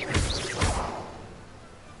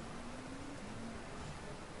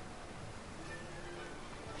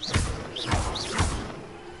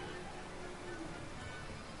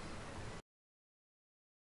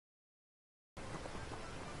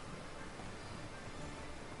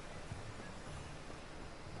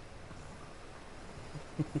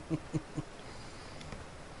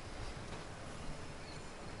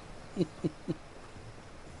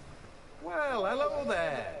 Well, hello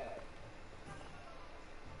there.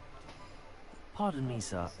 Pardon me,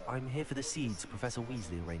 sir. I'm here for the seeds Professor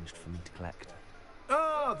Weasley arranged for me to collect.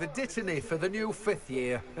 Oh, the dittany for the new 5th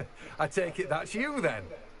year. I take it that's you, then.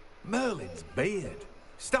 Merlin's beard.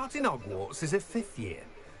 Starting Hogwarts as a 5th year.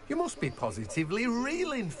 You must be positively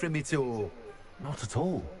reeling from it all. Not at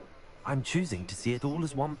all. I'm choosing to see it all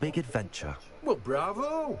as one big adventure. Well,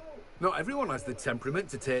 bravo. Not everyone has the temperament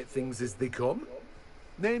to take things as they come.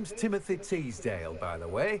 Name's Timothy Teasdale, by the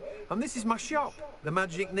way, and this is my shop, the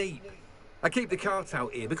Magic Neep. I keep the cart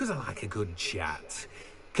out here because I like a good chat.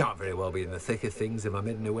 Can't very well be in the thick of things if I'm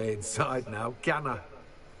hidden away inside now, can I?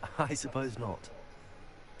 I suppose not.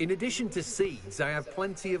 In addition to seeds, I have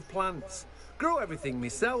plenty of plants. Grow everything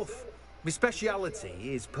myself. My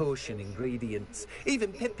speciality is potion ingredients.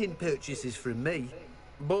 Even Pippin purchases from me.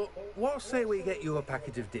 But what say we get you a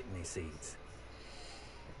packet of dittany seeds?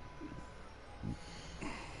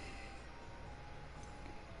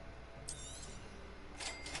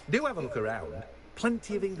 Do have a look around.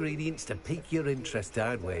 Plenty of ingredients to pique your interest,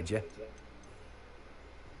 I'd wager.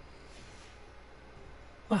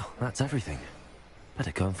 Well, that's everything.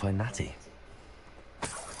 Better go and find Natty.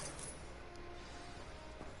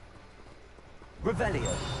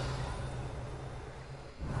 Revelio.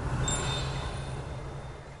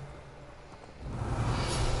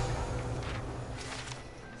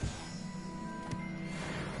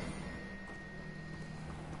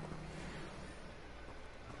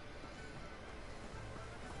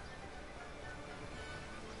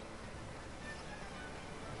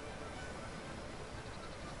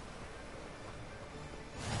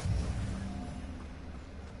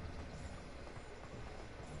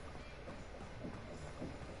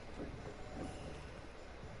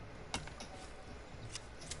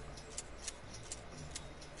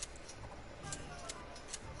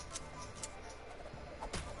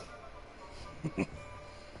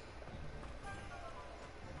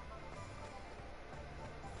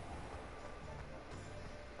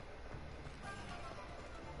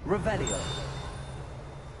 Revelio.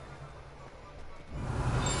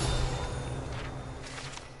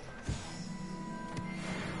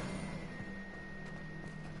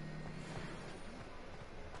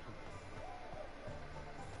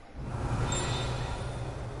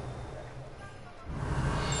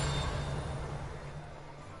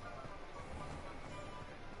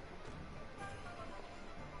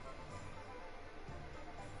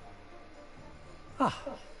 Ah,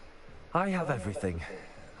 I have everything.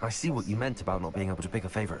 I see what you meant about not being able to pick a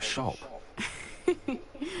favorite shop.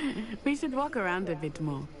 We should walk around a bit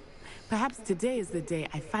more. Perhaps today is the day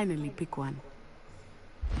I finally pick one.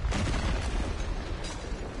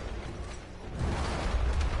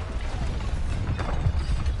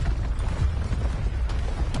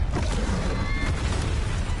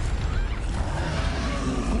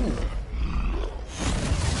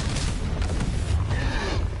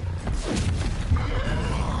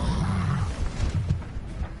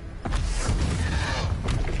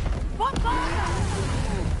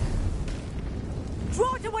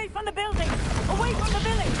 Draw it away from the building! Away from the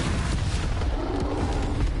village!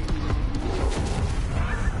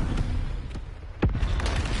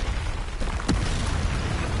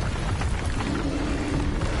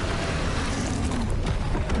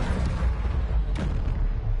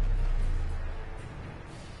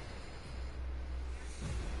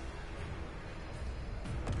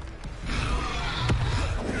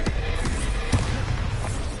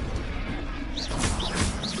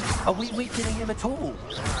 Are we weakening him at all?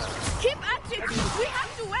 Keep at it! We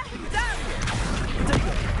have to wear him down!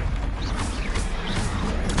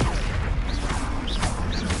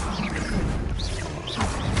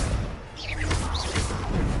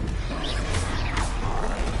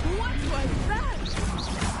 What was that?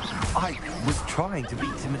 I was trying to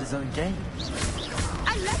beat him at his own game.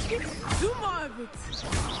 I like it! Do more of it!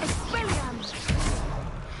 Expelliarmus!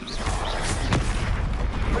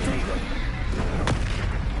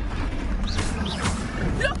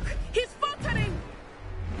 Look! He's faltering!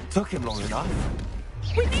 Took him long enough.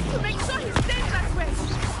 We need to make sure he stays that way!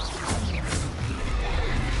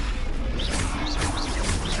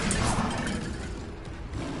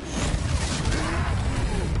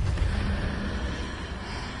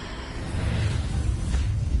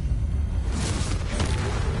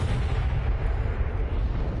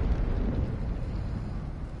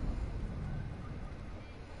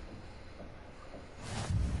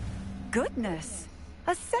 Goodness!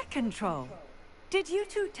 A second troll! Did you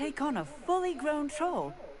two take on a fully grown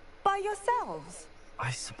troll? By yourselves?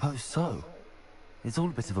 I suppose so. It's all a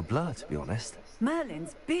bit of a blur, to be honest.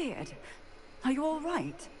 Merlin's beard. Are you all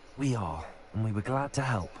right? We are, and we were glad to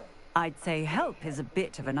help. I'd say help is a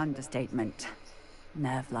bit of an understatement.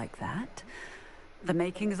 Nerve like that. The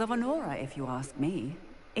makings of an aura, if you ask me.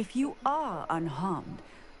 If you are unharmed,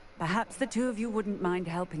 perhaps the two of you wouldn't mind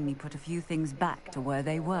helping me put a few things back to where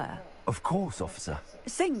they were. Of course, officer.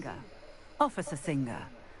 Singer. Officer Singer.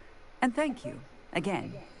 And thank you,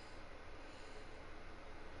 again.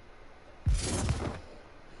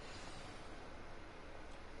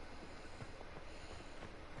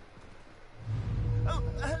 Oh,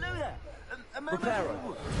 hello there.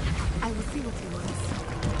 Reparo. I will see what he wants.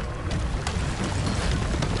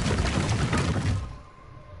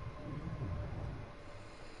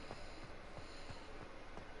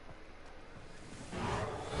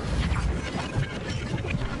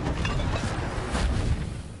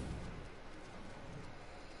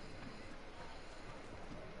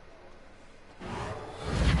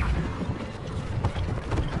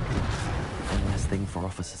 One less thing for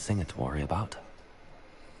Officer Singer to worry about.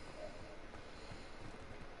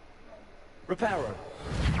 Reparo.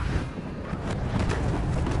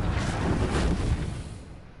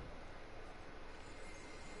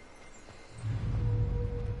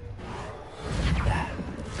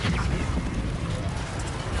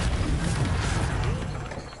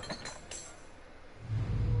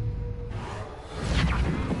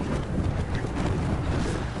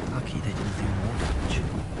 Lucky they didn't do more damage.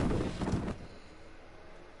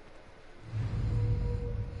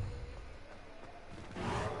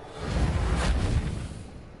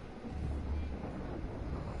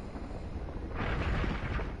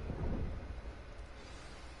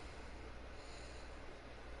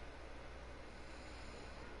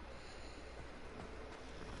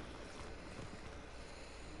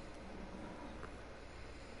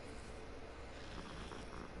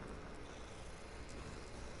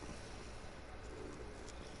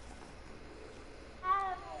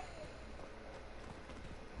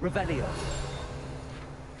 Revelio.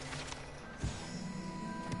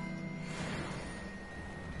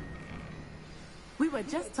 We were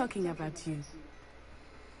just talking about you.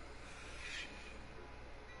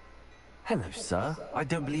 Hello, sir. I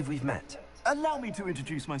don't believe we've met. Allow me to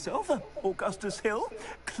introduce myself, Augustus Hill,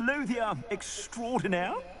 clothier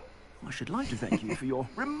extraordinaire. I should like to thank you for your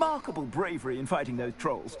remarkable bravery in fighting those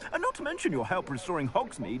trolls, and not to mention your help restoring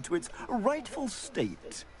Hogsmeade to its rightful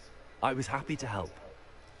state. I was happy to help.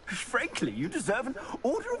 Frankly, you deserve an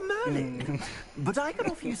Order of Merlin. But I can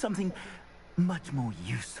offer you something much more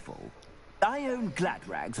useful. I own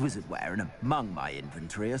Gladrag's wizardware, and among my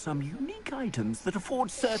inventory are some unique items that afford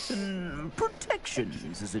certain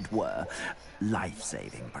protections, as it were.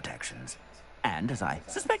 Life-saving protections. And as I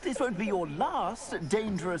suspect this won't be your last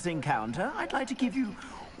dangerous encounter, I'd like to give you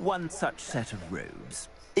one such set of robes,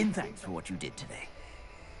 in thanks for what you did today.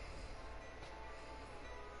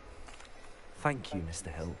 Thank you, Mr.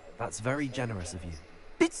 Hill. That's very generous of you.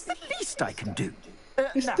 It's the least I can do.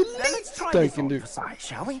 It's now, the let's least try I this can on do. for size,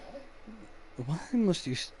 shall we? Why must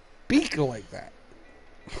you speak like that?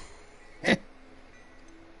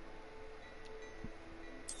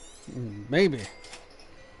 Maybe.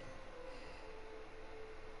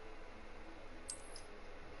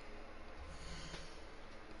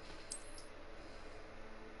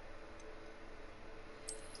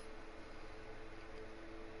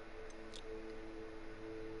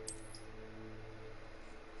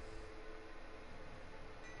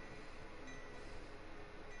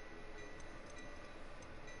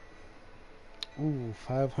 Ooh,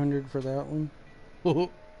 500 for that one.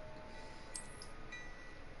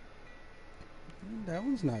 That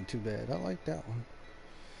one's not too bad. I like that one.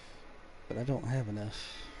 But I don't have enough.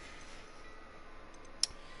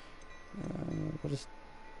 What does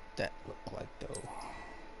that look like, though?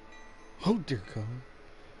 Oh, dear God.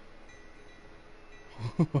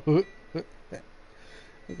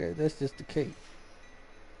 Okay, that's just the cape.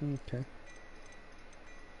 Okay.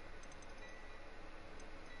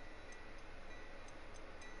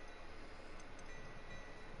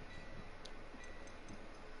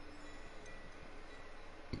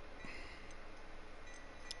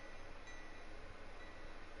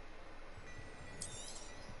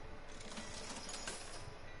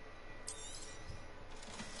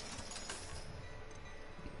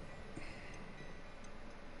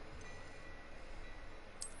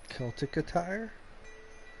 Celtic attire?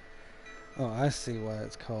 Oh, I see why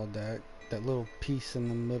it's called that. That little piece in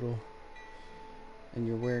the middle. And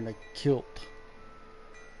you're wearing a kilt.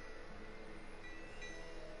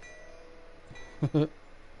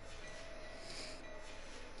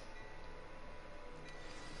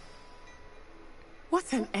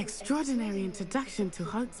 What an extraordinary introduction to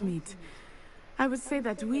Hogsmeade. I would say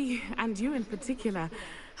that we, and you in particular,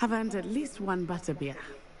 have earned at least one butterbeer.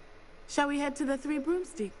 Shall we head to the Three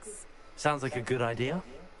Broomsticks? Sounds like a good idea.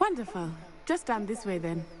 Wonderful. Just down this way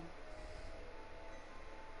then.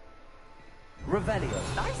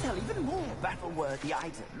 Revelio. I sell even more battle-worthy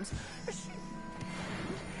items.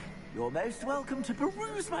 You're most welcome to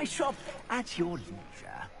peruse my shop at your leisure.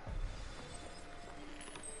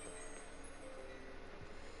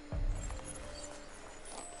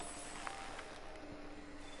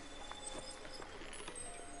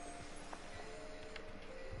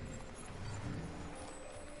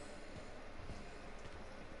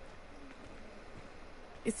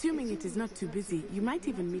 Assuming it is not too busy, you might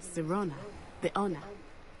even meet Serona, the owner.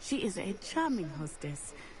 She is a charming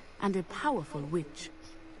hostess and a powerful witch.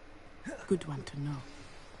 Good one to know.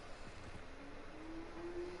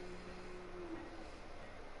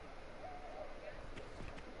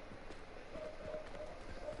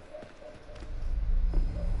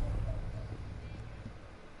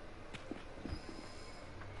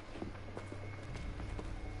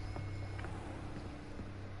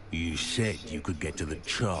 You said you could get to the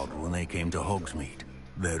child when they came to Hogsmeade.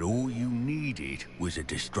 That all you needed was a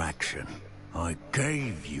distraction. I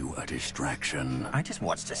gave you a distraction. I just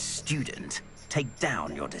watched a student take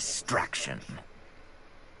down your distraction.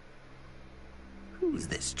 Who's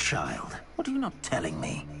this child? What are you not telling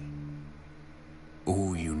me?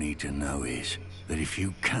 All you need to know is that if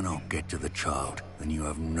you cannot get to the child, then you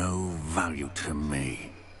have no value to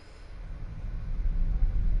me.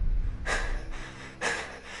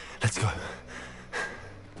 Let's go.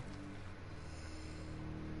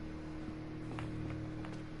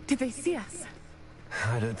 Did they see us?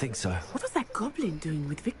 I don't think so. What was that goblin doing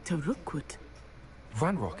with Victor Rookwood?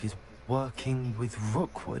 Ranrock is working with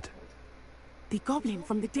Rookwood. The goblin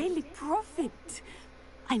from the Daily Prophet.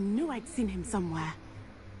 I knew I'd seen him somewhere.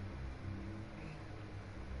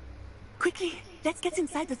 Quickly, let's get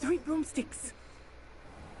inside the Three Broomsticks.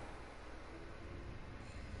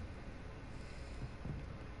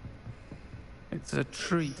 It's a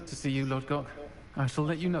treat to see you, Lord Gok. I shall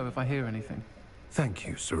let you know if I hear anything. Thank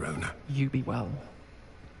you, Serona. You be well.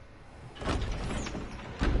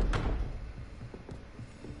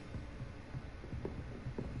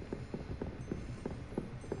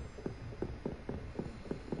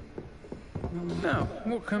 Now,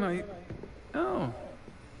 what can I... Oh,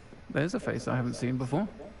 there's a face I haven't seen before.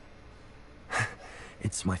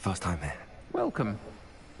 It's my first time here. Welcome.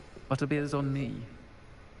 Butterbeer's on me.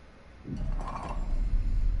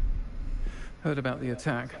 Heard about the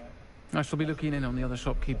attack. I shall be looking in on the other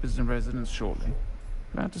shopkeepers and residents shortly.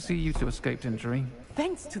 Glad to see you two escaped injury.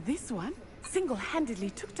 Thanks to this one, single-handedly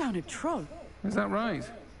took down a troll. Is that right?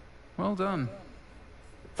 Well done.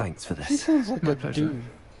 Thanks for this. He sounds like My a pleasure. dude.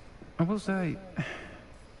 I will say,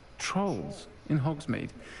 trolls in Hogsmeade.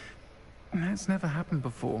 That's never happened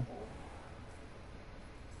before.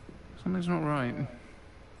 Something's not right.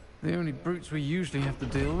 The only brutes we usually have to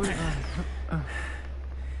deal with are...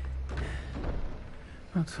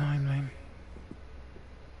 How timely.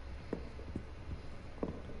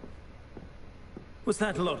 Was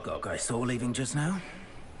that Lodgok I saw leaving just now?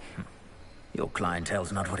 Your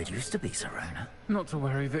clientele's not what it used to be, Serona. Not to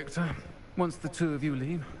worry, Victor. Once the two of you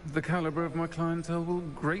leave, the caliber of my clientele will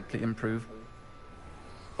greatly improve.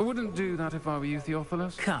 I wouldn't do that if I were you,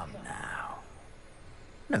 Theophilus. Come now.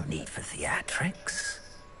 No need for theatrics.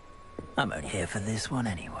 I'm only here for this one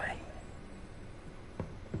anyway.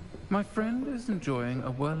 My friend is enjoying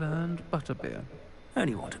a well-earned butterbeer.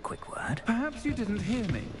 Only want a quick word. Perhaps you didn't hear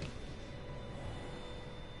me.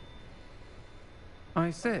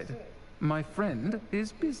 I said, my friend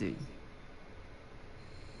is busy.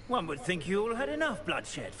 One would think you all had enough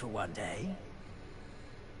bloodshed for one day.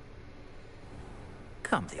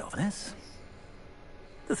 Come, Theophilus.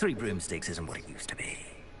 The Three Broomsticks isn't what it used to be.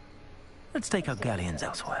 Let's take our galleons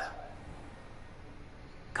elsewhere.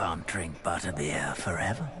 Can't drink butterbeer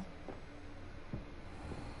forever.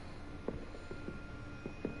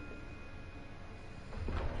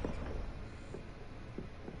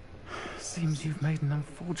 Seems you've made an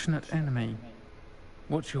unfortunate enemy.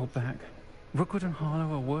 Watch your back. Rookwood and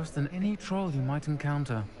Harlow are worse than any troll you might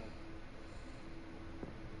encounter.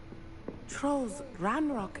 Trolls,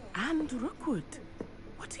 Ranrock, and Rookwood.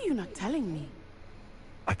 What are you not telling me?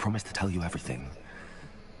 I promised to tell you everything,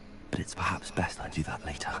 but it's perhaps best I do that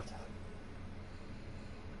later.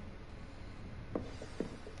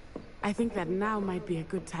 I think that now might be a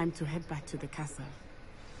good time to head back to the castle.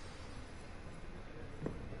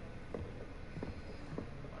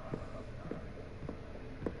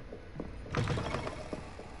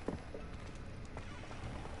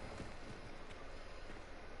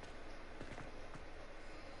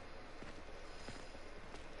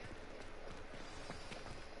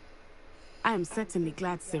 I am certainly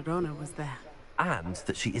glad Serona was there. And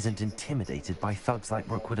that she isn't intimidated by thugs like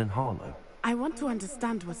Rookwood and Harlow. I want to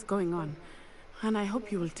understand what's going on, and I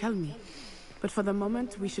hope you will tell me. But for the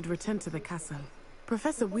moment, we should return to the castle.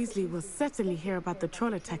 Professor Weasley will certainly hear about the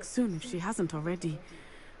troll attack soon if she hasn't already.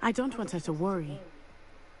 I don't want her to worry.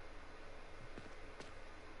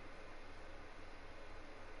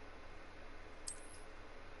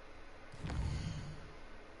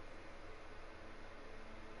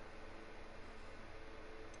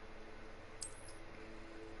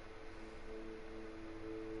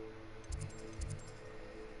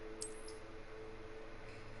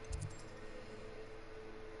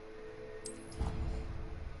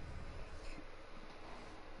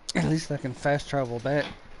 At least I can fast travel back.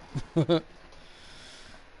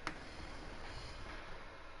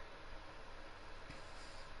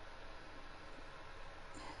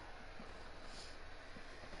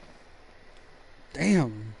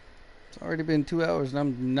 Damn. It's already been 2 hours and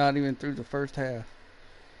I'm not even through the first half.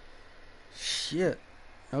 Shit.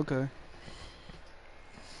 Okay.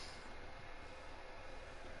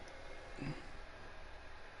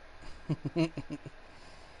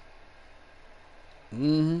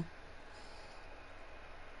 Mm-hmm.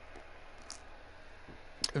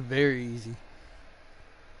 Very easy.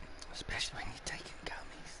 Especially when you're taking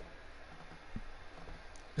gummies.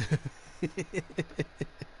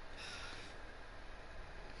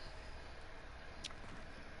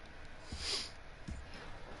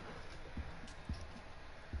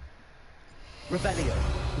 Rebellion.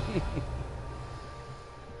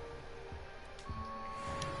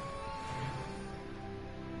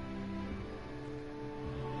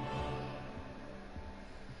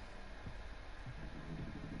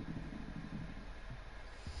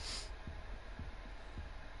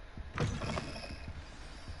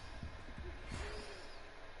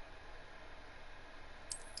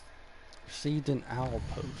 Received an owl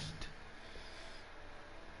post.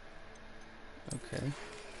 Okay.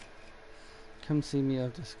 Come see me.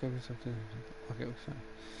 I've discovered something. Okay, we're fine.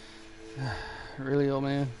 Really, old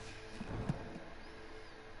man?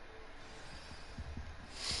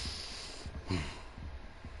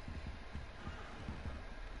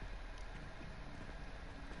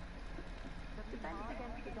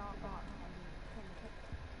 against the dark arts and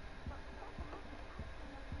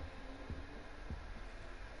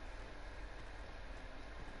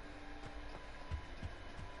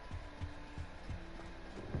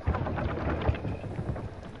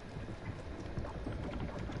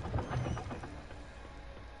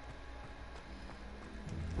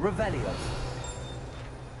Revelio.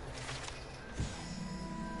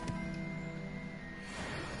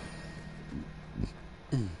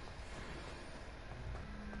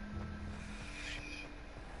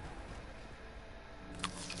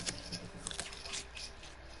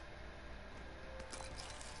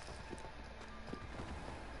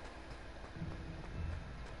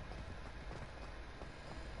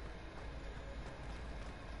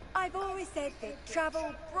 I've always said that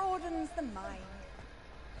travel broadens the mind.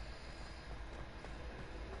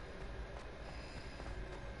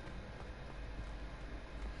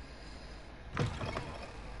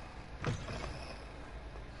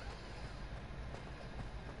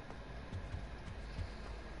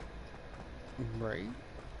 Right.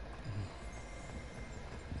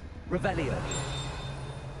 Revelio.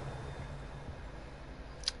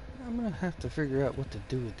 I'm gonna have to figure out what to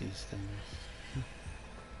do with these things.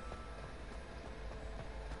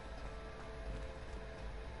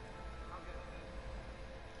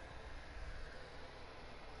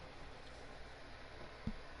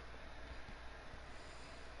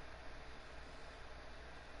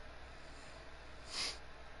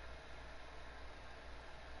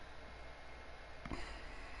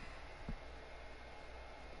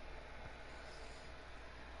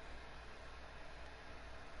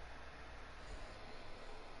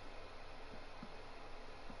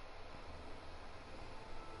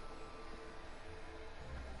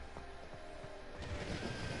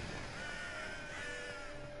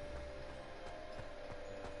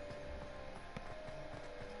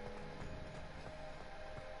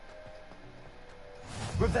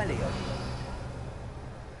 Revelio.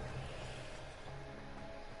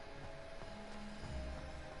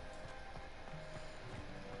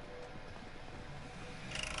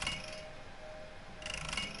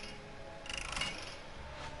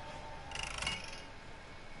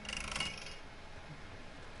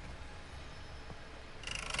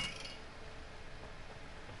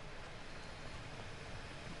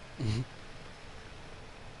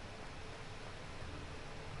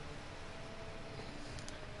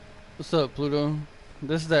 What's up, Pluto?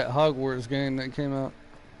 This is that Hogwarts game that came out.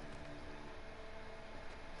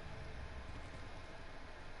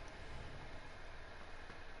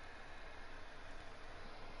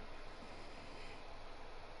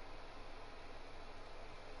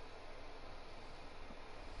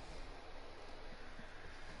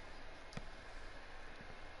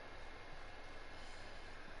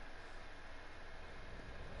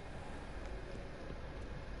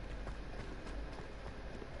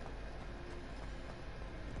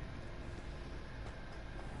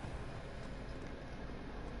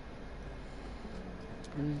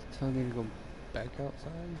 Are you telling me to go back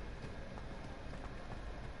outside?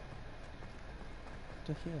 What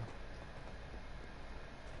the hell?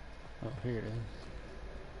 Oh, here it is.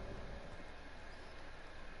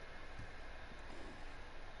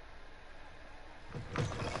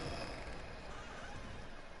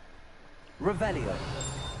 Revelio.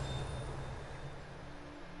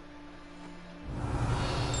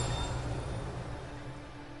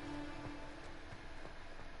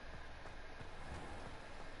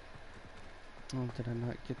 Oh, did I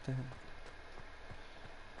not get that?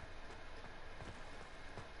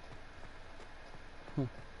 Huh.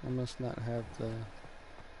 I must not have the...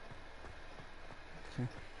 Okay.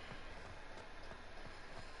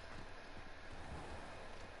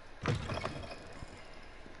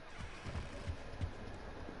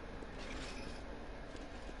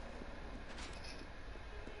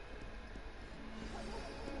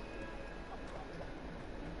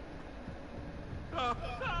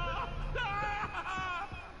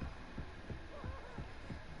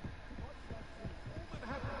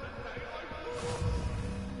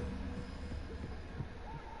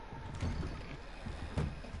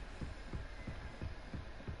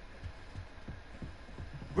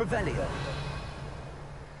 Revelio.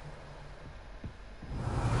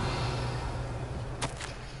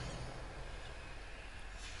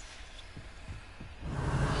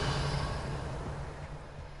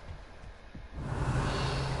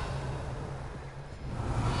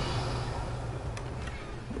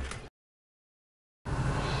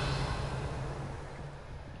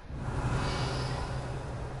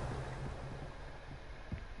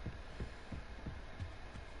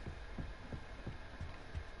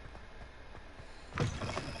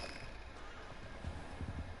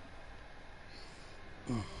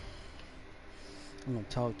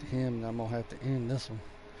 gonna talk to him, and I'm gonna have to end this one.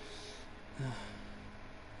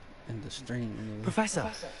 End the stream anyway. Professor,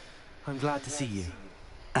 I'm glad to see you.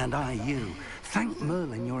 And I you. Thank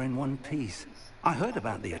Merlin you're in one piece. I heard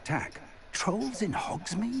about the attack. Trolls in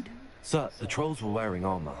Hogsmeade? Sir, the trolls were wearing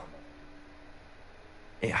armor.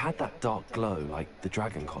 It had that dark glow like the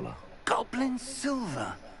dragon collar. Goblin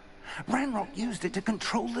silver. Ranrock used it to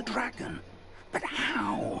control the dragon. But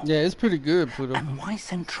how? Yeah, it's pretty good, Pluto. And why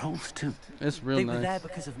send trolls to... It's real They nice. were there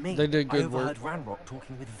because of me. They did good I overheard work. Ranrock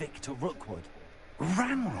talking with Victor Rookwood.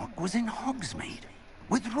 Ranrock was in Hogsmeade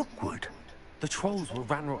with Rookwood. The trolls were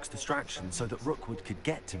Ranrock's distraction so that Rookwood could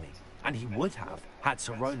get to me. And he would have, had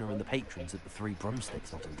Sirona and the patrons at the Three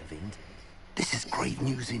Broomsticks not intervened. This is grave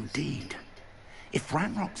news indeed. If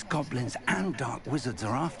Ranrock's goblins and dark wizards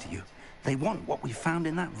are after you, they want what we found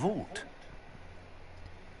in that vault.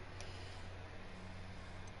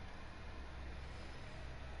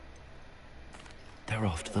 They're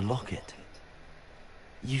after the locket.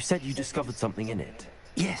 You said you discovered something in it.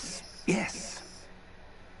 Yes, yes.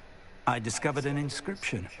 I discovered an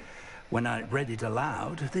inscription. When I read it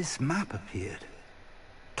aloud, this map appeared.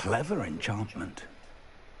 Clever enchantment.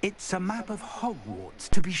 It's a map of Hogwarts,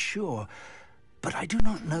 to be sure, but I do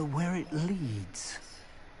not know where it leads.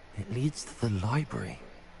 It leads to the library.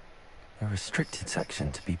 A restricted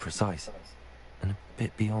section, to be precise. And a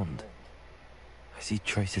bit beyond. I see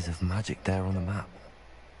traces of magic there on the map.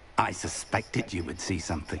 I suspected you would see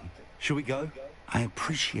something. Shall we go? I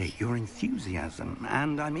appreciate your enthusiasm,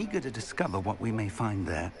 and I'm eager to discover what we may find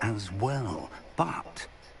there as well. But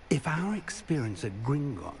if our experience at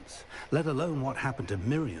Gringotts, let alone what happened to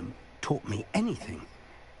Miriam, taught me anything,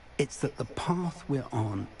 it's that the path we're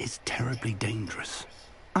on is terribly dangerous.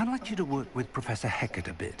 I'd like you to work with Professor Hecat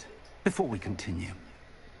a bit, before we continue.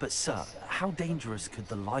 But sir, how dangerous could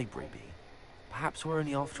the library be? Perhaps we're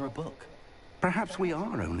only after a book. Perhaps we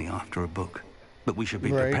are only after a book, but we should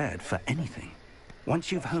be prepared for anything.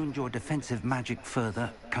 Once you've honed your defensive magic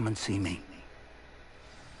further, come and see me.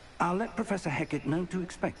 I'll let Professor Hecat know to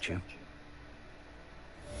expect you.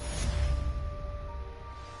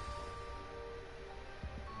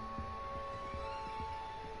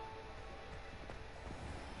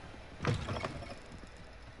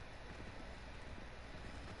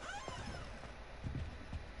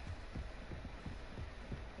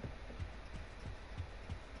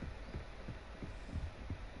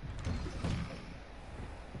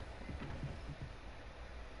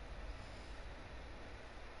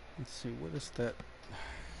 Let's see, what is that?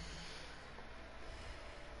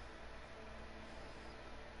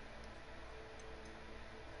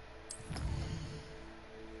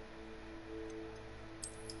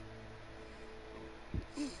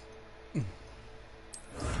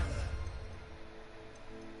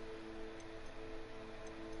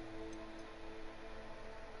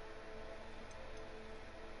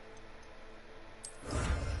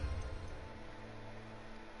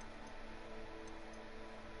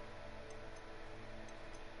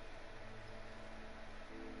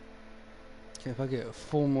 Okay, if I get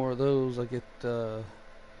 4 more of those, I get the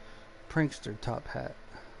prankster top hat.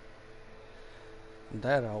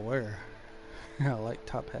 That I'll wear. I like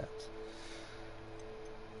top hats.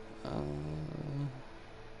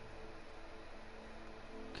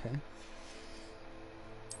 Okay.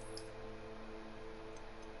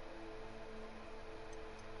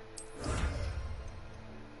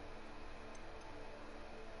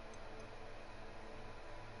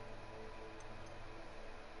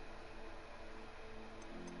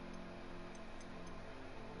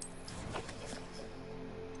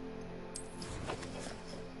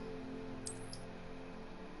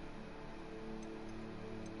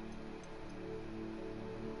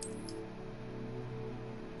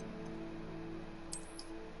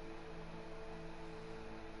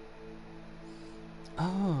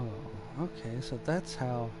 Oh, okay, so that's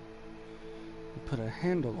how you put a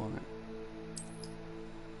handle on it.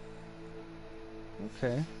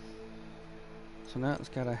 Okay. So now it's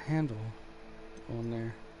got a handle on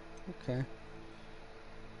there. Okay.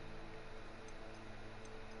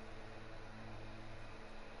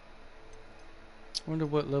 I wonder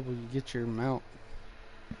what level you get your mount.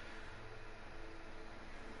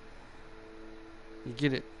 You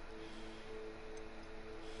get it.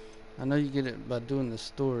 I know you get it by doing the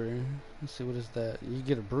story. Let's see, what is that? You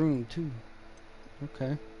get a broom too.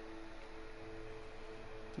 Okay.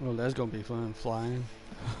 Well, that's gonna be fun, flying.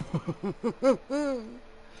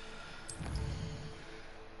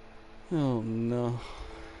 Oh no.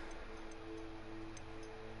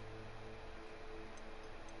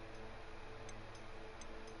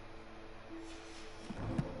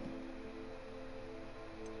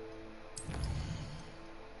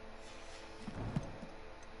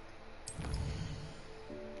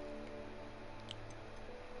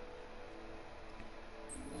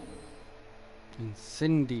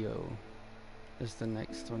 Incendio is the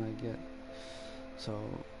next one I get. So,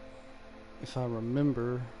 if I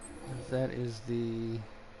remember, that is the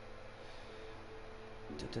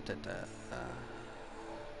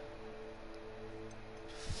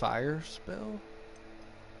fire spell?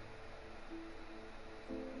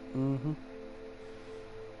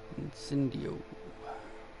 Incendio.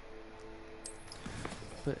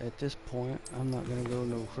 But at this point, I'm not gonna go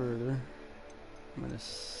no further. I'm gonna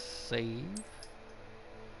save.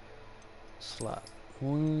 Slot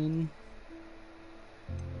 1.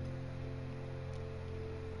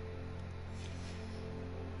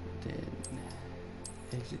 Then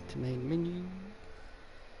exit to main menu.